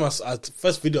the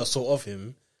first video I saw of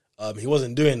him, he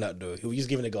wasn't doing that though. He was just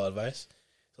giving the girl advice.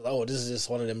 So I was like, this is just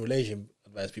one of them relation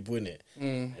advice people in it.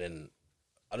 And then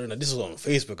I don't know. This was on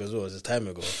Facebook as well. It's time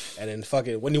ago. And then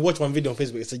fucking when you watch one video on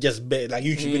Facebook, it suggests bare like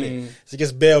YouTube innit? It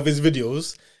suggests bare of his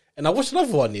videos. And I watched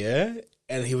another one, yeah,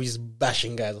 and he was just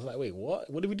bashing guys. I was like, wait, what?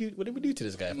 What did we do? What did we do to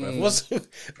this guy, bro? What's he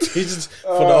just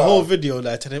for the whole video,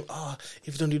 like telling him,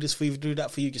 if you don't do this for you, if you do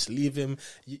that for you, just leave him.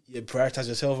 You prioritize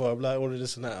yourself, or blah, all of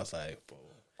this and that. I was like, bro,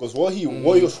 because what he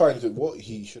was trying to, what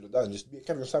he should have done, just be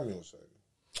Kevin Samuels.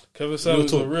 Kevin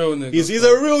Samuels a real nigga. He's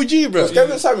a real G, bro.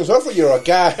 Kevin Samuels, I thought you're a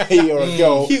guy or a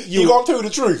girl. You can't tell you the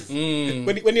truth.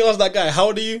 When he asked that guy, how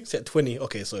old are you? He said 20.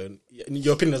 Okay, so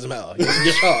your opinion doesn't matter.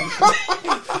 Get shot.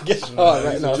 Get shot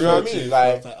right now. Do you know what I mean?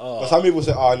 Like, but some people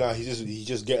say, no, he's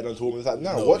just getting onto women. It's like,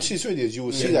 no, watch his videos. You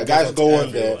will see that guys go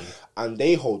on there and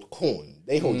they hold corn.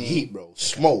 They hold heat, bro.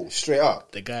 Smoke, straight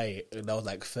up. The guy that was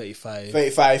like 35.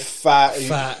 35,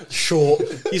 fat, short.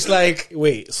 He's like,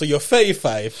 wait, so you're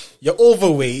 35, you're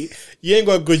overweight, you ain't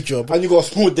got a good job. And you got a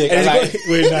small dick. And like,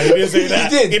 wait, no, he didn't say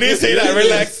that. He didn't say that.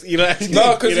 Relax. You know,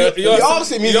 no, because he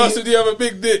asked him, do you have a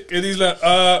big dick? And he's like,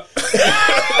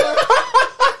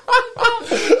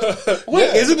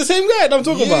 Wait, is it the same guy that I'm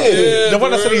talking about? The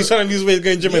one that said he's trying to lose weight,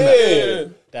 going gym and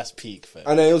that. That's peak, fam.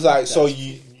 And then it was like, so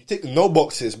you tick no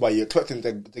boxes, but you're expecting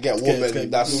to get a woman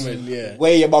that's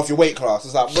way above your weight class.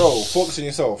 It's like, bro, focus on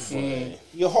yourself.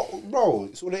 You're hot, bro.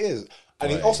 It's what it is.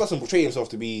 And he also doesn't portray himself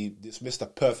to be this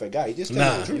Mr. Perfect guy. He just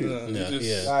tells the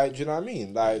truth. Like, do you know what I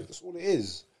mean? Like, that's all it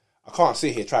is. I can't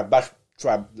sit here try get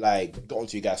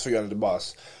onto you guys, throw you under the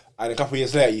bus, and a couple of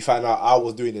years later you find out I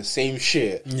was doing the same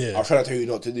shit. I was trying to tell you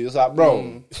not to do. It's like,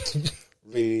 bro,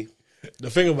 really. The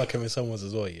thing about Kevin Samuels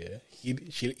as well,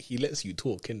 he lets you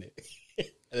talk, innit?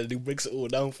 And then he breaks it all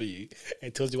down for you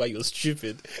and tells you why you're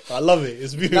stupid. I love it.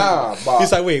 It's beautiful. But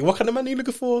he's like, wait, what kind of man are you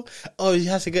looking for? Oh, he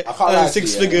has to get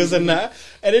 6 figures and that.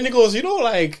 And then he goes,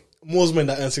 like, most men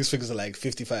that earn 6 figures are like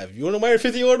 55. You want to marry a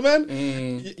 50-year-old man?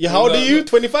 How old are you?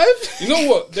 25? You know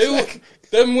what?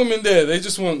 Them women there, they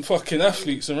just want fucking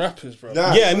athletes and rappers, bro. For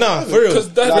real.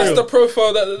 Because that's the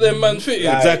profile that them man fit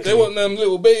in. Exactly. They want them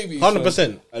little babies.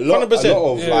 100%.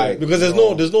 100%. Because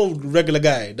there's no regular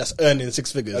guy that's earning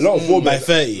 6 figures. A lot of women, by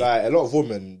 30. Like, a lot of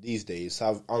women these days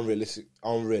have unrealistic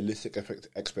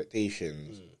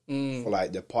expectations for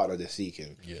like the partner they're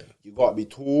seeking. Yeah. You gotta be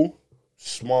tall,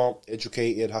 smart,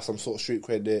 educated, have some sort of street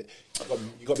credit.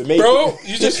 You got to be making. Bro,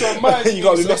 you just remind me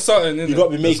of something. You got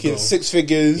to be making 6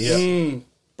 figures,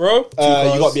 bro. You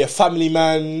got to be a family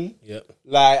man. Yeah,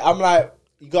 like I'm like,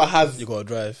 you got to drive. You got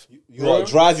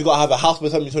to drive. You got to have a house by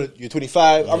the time you're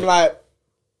 25. Yeah. I'm like,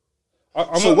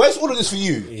 where's all of this for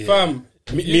you, fam?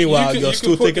 Meanwhile, you're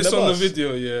still taking this on the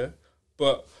video,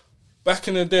 But back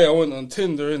in the day, I went on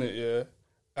Tinder, innit,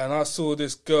 and I saw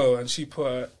this girl, and she put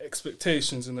her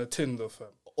expectations in her Tinder, fam.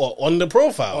 Or on the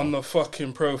profile? On the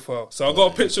fucking profile. So I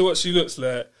got a picture of what she looks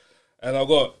like, and I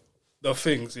got the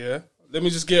things, Let me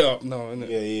just get up now, innit?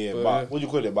 Yeah. But what do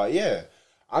you call it? But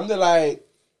I'm the like,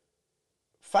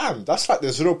 fam, that's like the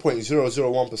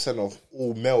 0.001% of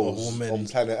all males on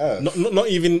planet Earth. Not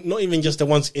even just the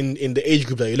ones in the age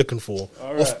group that you're looking for.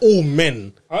 Of all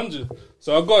men. 100.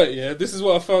 So I got it, This is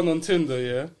what I found on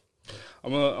Tinder,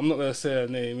 I'm not gonna say her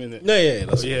name, innit? No,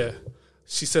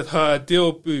 She said her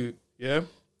ideal boo,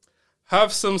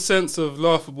 have some sense of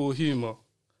laughable humour.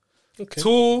 Okay.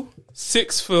 Tall,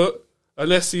 6 foot,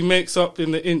 unless he makes up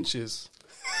in the inches.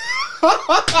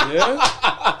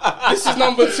 This is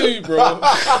number 2, bro.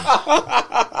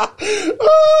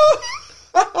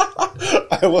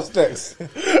 What's next?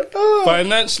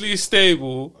 Financially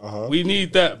stable. We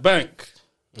need that bank.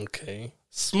 Okay.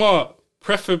 Smart,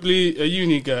 preferably a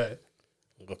uni guy.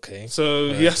 Okay.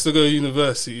 So he has to go to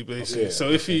university, basically. Okay, so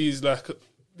if he's like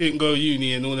didn't go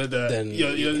uni and all of that, then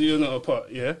you're not a part.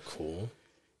 Cool.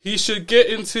 He should get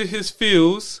into his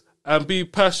feels and be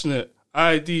passionate.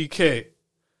 IDK.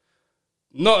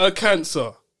 Not a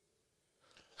cancer.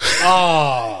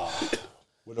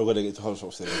 We're not gonna get to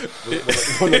horoscopes today.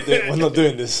 We're not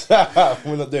doing this.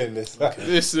 We're not doing this. Okay.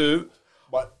 Listen.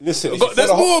 Listen.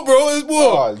 There's more, bro. There's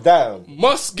more. Oh, damn.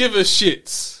 Must give a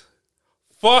shit.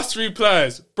 Fast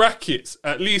replies, brackets,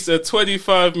 at least a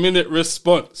 25-minute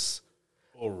response.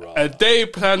 All right. A day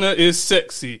planner is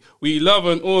sexy. We love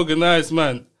an organized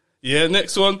man.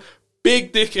 Next one.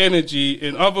 Big dick energy.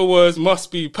 In other words,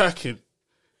 must be packing.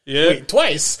 Wait,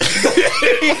 twice?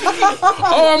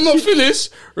 Oh, I'm not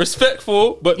finished.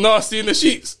 Respectful, but nasty in the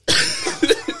sheets.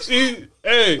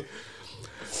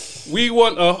 We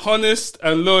want a honest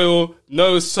and loyal,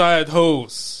 no side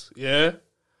hoes.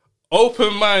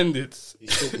 Open-minded.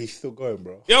 He's still going,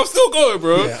 bro. I'm still going,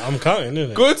 bro. Yeah, I'm counting,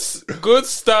 isn't it? Good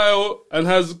style and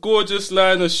has gorgeous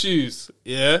line of shoes.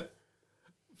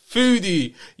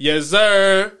 Foodie. Yes,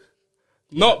 sir.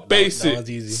 Not basic. That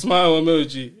one's easy. Smile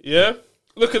emoji. Yeah?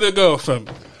 Look at the girl, fam.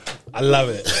 I love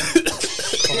it. Look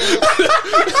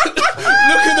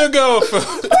at the girl,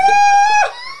 fam.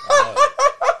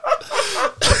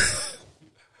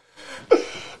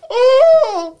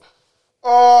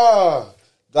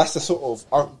 That's the sort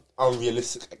of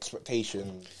unrealistic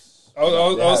expectations.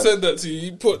 I'll send that to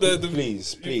you. You put that in the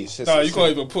Please. Nah, you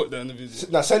can't even put that in the video.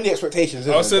 Now send the expectations.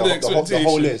 I'll send the the whole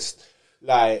expectations. list.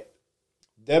 Like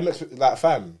them, like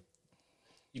fam.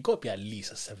 You got to be at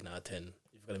least a 7 out of 10 if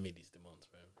you're gonna make these demands,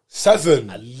 bro. 7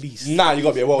 At least. Nah, you got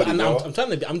to be a worldie, I'm bro.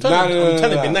 trying to be. I'm trying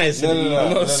to be nice. No.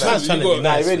 I'm trying to be Nah,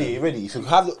 nice. ready. So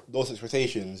have those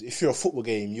expectations. If you're a football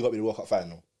game, you got to be the World Cup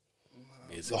final.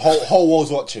 The whole world's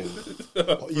watching.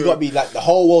 You got to be like the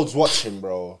whole world's watching,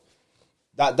 bro.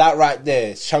 That right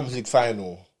there, Champions League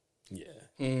final. Yeah.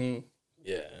 Mm-hmm.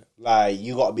 Yeah. Like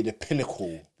you got to be the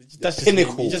pinnacle. That's just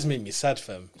pinnacle. You just made me sad,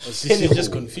 fam. You're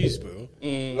just confused, bro.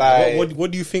 Like,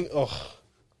 What do you think? Oh,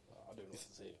 I don't know what to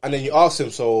say. and then you ask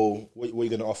him, so what are you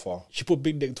gonna offer? She put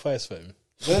big dick twice, fam.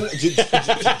 Then, do you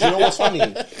know what's funny?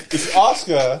 If you ask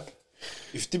her,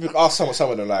 if you typically ask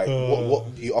someone like,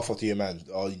 what do you offer to your man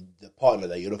or the partner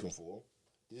that you're looking for?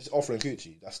 You're just offering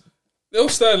coochie. That's They'll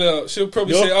stand out. She'll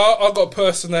probably say, I got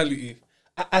personality.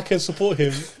 I can support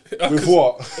him. with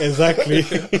what? Exactly.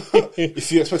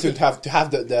 If you expect him to have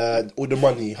the all the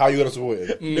money, how are you gonna support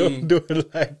him? Do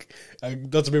it like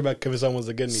not to bring back Kevin Samuels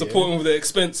again. Support him with the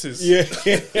expenses. Yeah.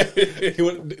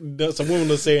 Some woman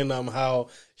was saying how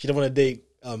she don't want to date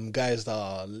guys that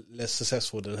are less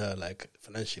successful than her, like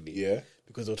financially. Yeah.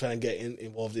 Because they're trying to get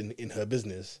involved in her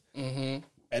business. Mm-hmm.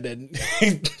 And then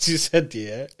she said,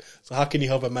 yeah, so how can you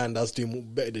help a man that's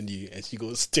doing better than you? And she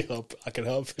goes, stay up, I can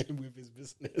help him with his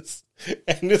business.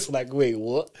 And it's like, wait,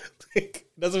 what?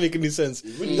 Doesn't make any sense.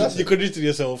 really doesn't. You contradicted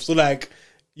yourself. So like,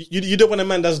 you don't want a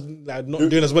man that's like not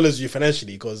doing as well as you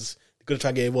financially because you're going to try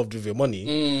and get involved with your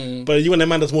money. But you want a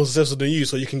man that's more successful than you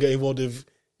so you can get involved with,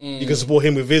 you can support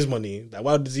him with his money. Like,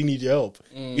 why does he need your help?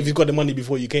 If he's got the money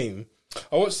before you came.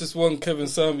 I watched this one Kevin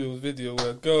Samuels video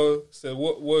where a girl said,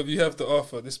 what do you have to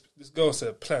offer? This girl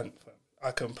said, plant, fam.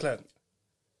 I can plant.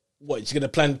 What, she's going to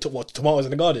plant tomatoes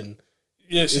in the garden?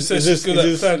 Yeah, she said she's good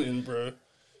at planting, bro.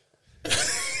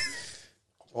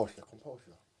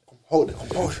 Composure.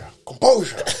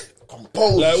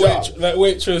 Like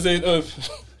waitress ain't open.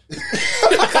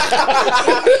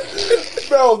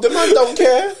 Bro, the man don't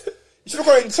care. You should have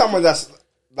gone into someone that's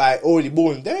like already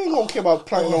born. They ain't gonna care about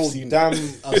planting all damn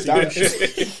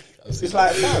shit. It's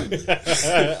like, man.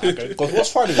 Because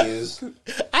what's funny is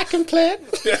I can plant.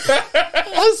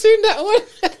 I've seen that one.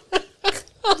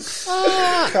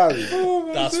 Carry.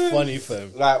 That's funny,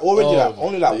 fam. Like already,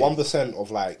 only 1%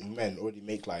 of like men already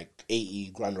make like 80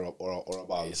 grand or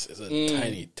above. It's a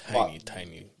tiny.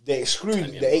 They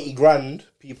exclude the 80 grand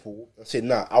people and say,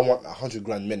 nah, I want 100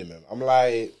 grand minimum. I'm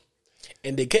like,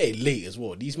 and they get it late as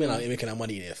well. These men are making that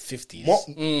money in their 50s. what?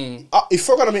 If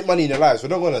we're gonna make money in their lives, we're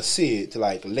not gonna see it to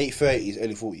like late 30s,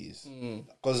 early 40s.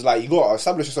 Because like you gotta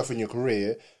establish yourself in your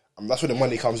career, and that's where the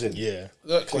money comes in. Yeah.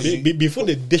 Exactly. Before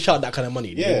they dish out that kind of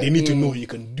money, they need to know you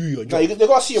can do your job. Like, they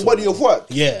gotta see your body of work.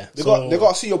 Yeah. They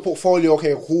gotta see your portfolio.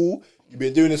 Okay, cool. You've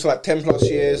been doing this for like 10 plus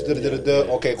years.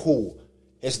 Okay, cool.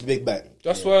 Here's the big bang.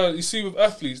 That's why you see with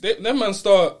athletes, them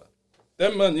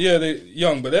man, they're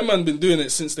young, but them man been doing it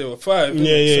since they were 5.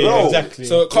 Yeah, Bro, exactly.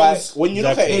 So it comes. Like, when you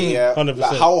look at it, yeah, 100%.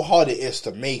 like how hard it is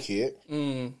to make it,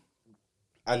 and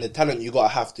the talent you gotta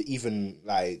have to even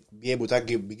like be able to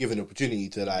be given the opportunity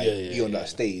to like be on that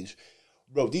stage,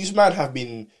 bro. These men have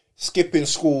been skipping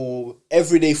school,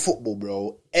 everyday football,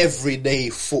 bro. Everyday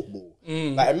football.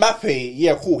 Like Mbappe,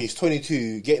 yeah, cool. He's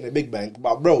 22, getting a big bank,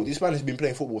 but bro, this man has been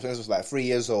playing football since he was like 3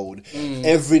 years old,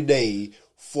 every day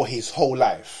for his whole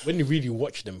life. When you really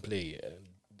watch them play,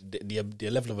 their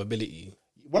level of ability.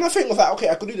 When I think of like, okay,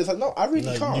 I could do this, like, no, I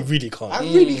really can't. You really can't. I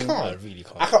really can't. I really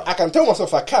can't. I can tell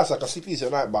myself I can, so I can sleep easy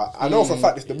at night, but I know for a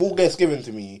fact if the ball gets given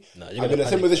to me, you're I'm in the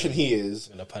same panic, position he is,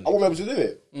 You're gonna I panic. won't be able to do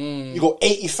it. You got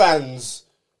 80,000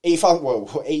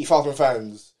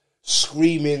 fans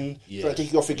screaming, trying to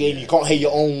take you off your game. You can't hear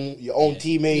your own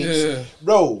teammates.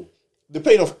 Bro, they're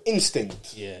playing off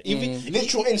instinct. Yeah. Even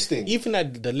Literal instinct. even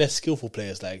at the less skillful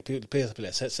players, like players that play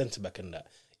like centre back and that,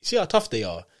 you see how tough they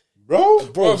are. Bro,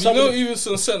 Bro, you know, even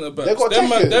some centre backs, They got them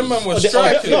tackles. man was they-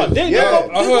 striking. no, they- Yeah.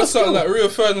 I heard something like Rio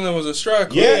Ferdinand was a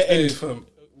striker. Yeah, Hey, and- fam.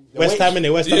 West Ham Academy.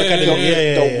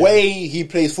 the way he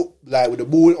plays football, like with the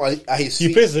ball at his feet,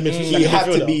 He plays as a midfielder. he like a had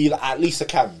to midfielder. be like, at least a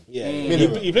cam. Yeah,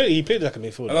 Minimum. he played like a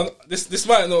midfielder. And this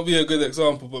might not be a good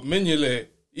example, but Mignolet,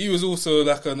 he was also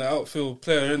like an outfield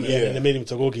player, innit? Yeah, and they made him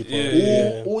to goalkeeper.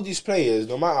 Yeah. All these players,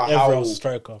 no matter Everyone's a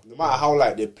striker. no matter how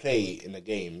like they play in the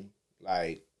game,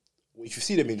 like if you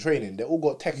see them in training, they all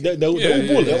got technique. They're all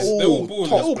ballers. They're all ballers.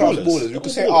 top class ballers. You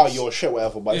could say, "Oh, you're shit,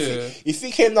 whatever." But if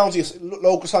he came down to his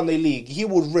local Sunday league, he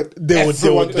would rip. They would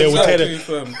tear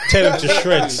them to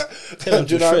shreds. Tell them Do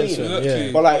to you know what I shreds, mean? fam.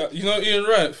 Yeah. But like, you know Ian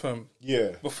Wright, fam. yeah,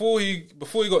 Before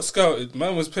he got scouted,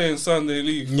 man was playing Sunday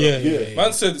League. Fam. Yeah.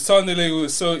 Man said Sunday League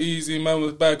was so easy. Man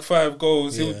was bag 5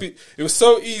 goals. It was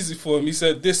so easy for him. He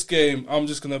said, "This game, I'm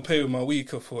just gonna play with my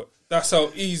weaker foot." That's how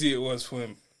easy it was for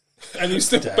him, and he's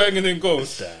still banging in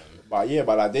goals. Damn.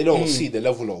 but like they don't see the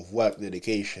level of work,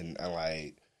 dedication, and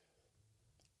like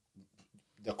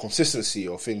the consistency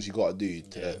of things you got to do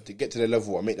to get to the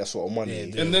level and make that sort of money.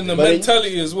 And then the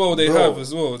mentality as well they have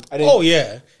as well. And then, Oh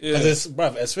yeah, because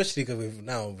especially because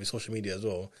with social media as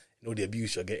well, you know the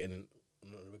abuse you're getting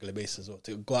on a regular basis as well.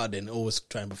 To go out there and always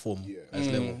try and perform as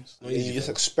levels. and you just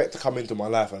expect to come into my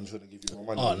life and I'm just going to give you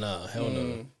more money. Oh no, hell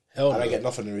no, hell And no. I get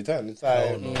nothing in return. It's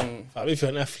like, Fam, if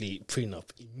you're an athlete, prenup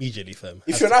immediately, fam.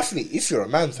 if you're an athlete, if you're a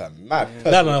man, fam, my No,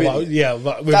 personal but opinion,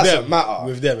 but with doesn't them, matter.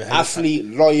 with them, it has- Athlete,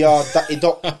 lawyer,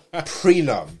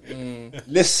 prenup.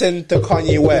 Listen to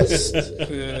Kanye West.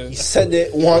 He said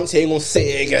it once, he ain't gonna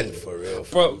say it again. for real.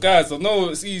 Bro, guys, I know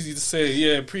it's easy to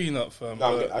say, prenup, fam.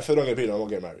 No, if I don't get prenup, I'm gonna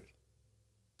get married.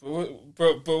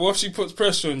 But what if she puts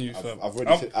pressure on you, fam?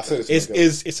 I've said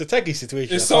this. It's a techie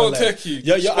situation. It's I so can't lie. techie.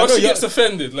 Yeah, I What know if she gets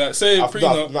offended? Like, say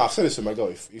prenup. I've said this to my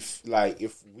girl.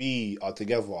 If we are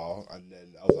together and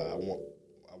then I was like,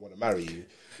 I want to marry you.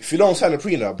 If you don't sign a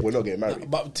prenup, we're not getting married.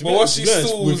 But But what she to be honest,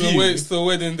 stalls with and you- waits till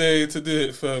wedding day to do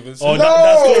it, fam? It's Oh, No,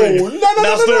 that story. no,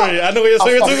 That story. no. I know what you're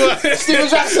talking about. Steven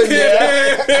Jackson,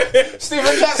 yeah.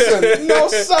 Steven Jackson, no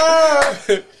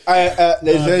sir.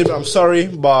 Ladies and gentlemen, I'm sorry,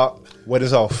 but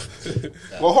wedding's off.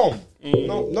 Go home.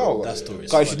 No. That story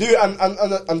is Because if you do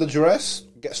it under duress,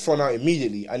 gets thrown out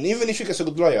immediately. And even if she gets a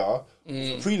good lawyer,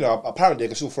 prenup, apparently they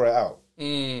can still throw it out.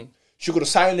 She could have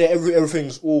signed it,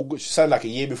 everything's all good. She signed like a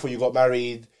year before you got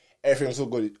married, everything's all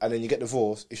good, and then you get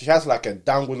divorced. If she has like a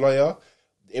damn good lawyer,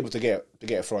 able to get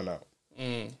it thrown out.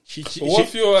 But what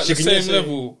if you're at the same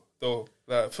level though,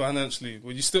 like financially?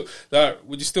 Would you still get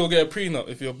a prenup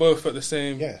if you're both at the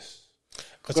same? Yes.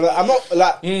 Because I'm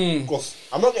not because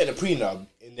I'm not getting a prenup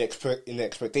in the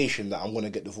expectation that I'm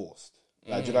gonna get divorced.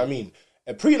 Like, do you know what I mean?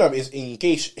 A prenup is in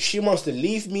case she wants to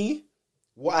leave me.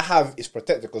 What I have is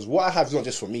protected, because what I have is not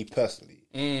just for me personally.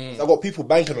 I've got people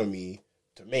banking on me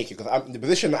to make it, because I'm in the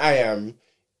position that I am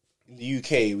in the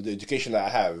UK with the education that I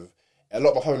have. A lot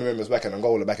of my family members back in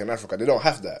Angola, back in Africa, they don't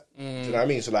have that. Do you know what I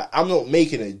mean? So like, I'm not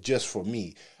making it just for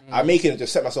me. I'm making it to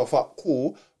set myself up,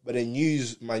 cool, but then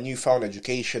use my newfound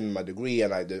education, my degree,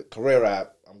 and like the career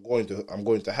I'm going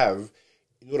to have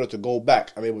in order to go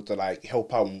back. I'm able to like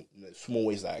help out in the small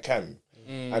ways that I can,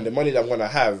 and the money that I'm gonna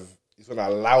have is gonna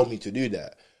allow me to do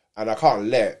that. And I can't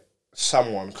let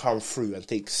someone come through and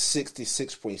take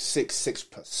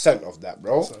 66.66% of that,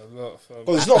 bro. That's a lot, fam.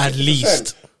 Because it's not At 50%.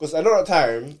 least. Because a lot of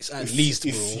time, It's at least,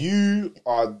 bro.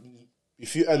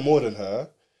 if you earn more than her,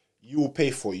 you will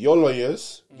pay for your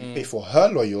lawyers, you pay for her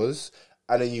lawyers,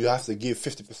 and then you have to give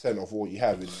 50% of what you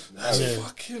have in marriage.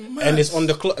 Fucking mad. And it's on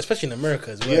the clock, especially in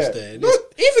America as well. Yeah. There. No,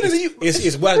 even in the UK,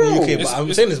 It's worse in the UK, but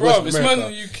I'm saying it's worse in It's America. man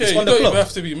in the UK. It's You on the don't even clock.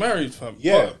 have to be married, fam.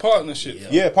 Yeah. Partnership.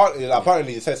 Yeah,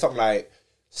 apparently they said something like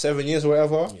 7 years or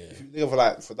whatever. If you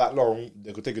live for that long,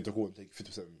 they could take you to court and take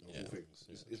 50% of all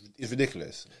things. It's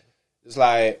ridiculous. It's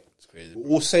like, crazy, we're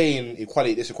all saying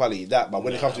equality, this, equality, that, but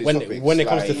when it comes to these topics, when it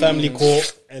comes to like, family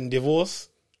court and divorce,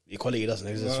 equality doesn't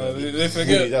exist. They Really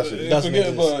forget. doesn't. They Doesn't forget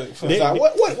exist. about it. fam. They-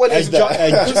 like, what is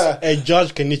that? A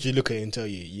judge can literally look at it and tell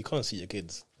you can't see your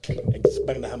kids. And just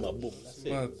bang the hammer, boom. That's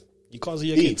it. Mad. You can't see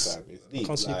your Deep, kids. fam. It's You deep,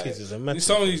 can't see your like- kids. It's a mad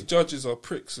Some of thing. these judges are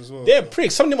pricks as well. They're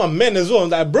pricks. Some of them are men as well. I'm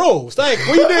like, bro, it's like,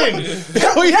 what you doing?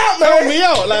 What you help me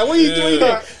out? Like, what you doing?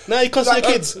 Now you can't see your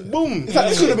kids. Boom. It's like,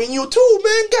 this could have been you too,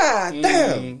 man. God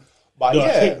damn. But No,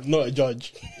 yeah, not a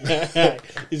judge.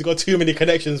 He's got too many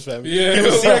connections, fam. Yeah,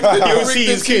 He'll see, he'll see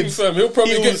his kids. Fam. He'll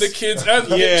probably He get was- the kids and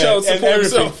Yeah, child and support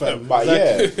everything, himself, fam. fam. but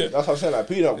yeah, that's what I'm saying. Like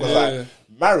prenup, because Yeah. like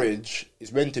marriage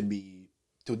is meant to be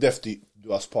till death do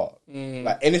us part. Mm.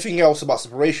 Like anything else about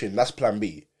separation, that's plan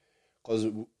B. Because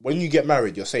when you get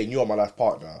married, you're saying you are my life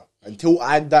partner. Until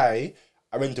I die,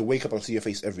 I'm meant to wake up and see your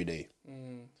face every day.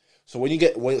 Mm. So when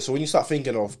you start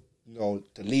thinking of to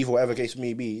leave or whatever case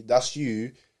may be, that's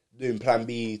you doing plan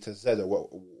B to Z or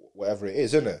whatever it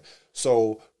is, isn't it?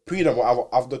 So prenup, what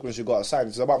I've documents you got signed,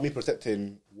 it's about me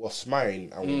protecting what's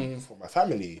mine and for my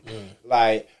family.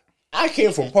 Like I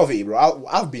came from poverty, bro.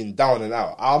 I've been down and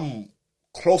out. I'm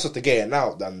closer to getting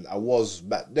out than I was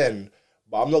back then.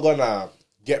 But I'm not gonna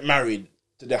get married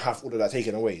to then have all of that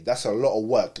taken away. That's a lot of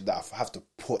work that I have to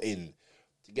put in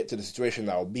to get to the situation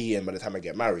that I'll be in by the time I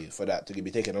get married for that to be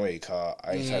taken away. Cause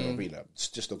I ain't signed a prenup. It's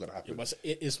just not gonna happen. Yeah, but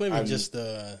it's not even just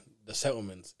the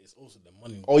settlements. It's also the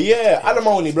money. Oh yeah,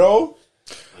 alimony, bro.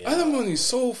 Yeah. Alimony's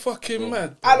so fucking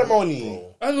mad.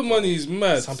 Alimony's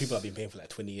mad. Some people have been paying for like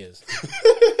 20 years.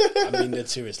 I mean,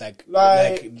 that's serious.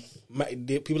 Like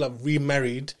people have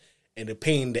remarried and they're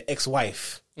paying the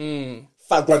ex-wife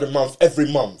 $5,000 a month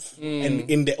every month, and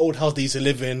in the old house they used to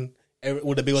live in,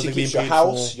 all the bills are being paid your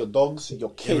house, for, your dogs,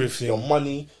 your kids, everything. your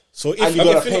money. So if you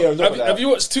gotta pay on top of have, that. have you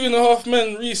watched 2.5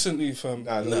 Men recently, fam?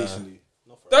 Nah, not recently.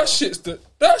 That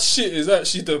shit is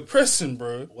actually depressing,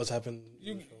 bro. what's happened?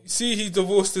 You see, he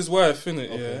divorced his wife, innit?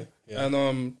 Okay, yeah.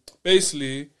 And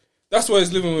basically, that's why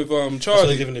he's living with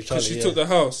Charlie. Because she took the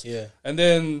house. Yeah. And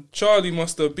then Charlie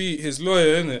must have beat his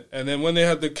lawyer, innit? And then when they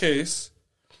had the case,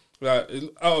 like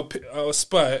out of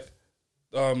spite,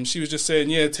 she was just saying,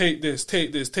 "Yeah, take this."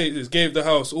 Gave the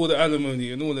house, all the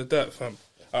alimony and all of that, fam.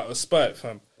 Out of spite,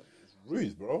 fam.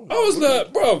 Rude, bro. I was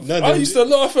like, bro, I used to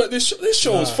laugh at this show. This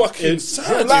show was fucking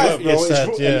sad, Life, bro. It's sad,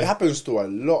 and yeah. it happens to a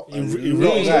lot. It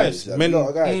really guys. does. A lot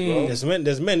of guys, bro.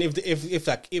 There's men.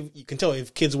 If you can tell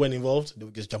if kids weren't involved, they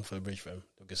would just jump for the bridge for him.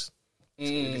 They'll just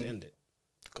end it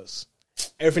because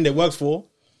everything they worked for,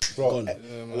 bro. gone.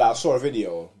 Like I saw a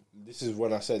video. This is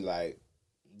when I said like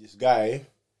this guy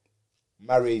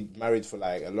married for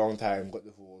like a long time, got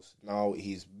divorced. Now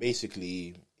he's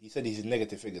basically. He said he's in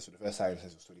negative figures for the first time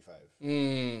since he was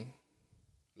 25.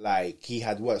 Like, he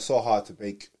had worked so hard to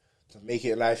make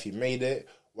it in life. He made it.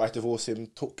 Wife divorced him.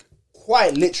 Took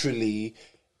quite literally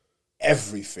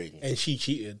everything. And she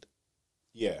cheated.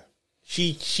 Yeah.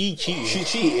 She cheated. She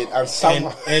cheated and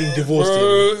somehow... And divorced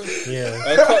him.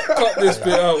 Yeah. Cut this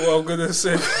bit out, what I'm going to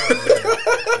say.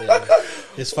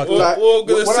 It's fucked What up. I'm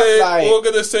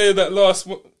going to say that last...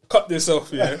 Cut this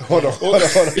off, yeah. Hold on.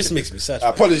 This makes me sad.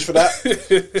 Apologies for that.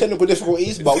 Technical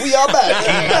difficulties, but we are back.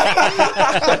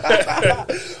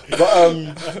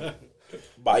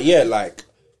 But yeah, like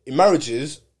in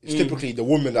marriages, it's typically the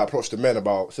woman that approach the men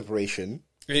about separation.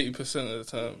 80% of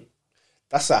the time.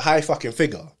 That's a high fucking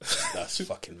figure. That's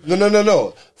fucking mad.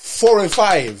 No. 4 in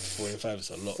 5. 4 in 5 is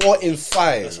a lot. 4 in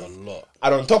 5. That's a lot.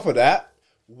 And on top of that,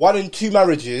 1 in 2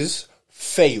 marriages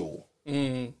fail.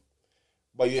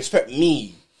 But you expect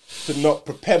me to not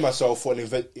prepare myself for an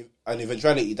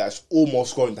eventuality that's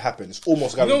almost going to happen. It's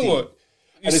almost guaranteed. You know what?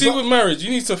 You see, with marriage, you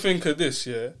need to think of this,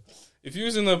 yeah? If you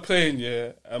was in a plane,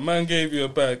 yeah, a man gave you a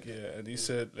bag, yeah, and he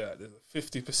said, like, there's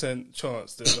a 50%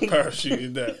 chance there's a parachute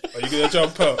in there. Are you going to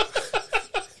jump out?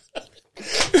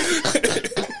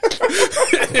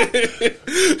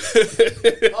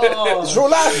 It's real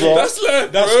life, bro. That's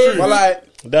life, That's bro. true. But like,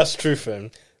 That's true,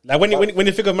 fam. Like when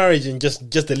you think of marriage in just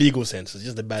the legal sense, it's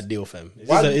just a bad deal, fam.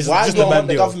 why It's do I just a want bad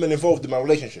the deal. government involved in my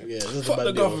relationship? Yeah, it's just a Fuck bad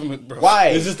the deal. government, bro. Why?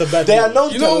 It's just a bad They deal. are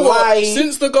known You to know what? lie.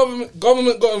 Since the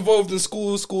government got involved in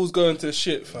schools going to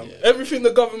shit, fam. Yeah. Everything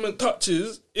the government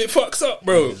touches, it fucks up,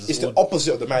 bro. It's the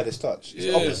opposite of the Midas touch. It's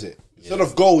the Yeah. opposite. Instead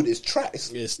of gold, it's trash.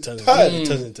 It turns turd.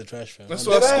 into trash, fam. That's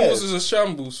why schools is a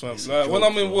shambles, fam. Like when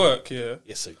I'm in work, yeah,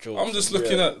 It's a joke. I'm just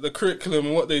looking at the curriculum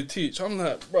and what they teach. I'm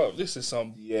like, bro, this is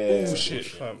some bullshit,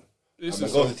 fam. This I'm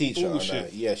is a some go-to teacher.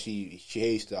 bullshit. She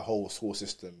hates the whole school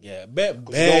system. Yeah, bad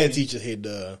teachers hate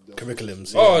the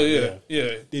curriculums. Oh yeah.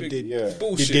 They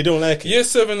Bullshit. they don't like it. Year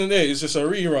 7 and 8 is just a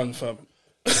rerun, fam.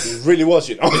 It really was,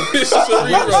 you know. It's just a So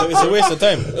rerun. it's a waste of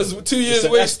time. That's 2 years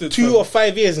wasted. 2 fam. or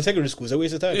 5 years in secondary school is a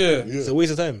waste of time. Yeah. It's a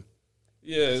waste of time.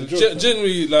 Yeah,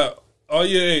 generally, like our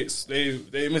year 8s,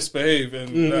 they misbehave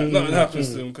and like, nothing happens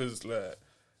to them because like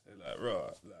right.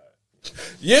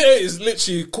 Year 8 is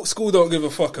literally school don't give a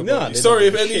fuck about Nah, you. they Sorry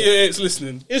if don't any give a year 8's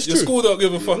listening. It's Your true. school don't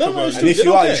give a fuck about it's you. And if They you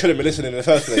don't are, care. you shouldn't be listening in the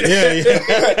first place. Yeah.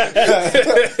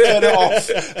 Turn it off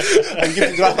and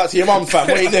give the life back to your mum, fam.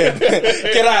 What are you doing?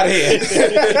 Get out of here.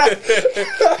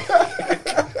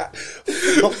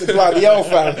 Knock the bloody hell,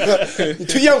 fam. You're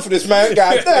too young for this, man.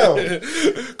 God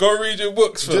damn. Go read your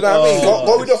books, Do you fam. know what I mean?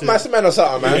 Go read off Master Man or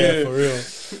something, man. Yeah, for real.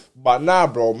 But nah,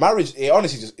 bro, marriage, it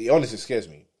honestly scares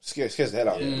me. Scares the hell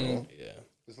out of me, bro. Yeah.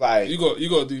 It's like, You got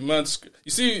to do mad.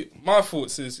 You see, my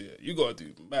thoughts is you got to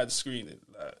do mad screening.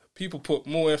 Like people put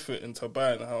more effort into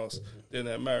buying a house than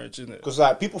their marriage, innit? because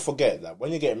like people forget that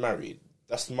when you get married,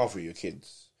 that's the mother of your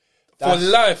kids. For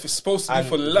life, it's supposed to be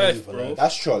for life, for bro. life.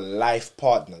 That's your life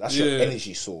partner. That's your Yeah.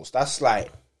 energy source. That's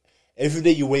like every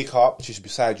day you wake up, she's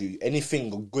beside you.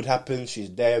 Anything good happens, she's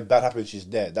there. Bad happens, she's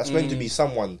there. That's meant to be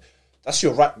someone. That's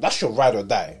your right. That's your ride or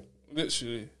die.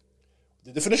 Literally.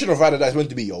 the definition of ride or die is meant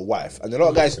to be your wife, and a lot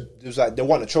of guys, it's like they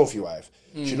want a trophy wife.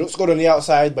 She looks good on the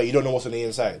outside, but you don't know what's on the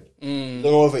inside. You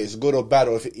don't know if it's good or bad,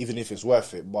 or even if it's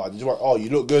worth it. But you want, oh, you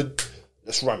look good,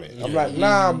 let's run it. I'm like,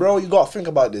 nah, bro, you got to think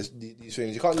about these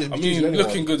things. You can't just.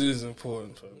 Looking good is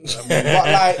important. But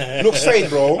like, look straight,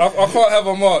 bro. I can't have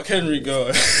a Mark Henry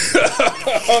girl.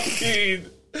 I mean,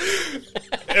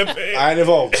 I ain't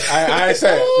involved. I ain't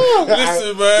saying.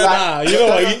 Listen, man. Nah, you know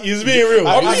what? He's being real.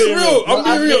 I'm being real.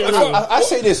 I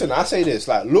say this, and I say this.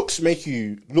 Like, looks make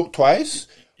you look twice.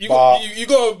 You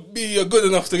gotta be good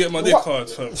enough to get my dick hard,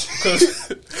 fam. Because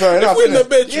fair enough, if we're in the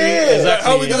bedroom, exactly.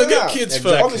 how are we gonna get kids,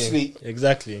 fam? Obviously,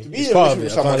 exactly. To be in a relationship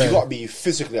with someone, you gotta be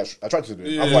physically attracted to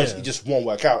them. Otherwise, it just won't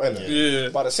work out, innit? Yeah.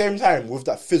 But at the same time, with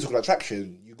that physical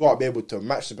attraction, you gotta be able to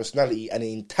match the personality and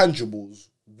the intangibles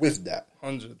with that.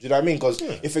 100. Do you know what I mean? Because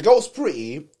if a girl's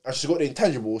pretty and she's got the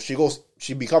intangibles,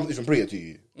 she becomes even prettier to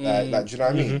you. Like, do you know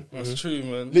what I mean? That's true,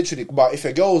 man. Literally, but if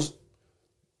a girl's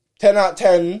 10 out of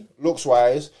 10 looks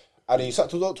wise, and then you start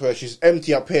to talk to her, she's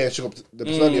empty up here, and she's got the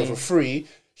personality of a 3,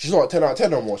 she's not a 10 out of 10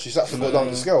 no more. She starts to go down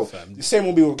the scale. The same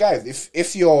will be with guys.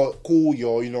 If you're cool,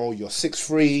 you're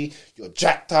 6'3", you're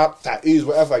jacked up, tattoos,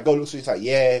 whatever, a girl looks at you, it's like,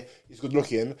 yeah, he's good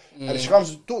looking. And then she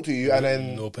comes to talk to you, and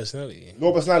then no personality.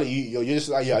 You're just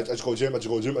like, yeah, I just go gym. It's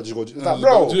like,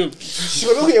 bro, she's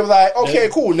gonna look at you like, okay,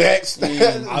 cool, next. Do you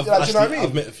know what I mean?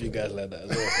 I've met a few guys like that as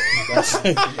well.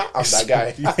 I'm that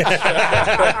guy.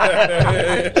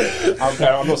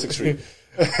 I'm not 6'3".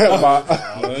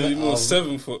 But you're more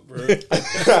 7 foot, bro.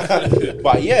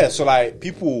 But yeah, so like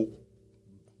people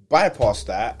bypass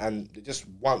that and they just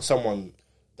want someone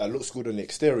that looks good on the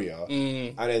exterior,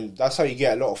 and then that's how you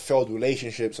get a lot of failed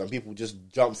relationships, and people just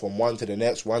jump from one to the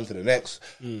next.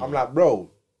 I'm like, bro,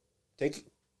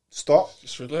 stop,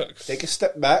 just relax, take a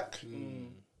step back,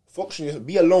 function,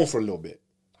 be alone for a little bit.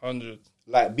 100.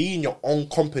 Like, be in your own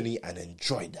company and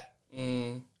enjoy that.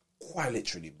 Quite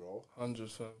literally, bro. 100,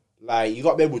 fam. Like, you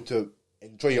got to be able to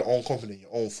enjoy your own company, your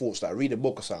own thoughts. Like, read a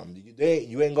book or something.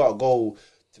 You ain't got to go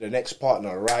to the next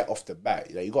partner right off the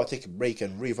bat. Like, you got to take a break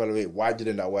and reevaluate why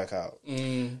didn't that work out.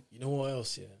 You know what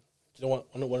else? Yeah, you know what?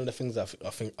 One of the things I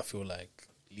feel like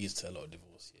leads to a lot of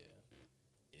divorce.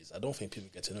 Yeah, is I don't think people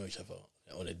get to know each other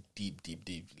on a deep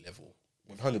level.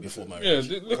 100% Before marriage.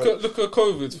 Yeah, look at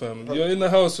COVID, fam. You're in the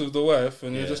house with the wife,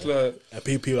 and you're just like, and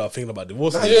people are thinking about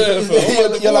divorce.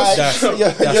 You're like, that's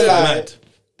mad.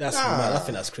 That's mad. I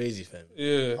think that's crazy, fam.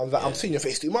 Yeah, I'm seeing your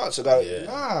face too much. I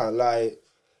go, like.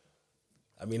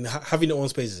 I mean, having your own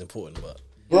space is important, but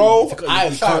bro, you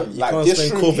can't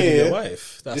this room here. Your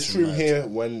wife. This room here,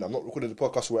 when I'm not recording the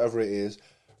podcast or whatever it is,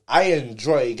 I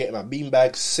enjoy getting my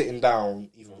beanbag, sitting down,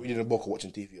 either reading a book or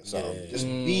watching TV or something. Just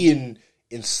being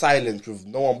in silence with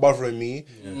no one bothering me,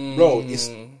 bro. It's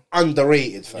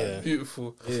underrated, fam. Yeah.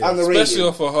 Beautiful, underrated. Especially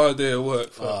off a hard day of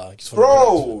work, bro. Just one,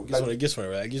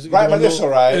 right? Right, man, this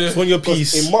alright. Just want your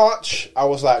piece. In March, I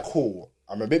was like, cool.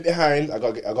 I'm a bit behind. I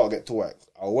gotta get to work.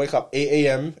 I'll wake up 8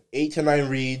 a.m., 8 to 9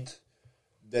 read.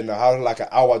 Then I have like an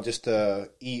hour just to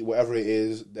eat whatever it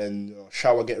is. Then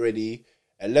shower, get ready.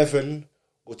 11,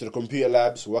 go to the computer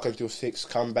labs, work until 6,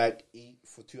 come back, eat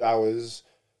for 2 hours.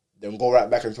 Then go right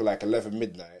back until like 11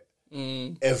 midnight.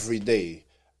 Every day.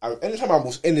 And anytime I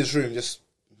was in this room, just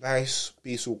nice,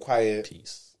 peaceful, quiet.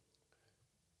 Peace.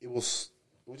 It was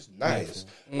just nice.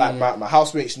 Like my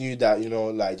housemates knew that,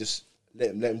 like just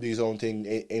let him do his own thing.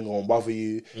 Ain't gonna bother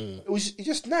you. It's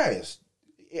just nice.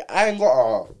 I ain't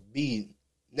gotta be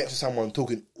next to someone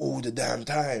talking all the damn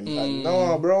time. Like,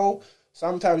 no, bro.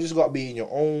 Sometimes you just gotta be in your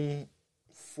own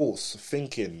thoughts,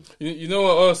 thinking. You know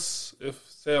what us? If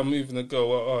say I'm moving a girl,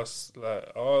 what us?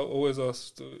 Like I always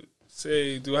ask to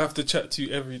say, do I have to chat to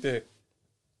you every day?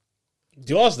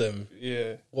 Do you ask them?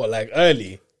 Yeah. What, like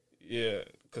early? Yeah,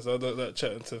 because I don't like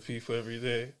chatting to people every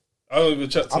day. I don't even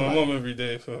chat to my mum every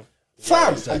day, fam.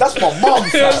 Fam, and that's my mum,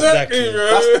 fam. Exactly,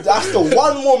 bro. That's the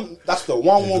one woman. That's the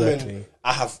one woman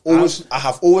I have always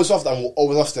loved and will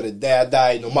always love to the day I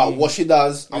die. No matter what she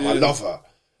does, I'm a lover.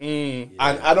 And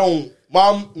I don't,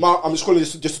 mum. I'm just calling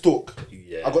this just to talk.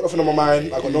 I got nothing on my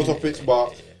mind. I got no topics,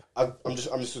 but I'm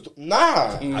just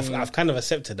nah. I've kind of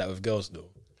accepted that with girls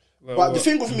though. Like, but the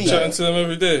thing with me, chatting to them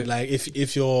every day, like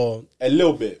if you're a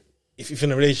little bit, if you're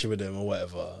in a relationship with them or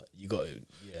whatever, you got to.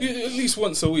 At least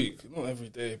once a week, not every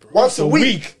day, bro. Once a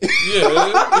week? Yeah,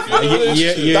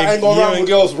 that ain't going around with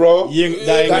girls, bro. That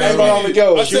ain't going around with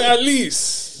girls. I said at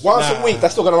least once a week.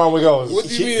 That's still going around with girls. What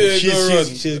do you mean?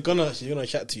 She's gonna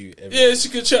chat to you. Yeah, she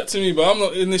could chat to me, but I'm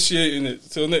not initiating it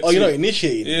till next. Oh, you're not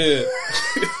initiating? Yeah.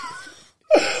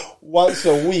 Once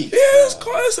a week. Yeah, it's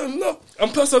quite enough.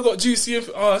 And plus, I got juicy.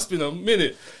 It's been a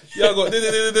minute. Yeah, I got.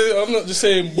 I'm not just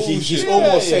saying bullshit. He's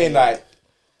almost saying like,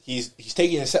 he's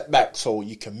taking a step back so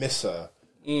you can miss her,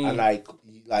 and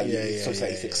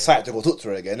he's excited to go talk to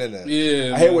her again, isn't it?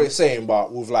 Yeah, I hear what you're saying,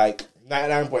 but with like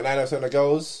 99.9% of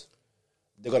girls,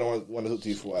 they're gonna want to talk to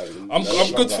you for. I'm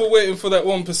good for waiting for that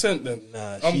 1%. Then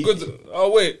I'm good.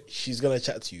 I'll wait. She's gonna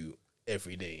chat to you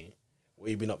every day. What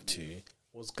you been up to?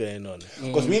 What's going on?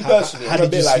 Because me personally, I'm a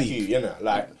bit like you know,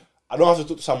 like I don't have to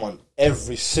talk to someone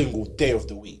every single day of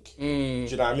the week. Do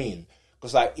you know what I mean?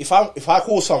 Because like if I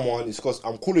call someone, it's because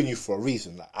I'm calling you for a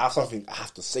reason. Like I have something I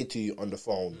have to say to you on the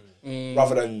phone,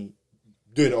 rather than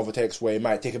doing it over text where it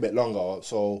might take a bit longer.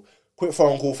 So quick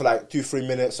phone call for like 2-3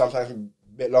 minutes, sometimes a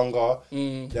bit longer.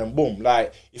 Then boom.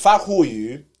 Like if I call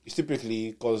you, it's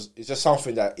typically because it's just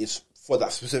something that is for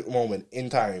that specific moment in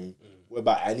time,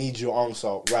 whereby I need your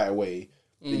answer right away.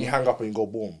 Then you hang up and you go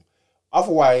boom.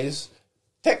 Otherwise,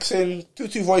 texting,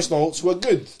 2 voice notes, we're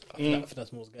good. I think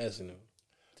that's most guys, you know.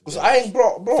 Because I ain't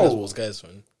bro. That's most guys,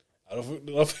 man. I don't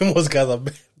think most guys are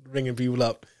ringing people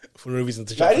up for no reason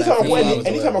to chat. Like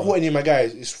anytime I call any of my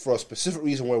guys, it's for a specific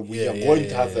reason where we are going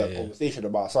to have a conversation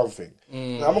about something.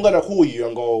 Like, I'm not gonna call you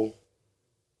and go.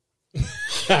 Do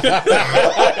you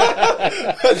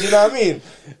know what I mean?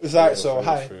 It's like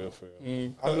hi.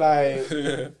 I'm like.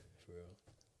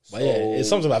 But yeah, it's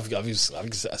something I've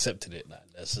accepted it. Like,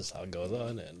 that's just how it goes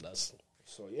on, and that's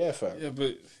so yeah, fam. Yeah, but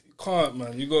you can't,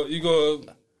 man. You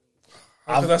got.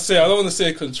 How can I say? I don't want to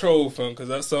say control, fam, because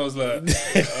that sounds like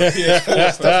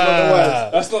PS4.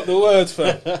 That's not the word,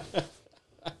 fam.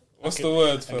 What's the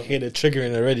word, fam? I can hear the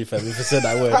triggering already, fam. If you said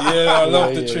that word, yeah, I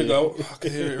love the trigger. I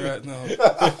can hear it right now.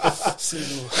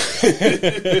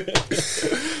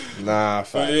 Nah,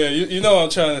 fam. But yeah, you know what I'm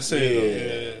trying to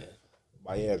say. Yeah.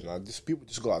 But yeah, man, people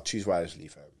just gotta choose wisely,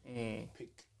 fam.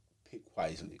 Pick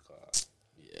wisely, cause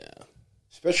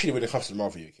especially when it comes to the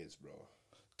mother of your kids, bro.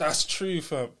 That's true,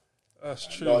 fam. That's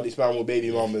true. No, these man with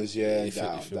baby mamas,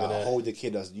 that hold the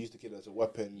kid use the kid as a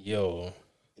weapon. Yo,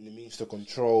 and it means to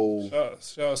control.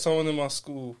 Shout out someone in my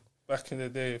school back in the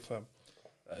day, fam.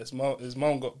 His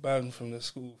mom got banned from the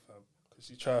school, fam, because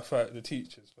she tried to fight the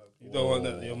teachers, fam. You don't want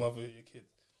that in your mother or your kid.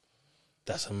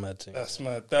 That's a mad thing. That's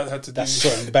mad. Dad had to That's so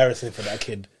embarrassing for that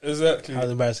kid. Exactly. How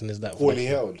embarrassing is that? Corny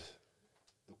held.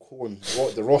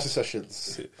 The Rossi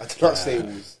sessions at the nut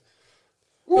stables.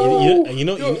 You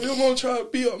know, your mom tried to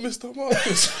beat up Mr.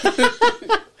 Marcus.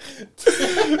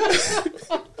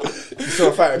 You saw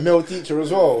a fight a male teacher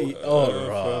as well. You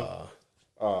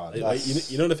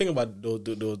know the thing about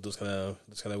those kind of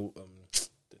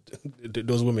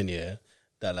those women, yeah,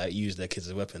 that like use their kids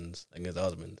as weapons against their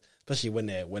husbands, especially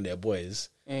when they're boys.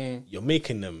 You're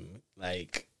making them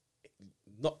like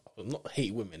not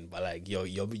hate women, but like you're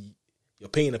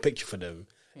painting a picture for them.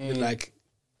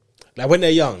 Like when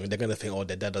they're young, they're gonna think, oh,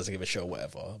 their dad doesn't give a shit or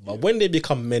whatever. But when they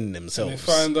become men themselves, and they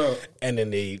find out, and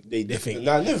then they think,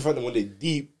 I never find them when they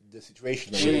deep the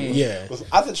situation. Yeah, because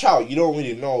as a child, you don't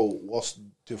really know what's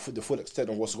the full extent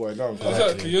of what's going on.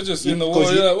 Exactly, you're just in the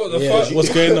world. You're like, what the fuck?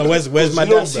 What's going on? Where's my dad?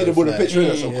 You don't see the bigger picture,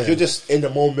 because you're just in the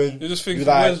moment. You're just thinking,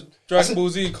 where's Dragon Ball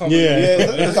Z coming?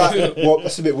 Yeah, like, well,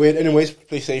 that's a bit weird. Anyways,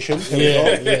 PlayStation. You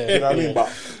know what I mean? But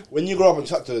when you grow up and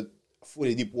start to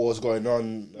fully deep wars going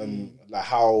on, and like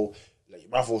how like your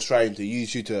brother was trying to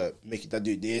use you to make that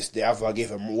do this, the other gave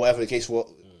him whatever the case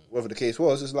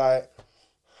was, it's like,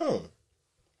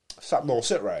 something don't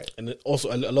sit right. And also,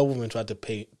 a lot of women try to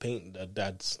paint their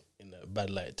dads in a bad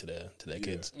light to their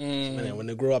kids. And then when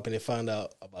they grow up and they find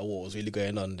out about what was really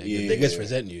going on, they just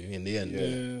resent you in the end. Yeah,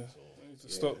 so need to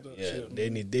stop that. Shit,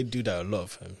 they do that a lot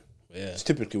of them. Yeah, it's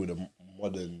typically with a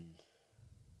modern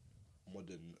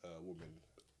woman.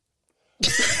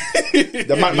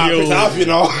 The man picked it up, you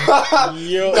know.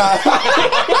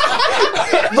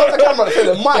 Not the camera,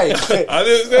 the mic. I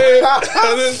didn't say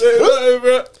that,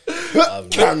 bro.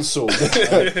 Cancelled.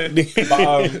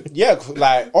 But yeah,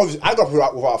 like obviously, I grew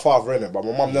up without a father in it, but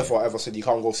my mum never ever said you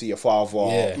can't go see your father,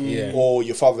 or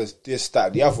your father's this,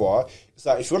 that, the other. It's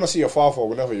like if you want to see your father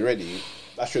whenever you're ready,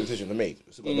 that's your decision to make.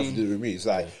 It's got nothing to do with me. It's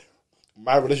like,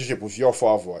 my relationship with your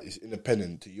father is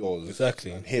independent to yours.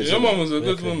 Exactly. Your mum was a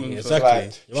good woman. Exactly.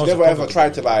 Like, she never ever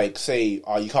tried to like say,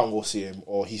 "Oh, you can't go see him,"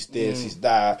 or "He's this, he's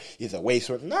that, he's a waste."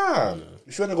 Nah.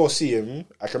 If you want to go see him,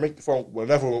 I can make the phone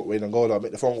whenever when I go there.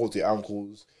 Make the phone call to your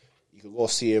uncles. You can go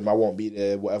see him. I won't be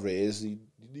there. Whatever it is, you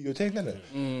do your thing, innit?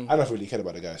 I don't really care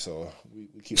about the guy, so we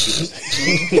keep. But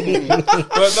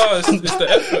no, it's the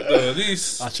effort though. At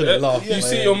least I shouldn't laugh. You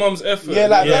see your mum's effort. Yeah,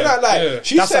 like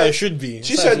she that's said, how it should be.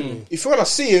 She said, if you want to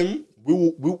see him, we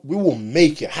will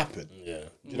make it happen. Yeah.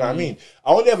 Do you know what I mean?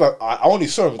 I only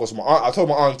saw him because I told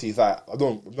my auntie that I've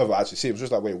never actually seen him. She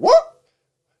was like, wait, what?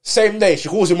 Same day, she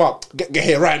calls him up, get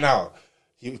here right now.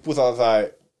 He puts out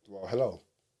like, well, hello.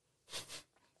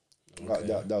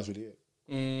 That was really it.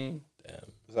 Mm.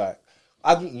 Damn. It's like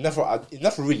it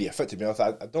never really affected me. I was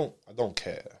like, I don't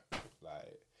care.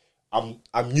 Like,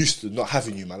 I'm used to not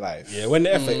having you in my life. Yeah, when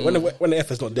the effort when the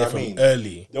effort's not there from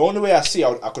early. The only way I see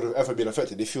I could have ever been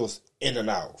affected, it feels in and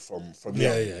out from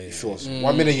young. It feels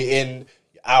 1 minute you're in,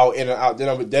 you're out, in and out.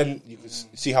 Then you can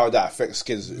see how that affects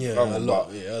kids. Yeah, a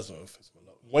lot. Yeah, that's what affects me a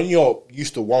lot. When you're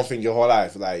used to one thing your whole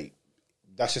life, like,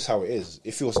 that's just how it is.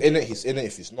 If he was in it, he's in it.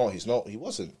 If he's not, he's not. He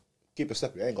wasn't. Keep it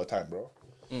stepping. I ain't got time, bro.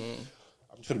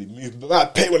 I'm just gonna be moving. I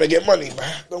pay when I get money,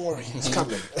 man. Don't worry, it's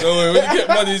coming. Don't worry, when you get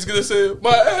money, he's gonna say,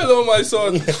 hello, my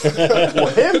son. Well,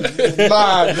 him?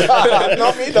 Man,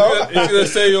 not me, though. He's gonna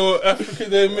say your African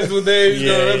day, middle day.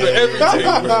 He's gonna remember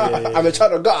everything. I'm a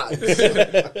child of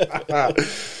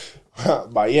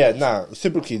God. But yeah,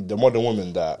 typically the modern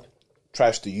woman that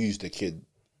tries to use the kid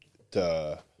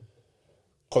to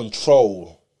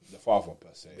control the father,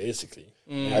 per se. Basically.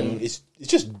 And it's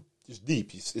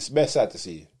deep. It's bare sad to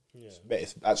see.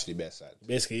 It's actually bare sad.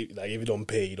 Basically, like, if you don't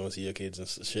pay, you don't see your kids and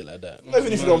shit like that. Not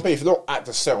even if you don't pay, if you don't act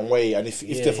a certain way, and if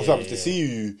they're, for example, to see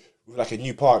you with like a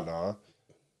new partner,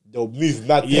 they'll move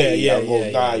mad petty and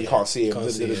go, you can't see him.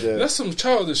 That's some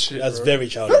childish shit. That's bro. very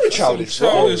childish. Very childish. Some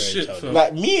childish shit. Childish.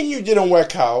 Like, me and you didn't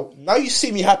work out. Now you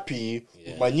see me happy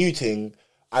with my new thing,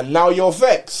 and now you're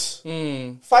vexed.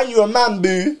 Find you a man,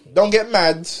 boo. Don't get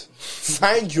mad.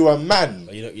 Find you a man.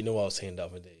 But you know what I was saying the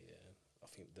other day. I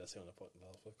think that's it on the podcast.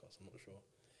 I'm not sure.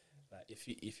 Like, if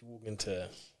you walk into,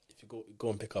 if you go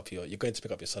and pick up you're going to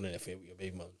pick up your son and your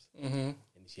baby mums, and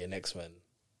you see your next man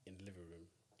in the living room.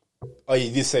 Oh,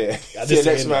 you did say it. I did see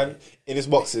the next man in his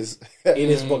boxes. In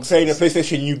his boxes. Playing a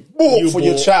PlayStation you bought for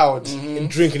your child. And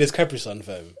drinking his Capri Sun,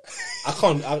 fam.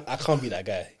 I can't be that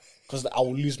guy. Because I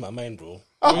will lose my mind, bro.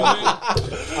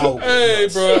 Hey,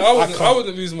 bro, I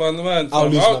wouldn't lose my mind.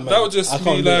 That would just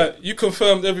be like, you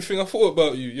confirmed everything I thought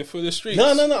about you. You're for the streets. No,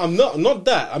 I'm not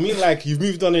that. I mean, like, you've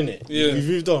moved on, innit? Yeah. You've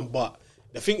moved on. But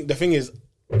the thing is,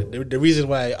 the reason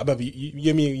why, I remember you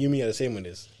and me are the same one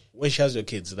is, when she has your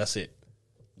kids, that's it.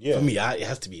 Yeah. For me, it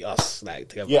has to be us, like,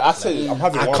 together. Yeah, I said I'm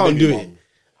having one. I can't do it.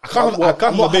 I can't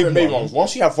have a baby mom.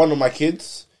 Once you have one of my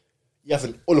kids, you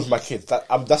have all of my kids.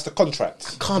 That's the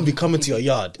contract. I can't be coming to your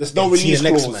yard. There's no release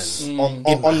clause. On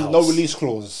no release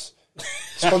clause.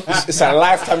 It's a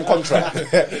lifetime contract.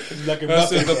 That's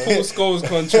in the Paul Scholes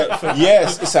contract.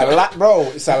 Yes, it's a lifetime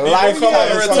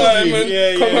retirement.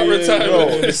 Bro,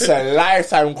 it's a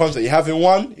lifetime contract. You're having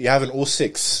one, you're having all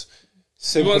six.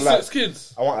 Simple. You want 6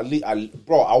 kids? I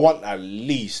want at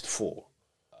least 4.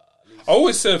 I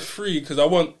always said 3 because I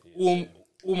want all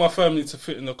my family to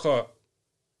fit in the car.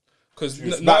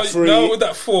 Because now with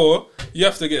that 4, you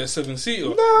have to get a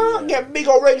 7-seater. Nah, get a big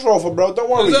old Range Rover, bro. Don't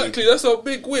worry. Exactly, that's a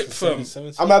big whip, fam.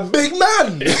 I'm a big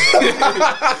man.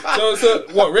 so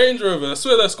what, Range Rover? I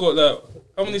swear that's got like,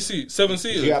 how many seats?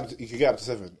 7-seaters? You can get up to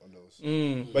 7 on those.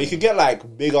 But you can get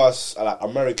like big ass, like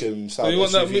American style. So you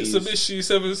want SUVs. that Mitsubishi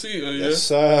 7-seater, yeah? Yes,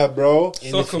 sir, bro.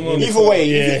 Either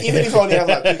way, even if I only have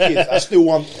like 2 kids, I still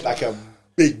want like a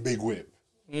big whip.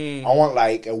 I want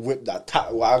like a whip that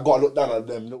I got to look down at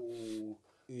them little.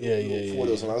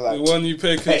 Photos, and I was like, the one you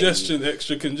pay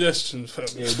extra congestion, fam.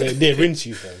 Yeah, they rinse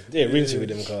you, fam. They rinse you with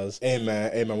them cars. Hey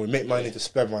man, we make money to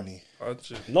spend money.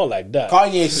 Not like that.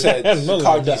 Kanye said,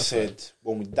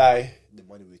 when we die, the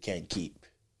money we can't keep.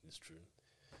 It's true.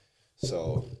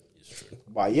 So, it's true.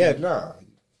 But yeah,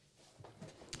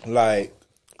 like,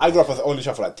 I grew up as the only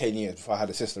child for like 10 years before I had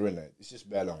a sister in it. It's just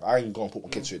bare long. I ain't gonna put my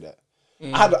kids through that.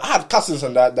 I had cousins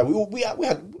and that we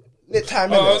had lit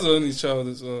time. I was the only child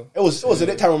as well. It was a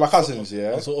lit time with my cousins.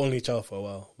 Yeah, I was the only child for a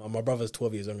while. My brother's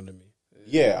 12 years younger than me.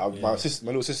 Yeah, my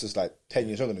little sister's like 10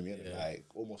 years younger than me. Like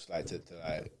almost like to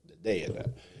like the day and that.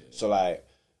 So like,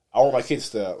 I want my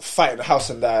kids to fight in the house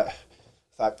and that.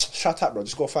 It's like, shut up, bro.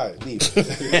 Just go fight. Leave. Do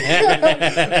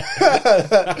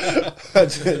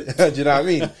you know what I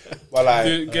mean? But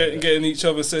like, getting each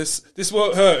other says this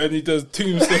won't hurt, and he does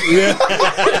tombstone.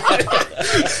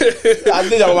 I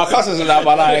did that with my cousins and that,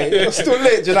 but like, it was still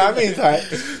lit. Do you know what I mean? Like,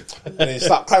 and then you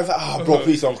start crying. Like, oh, bro,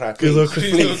 please don't cry.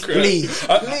 Please.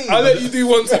 I'll let you do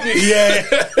one to me. Yeah.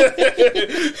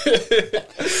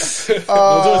 There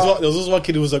was always one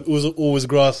kid who was always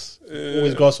grass.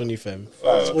 Always grass on you, fam.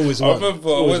 Always one. I remember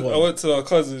I went to our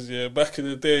cousins, back in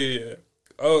the day,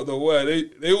 I don't know why.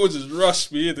 They all just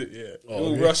rushed me in it, They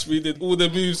all rushed me, did all the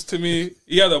moves to me.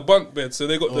 He had a bunk bed, so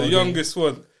they got the youngest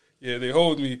one. Yeah, they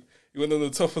hold me. He went on the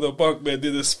top of the bunk bed,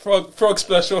 did a frog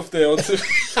splash off there onto me.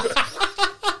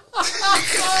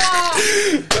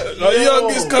 My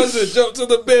youngest cousin jumped on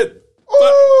the bed.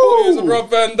 He was a Rob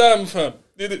Van Dam, fam.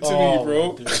 Did it to me,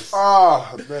 bro.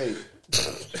 Ah, mate.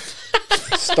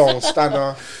 Stone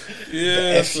Stunner,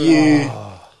 Yeah, FU,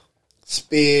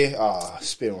 Spear.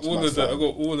 Spear was all my of that. I fam.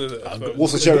 got all of that.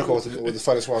 Also Jericho was the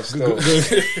funnest one still.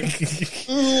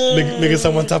 Nigga,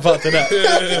 someone tap out to that.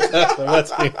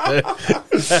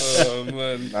 Oh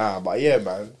man, Nah, but yeah,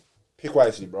 man. Pick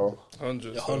wisely, bro.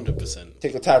 100%.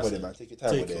 Take your time with it, man. Take your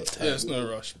time with it. Yeah, it's no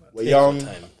rush, man. We're young. I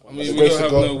By mean, the we grace don't of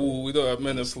have God. no wall. We don't have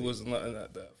menopause and nothing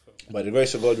like that. By the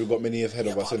grace of God, we've got many years ahead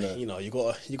of us, innit? You know, you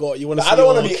want to see I don't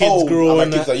want to your be kids old. grow And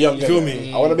and my kids that. are young. You feel innit?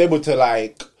 me? I want to be able to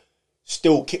like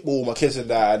still kickball my kids and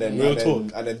that, and Real then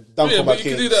talk. and then dunk Yeah, on my but you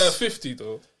kids. can do that at 50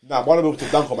 though. Nah, I want to be able to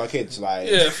dunk on my kids. Like,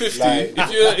 Yeah, 50. Like,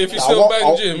 If you still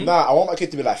bang gym, Nah, I want my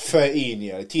kid to be like 13,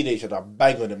 yeah, a teenager, and I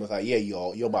bang on them. It's like, yeah,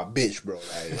 you're my bitch, bro.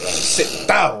 Like, sit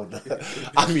down.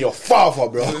 I'm your father,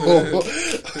 bro.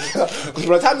 Because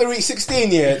by the time they reach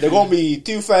 16, yeah, they're gonna be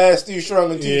too fast, too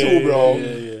strong, and too tall, bro.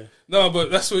 Yeah. no,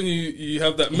 but that's when you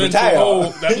have that mental Retire.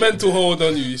 hold. That mental hold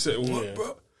on you. You say, "What,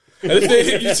 bro?" And if they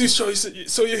hit you too strong, you say,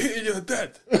 "So you're hitting your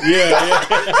dad." Yeah.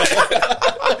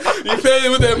 You play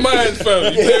with their mind,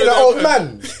 fam. You You're play hitting with the their old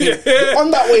mind. man. Yeah.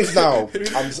 On that wave now.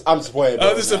 I'm disappointed. Bro.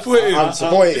 I'm disappointed. I'm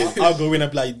disappointed. I'll go in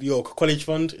and be like, yo, college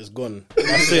fund is gone.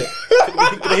 That's it.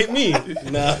 You can hit me.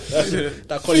 Nah,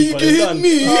 that college You fund can is hit done.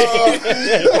 me.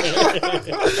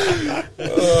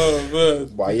 Oh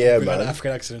man. But yeah, Bring out the man.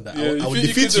 African accent. That Yeah, I would you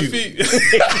defeat can you.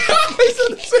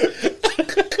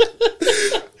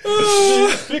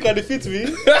 Think I defeat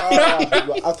me?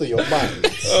 After your man.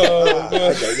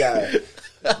 Yeah.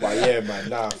 But yeah, man.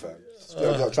 Nah, fam.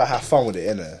 Try to have fun with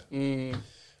it, innit?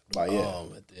 But yeah. Oh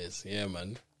my days, yeah,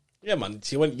 man. Yeah, man.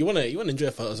 See, you wanna enjoy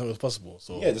it for as long as possible.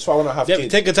 So Yeah, that's why I want to have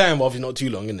kids. take your time, but obviously not too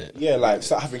long, innit? Yeah, like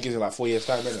start having kids in like 4 years'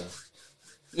 time, innit?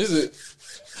 Is it?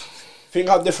 Think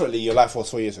how differently your life was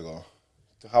 4 years ago.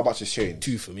 To how much has changed.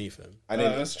 2 for me, fam. And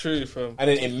then, That's true, fam. and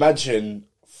then imagine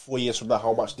 4 years from now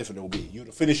how much different it will be.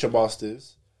 You'd finish your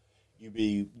masters, you'd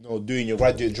be doing your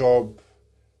graduate job,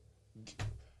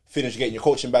 finish getting your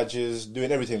coaching badges,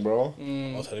 doing everything, bro.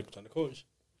 I was trying to coach.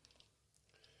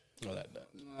 I like that.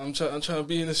 I'm trying to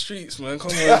be in the streets, man. Come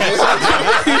on, man.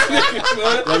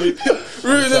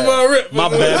 Ruining my rep. My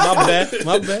man.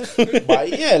 bad. But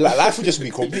yeah, like life will just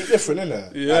be completely different,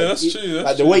 innit? Yeah, Like, that's true, that's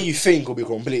like the way you think will be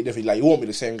completely different. Like you won't be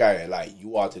the same guy like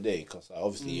you are today, because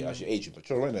obviously as you age, you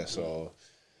mature, innit? So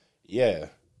yeah,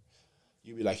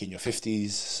 you'll be like in your 50s.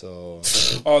 So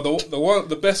Oh,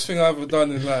 the best thing I've ever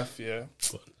done in life, yeah.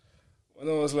 When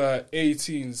I was like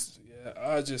 18, yeah,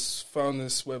 I just found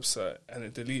this website and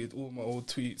it deleted all my old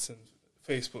tweets and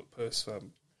Facebook posts,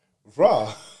 fam.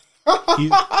 rah.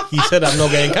 He said I'm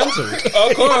not getting cancelled.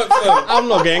 I can't, fam. I'm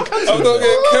not getting cancelled. I'm not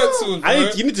getting cancelled, bro.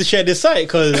 You need to share this site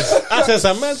because I said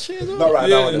some mad shit. Not right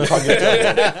now. I can't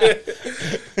get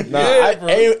to Nah, Yeah, bro.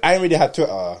 I ain't really had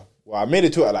Twitter. Well, I made a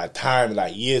Twitter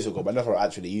like years ago, but never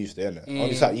actually used it. Innit? I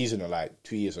only started using it like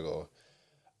 2 years ago.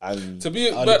 And To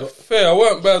be fair, I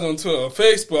weren't bad on Twitter.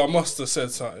 Facebook, I must have said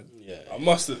something. Yeah. I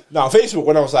must have. now Facebook,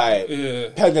 when I was like Yeah.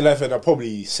 10, 11, I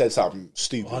probably said something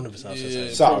stupid. 100%.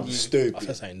 Yeah. Something probably. I stupid.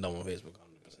 said something dumb on Facebook. 100%.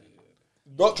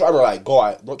 Not trying to like go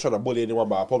out, not trying to bully anyone,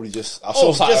 but I probably I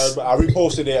saw something, just- I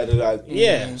reposted it, and then like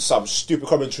Yeah. some stupid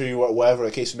commentary, whatever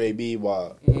the case may be.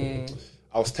 But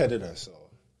I was 10 in her, so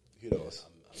who knows?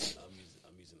 I'm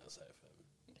using that site.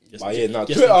 Fam. But yeah, now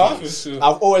just Twitter, in case.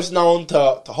 I've always known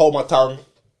to hold my tongue.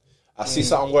 I see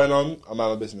something going on, I'm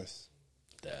out of business.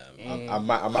 Damn. I'm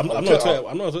I'm not a Twitter. Twitter.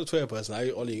 I'm not a Twitter person. I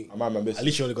only. I'm out of business. At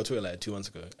least you only got Twitter like 2 months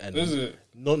ago. And Is it?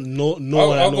 No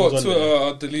one I I know got was on Twitter.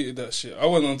 there. I deleted that shit. I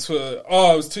went on Twitter.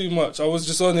 Oh, it was too much. I was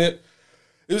just on it.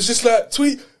 It was just like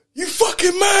tweet. You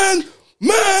fucking man,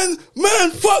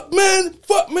 fuck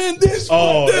man. This.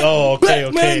 Oh, fuck that. oh, okay, Black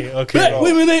okay, men, okay. Black Bro.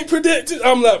 women ain't protected.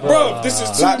 I'm like, bro, this is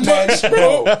too Black men, much,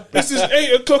 bro. This is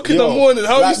 8 o'clock in Yo, the morning.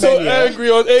 How are you black so men, yeah. angry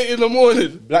on 8 in the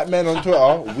morning? Black men on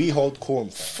Twitter, we hold corn.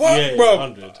 Fuck, Yeah, bro.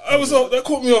 100. I was that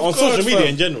caught me off On guard, social media fam.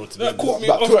 in general. To That be caught me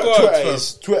But off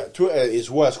guard, Twitter is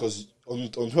worse because on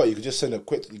Twitter you could just send a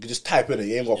quick, you could just type in it.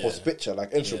 You ain't got to post a picture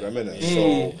like Instagram, innit?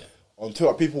 So on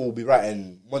Twitter, people will be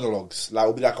writing monologues. Like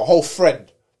it'll be like a whole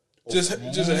thread. Just a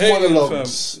hating, fam.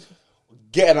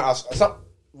 Getting at us. It's not-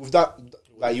 with that,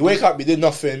 like you wake up, you did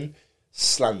nothing,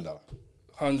 slander.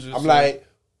 100. I'm like,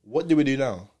 what do we do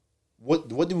now? What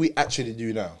do we actually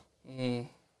do now?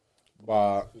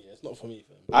 But Yeah, it's not for me,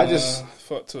 fam. I just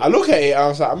fuck to I look at it and I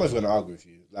was like, I'm not even gonna argue with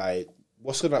you. Like,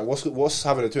 what's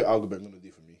having a Twitter argument gonna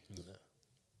do for me?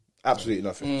 Absolutely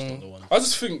nothing. I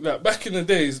just think that back in the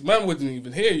days, man wouldn't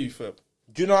even hear you, fam.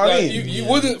 Do you know what I mean? You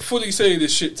wouldn't fully say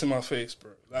this shit to my face,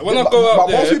 bro. Like when I go out but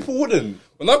there, most people wouldn't.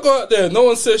 When I go out there, no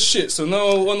one says shit. So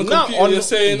no on the computer you're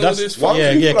saying all this. Once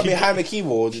people are behind the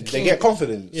keyboard, they get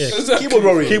confidence. Yeah, exactly. Keyboard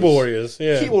warriors.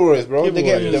 Yeah, keyboard warriors, bro. They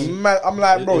get the mad. I'm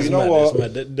like, bro, you know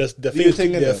what?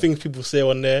 The things people say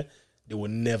on there, they will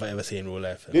never ever say in real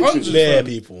life. Bare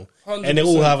people, 100%. And they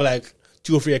all have like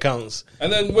 2 or 3 accounts.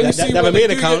 And then when you see when they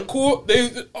get caught,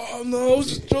 oh no, I was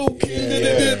just joking.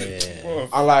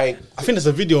 I think there's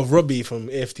a video of Robbie from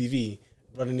AFTV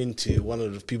running into one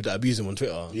of the people that abuse him on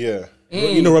Twitter. Yeah.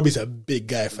 You know Robbie's a big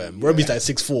guy, fam. Yeah. Robbie's like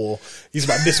 6'4". He's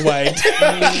about this wide.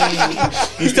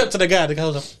 He stepped to the guy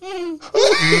was like, oh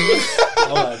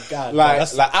my God. Like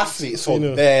athletes for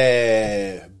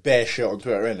bare shit on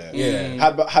Twitter, innit? Yeah.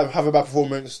 Have a bad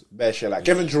performance, bare shit. Like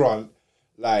Kevin Durant,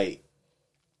 like,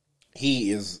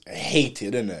 he is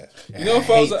hated, innit? You know, if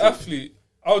I was an athlete,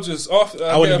 I'll just, after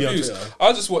I get abused,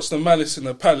 I'll just watch the Malice in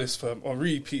the Palace, fam, on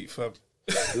repeat, fam.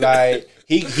 Like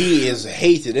he is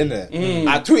hated, innit?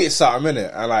 I tweeted something,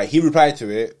 innit? And like he replied to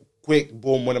it, quick,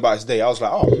 boom, went about his day. I was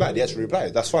like, oh man, he actually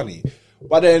replied. That's funny.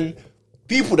 But then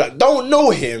people that don't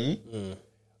know him,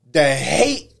 they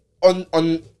hate on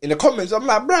in the comments. I'm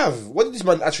like, bruv, what did this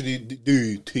man actually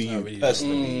do to you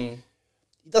personally?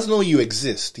 He doesn't know you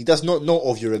exist. He does not know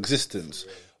of your existence.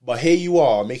 But here you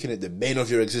are making it the bane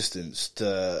of your existence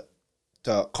to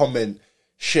comment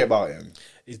shit about him.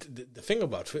 The thing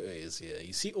about Twitter is,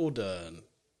 you see all the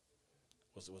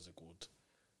what's it called,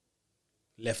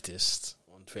 leftists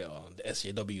on Twitter, the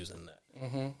SJWs and that.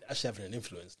 They're actually having an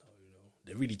influence now. You know,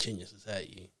 they're really changing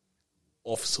society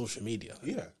off social media.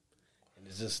 Yeah, and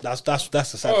it's just that's the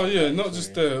sad. Oh yeah, not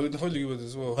just there, in Hollywood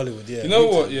as well. Hollywood, yeah. You know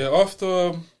what? Yeah,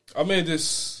 after I made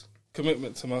this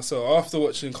commitment to myself, after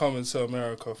watching Coming to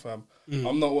America, fam,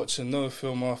 I'm not watching no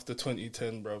film after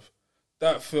 2010, bruv.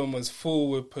 That film was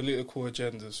full with political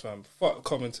agendas, fam. Fuck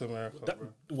Coming to America,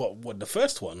 bro. What, the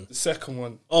first one? The second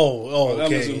one. Oh, on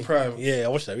okay. Amazon Prime. Yeah, I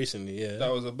watched that recently, yeah.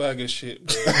 That was a bag of shit,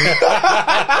 bro.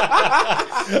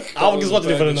 I was just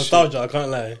watching it for the nostalgia, I can't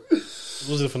lie. I was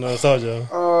watching it for the nostalgia.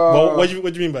 What do you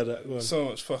mean by that? So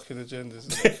much fucking agendas in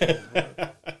that film, bro.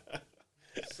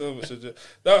 So much agenda.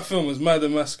 That film was mad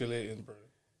emasculating, bro.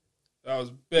 That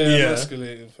was bare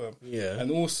emasculating, fam. Yeah.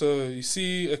 And also, you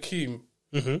see Akeem.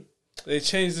 They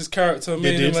changed his character,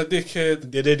 made him a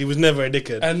dickhead. They did. He was never a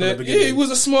dickhead. And then, he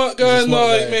was a smart guy.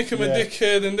 Make him a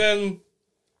dickhead. And then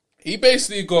he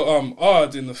basically got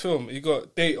Ard in the film. He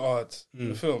got date Ard in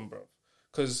the film, bro.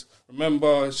 Because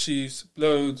remember, she's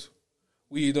blowed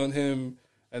weed on him,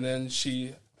 and then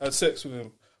she had sex with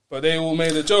him. But they all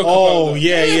made a joke about that.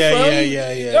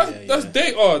 Yeah. That's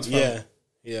date Ard, fam.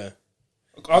 Yeah.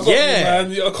 I got you, man.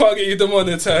 I can't get you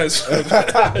demonetized. I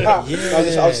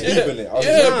was deeping it.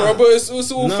 Bro, but it's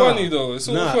all funny though. It's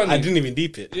all funny. I didn't even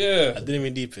deep it. Yeah, I didn't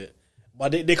even deep it.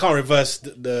 But they can't reverse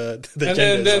the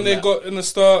and then they got in the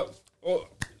start. Oh,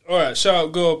 all right, shout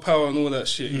out girl power and all that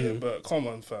shit. Yeah, but come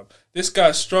on, fam. This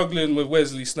guy's struggling with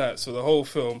Wesley Snipes for the whole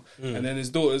film, and then his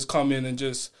daughters come in and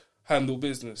just handle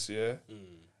business. Yeah,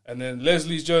 and then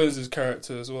Leslie Jones's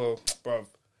character as well, bruv.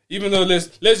 Even though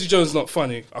Leslie Jones is not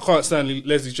funny, I can't stand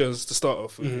Leslie Jones to start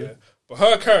off with, yeah. But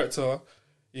her character,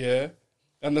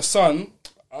 and the son,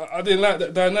 I didn't like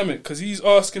that dynamic because he's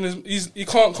asking he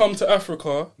can't come to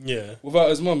Africa,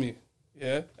 without his mummy,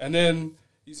 and then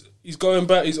he's going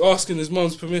back, he's asking his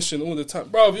mum's permission all the time.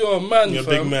 Bro, you're a man, you're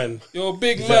fam. A big man. You're a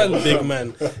big man, big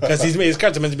man. Because his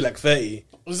character meant to be like 30.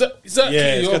 Exactly.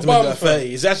 Yeah, his character meant to be like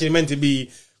 30. It's actually meant to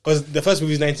be because the first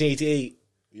movie is 1988.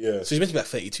 Yeah, so he's meant to be like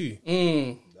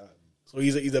 32. So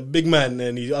he's a big man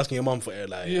and he's asking your mum for it.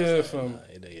 Like, fam.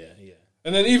 Yeah.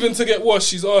 And then even to get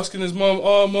washed, he's asking his mum,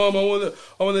 "Oh, mum, I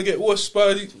wanna get washed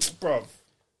by the bruv."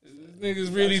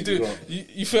 Niggas really do.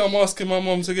 You think I'm asking my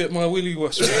mum to get my willy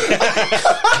washed?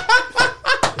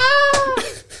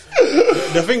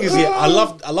 The thing is, I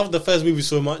love the first movie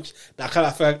so much that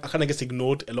I kind of gets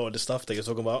ignored a lot of the stuff that you're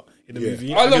talking about in the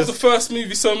movie. I love the first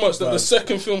movie so much that the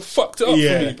second film fucked it up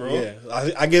for me, bro. Yeah,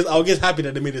 I guess happy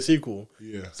that they made a sequel.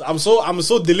 Yeah, so I'm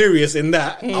so delirious in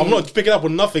that I'm not picking up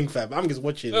on nothing, fam. I'm just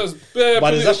watching. There's bare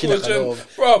political agenda,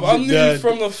 bro. I knew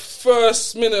from the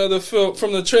first minute of the film,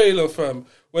 from the trailer, fam,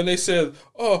 when they said,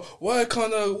 "Oh, why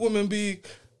can't a woman be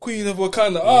Queen of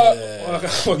Wakanda?"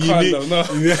 Wakanda, no.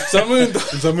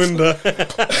 Zamunda.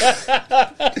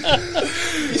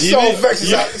 He's so vexed.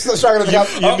 He's not struggling to get.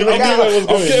 I'm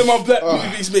getting my black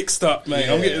movies mixed up, mate.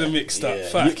 I'm getting them mixed up.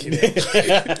 Fuck.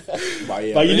 But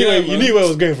you knew where it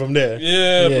was going from there.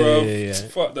 Yeah, bro. Yeah.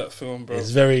 Fuck that film, bro.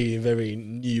 It's very, very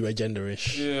new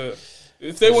agenda-ish. Yeah.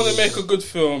 If they want to make a good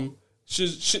film,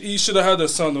 he should have had a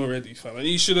son already, fam. And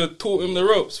he should have taught him the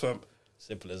ropes, fam.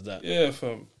 Simple as that. Yeah,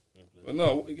 fam. But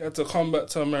no, he had to come back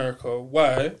to America.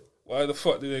 Why? Why the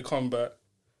fuck did they come back?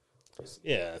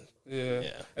 Yeah. Yeah.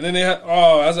 And then they had,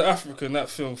 as an African, that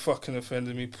film fucking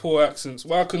offended me. Poor accents.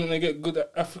 Why couldn't they get good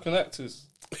African actors?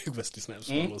 Wesley Snipes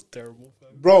was terrible. Fam.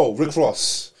 Bro, Rick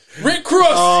Ross. Rick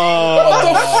Ross! What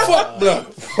the fuck, bro?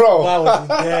 Bro. Why was he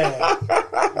there?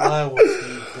 Why was he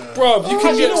there? Bro, you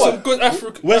can get some good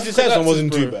African. Wesley Snipes one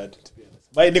wasn't too bad.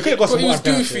 But they could have got But some he more was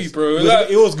African goofy, actors. bro.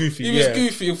 It was goofy. He was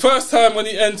goofy. First time when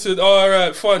he entered,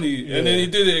 alright, funny. Yeah. And then he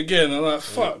did it again. I'm like,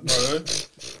 fuck, bro.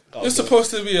 You're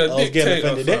supposed to be a I was getting dictator.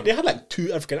 offended. They had like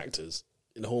 2 African actors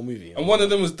in the whole movie. And one of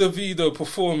them was Davido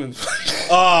performing.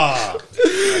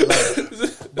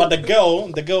 But the girl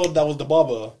that was the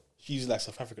barber, she's like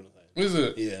South African. Is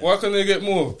it? Yeah. Why can't they get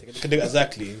more?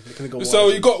 Exactly. They couldn't go So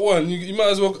more. you got one. You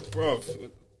might as well, bro.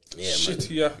 Yeah,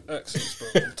 shitty accents,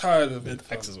 bro. I'm tired of it.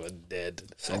 Accents were dead.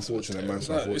 Unfortunate, man.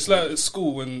 It's like at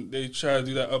school when they try to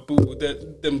do that Abu with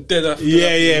them dead African.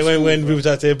 Yeah. When people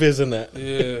try to take a piss and that.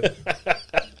 Yeah.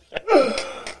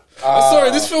 Sorry,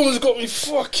 this film has got me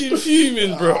fucking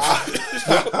fuming, bro.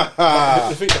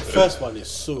 I think the first one is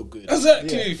so good. Exactly,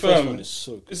 The first fam. one is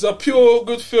so good. It's a pure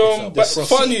good film, but proper-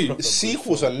 funny. The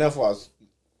sequels are never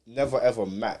ever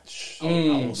match.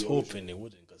 I was hoping they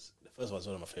wouldn't because the first one's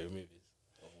one of my favorite movies.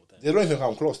 They don't even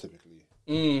come close typically.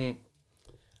 I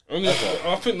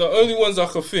think the only ones I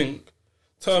could think,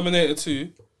 Terminator 2.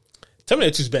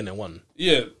 Terminator 2 is better than 1.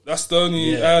 Yeah, that's the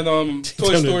only, Yeah. and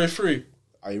Toy Story 3.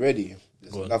 Are you ready?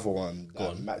 There's Go on. another one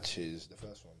that matches the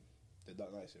first one, the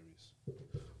Dark Knight series.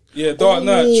 Yeah, Dark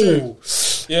Knight, Ooh. true.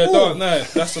 Yeah, Dark Knight,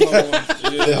 that's another one.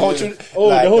 Yeah, The whole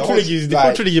yeah. trilogy, The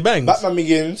whole trilogy bangs. Batman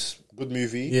Begins, good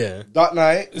movie. Yeah. Dark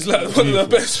Knight, It's like one of the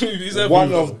best movies ever.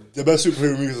 one of the best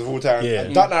superhero movies of all time. Yeah.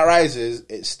 And Dark Knight Rises,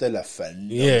 it's still a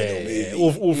phenomenal movie.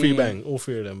 All 3 bang. All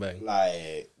 3 of them bang.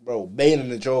 Like, bro, Bane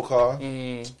and the Joker.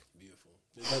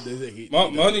 My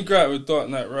only gripe with Dark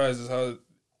Knight Rises is how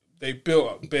they built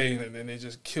up Bane and then they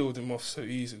just killed him off so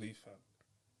easily, fam.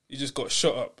 He just got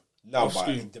shot up. No, off but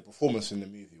screen. the performance in the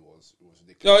movie was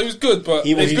ridiculous. No, he was good, but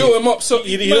He they was- built him up so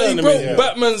he man, he broke yeah.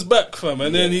 Batman's back, fam,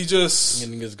 and then he just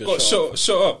And he just got shot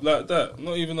up like that.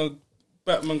 Not even a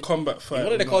Batman combat fight.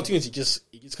 One of the cartoons, he just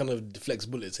kind of deflects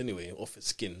bullets anyway off his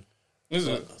skin. Is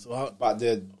it? So how, But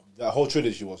the whole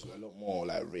trilogy was a lot more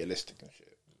like realistic and shit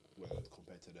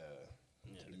compared to the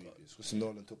movies. Because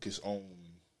Nolan took his own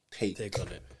take on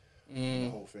it? the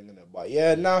whole thing in it. But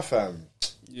yeah, nah, fam.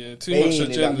 Yeah, too Bane much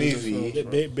in that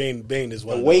agenda. movie. Bane is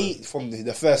one. The wait from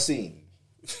the first scene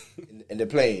in the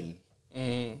plane,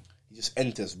 he just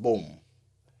enters, boom.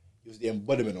 He was the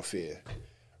embodiment of fear.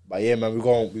 But yeah, man, we're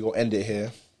gonna end it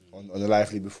here on the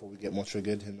lively before we get more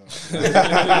triggered. You know?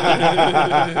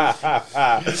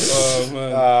 Oh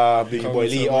man, Big Coming boy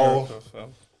to Leo, America, fam.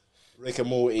 Rick and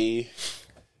Morty,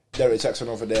 Derek Jackson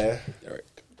over there.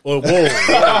 Oh, whoa. To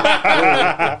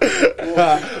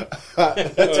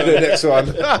the next one.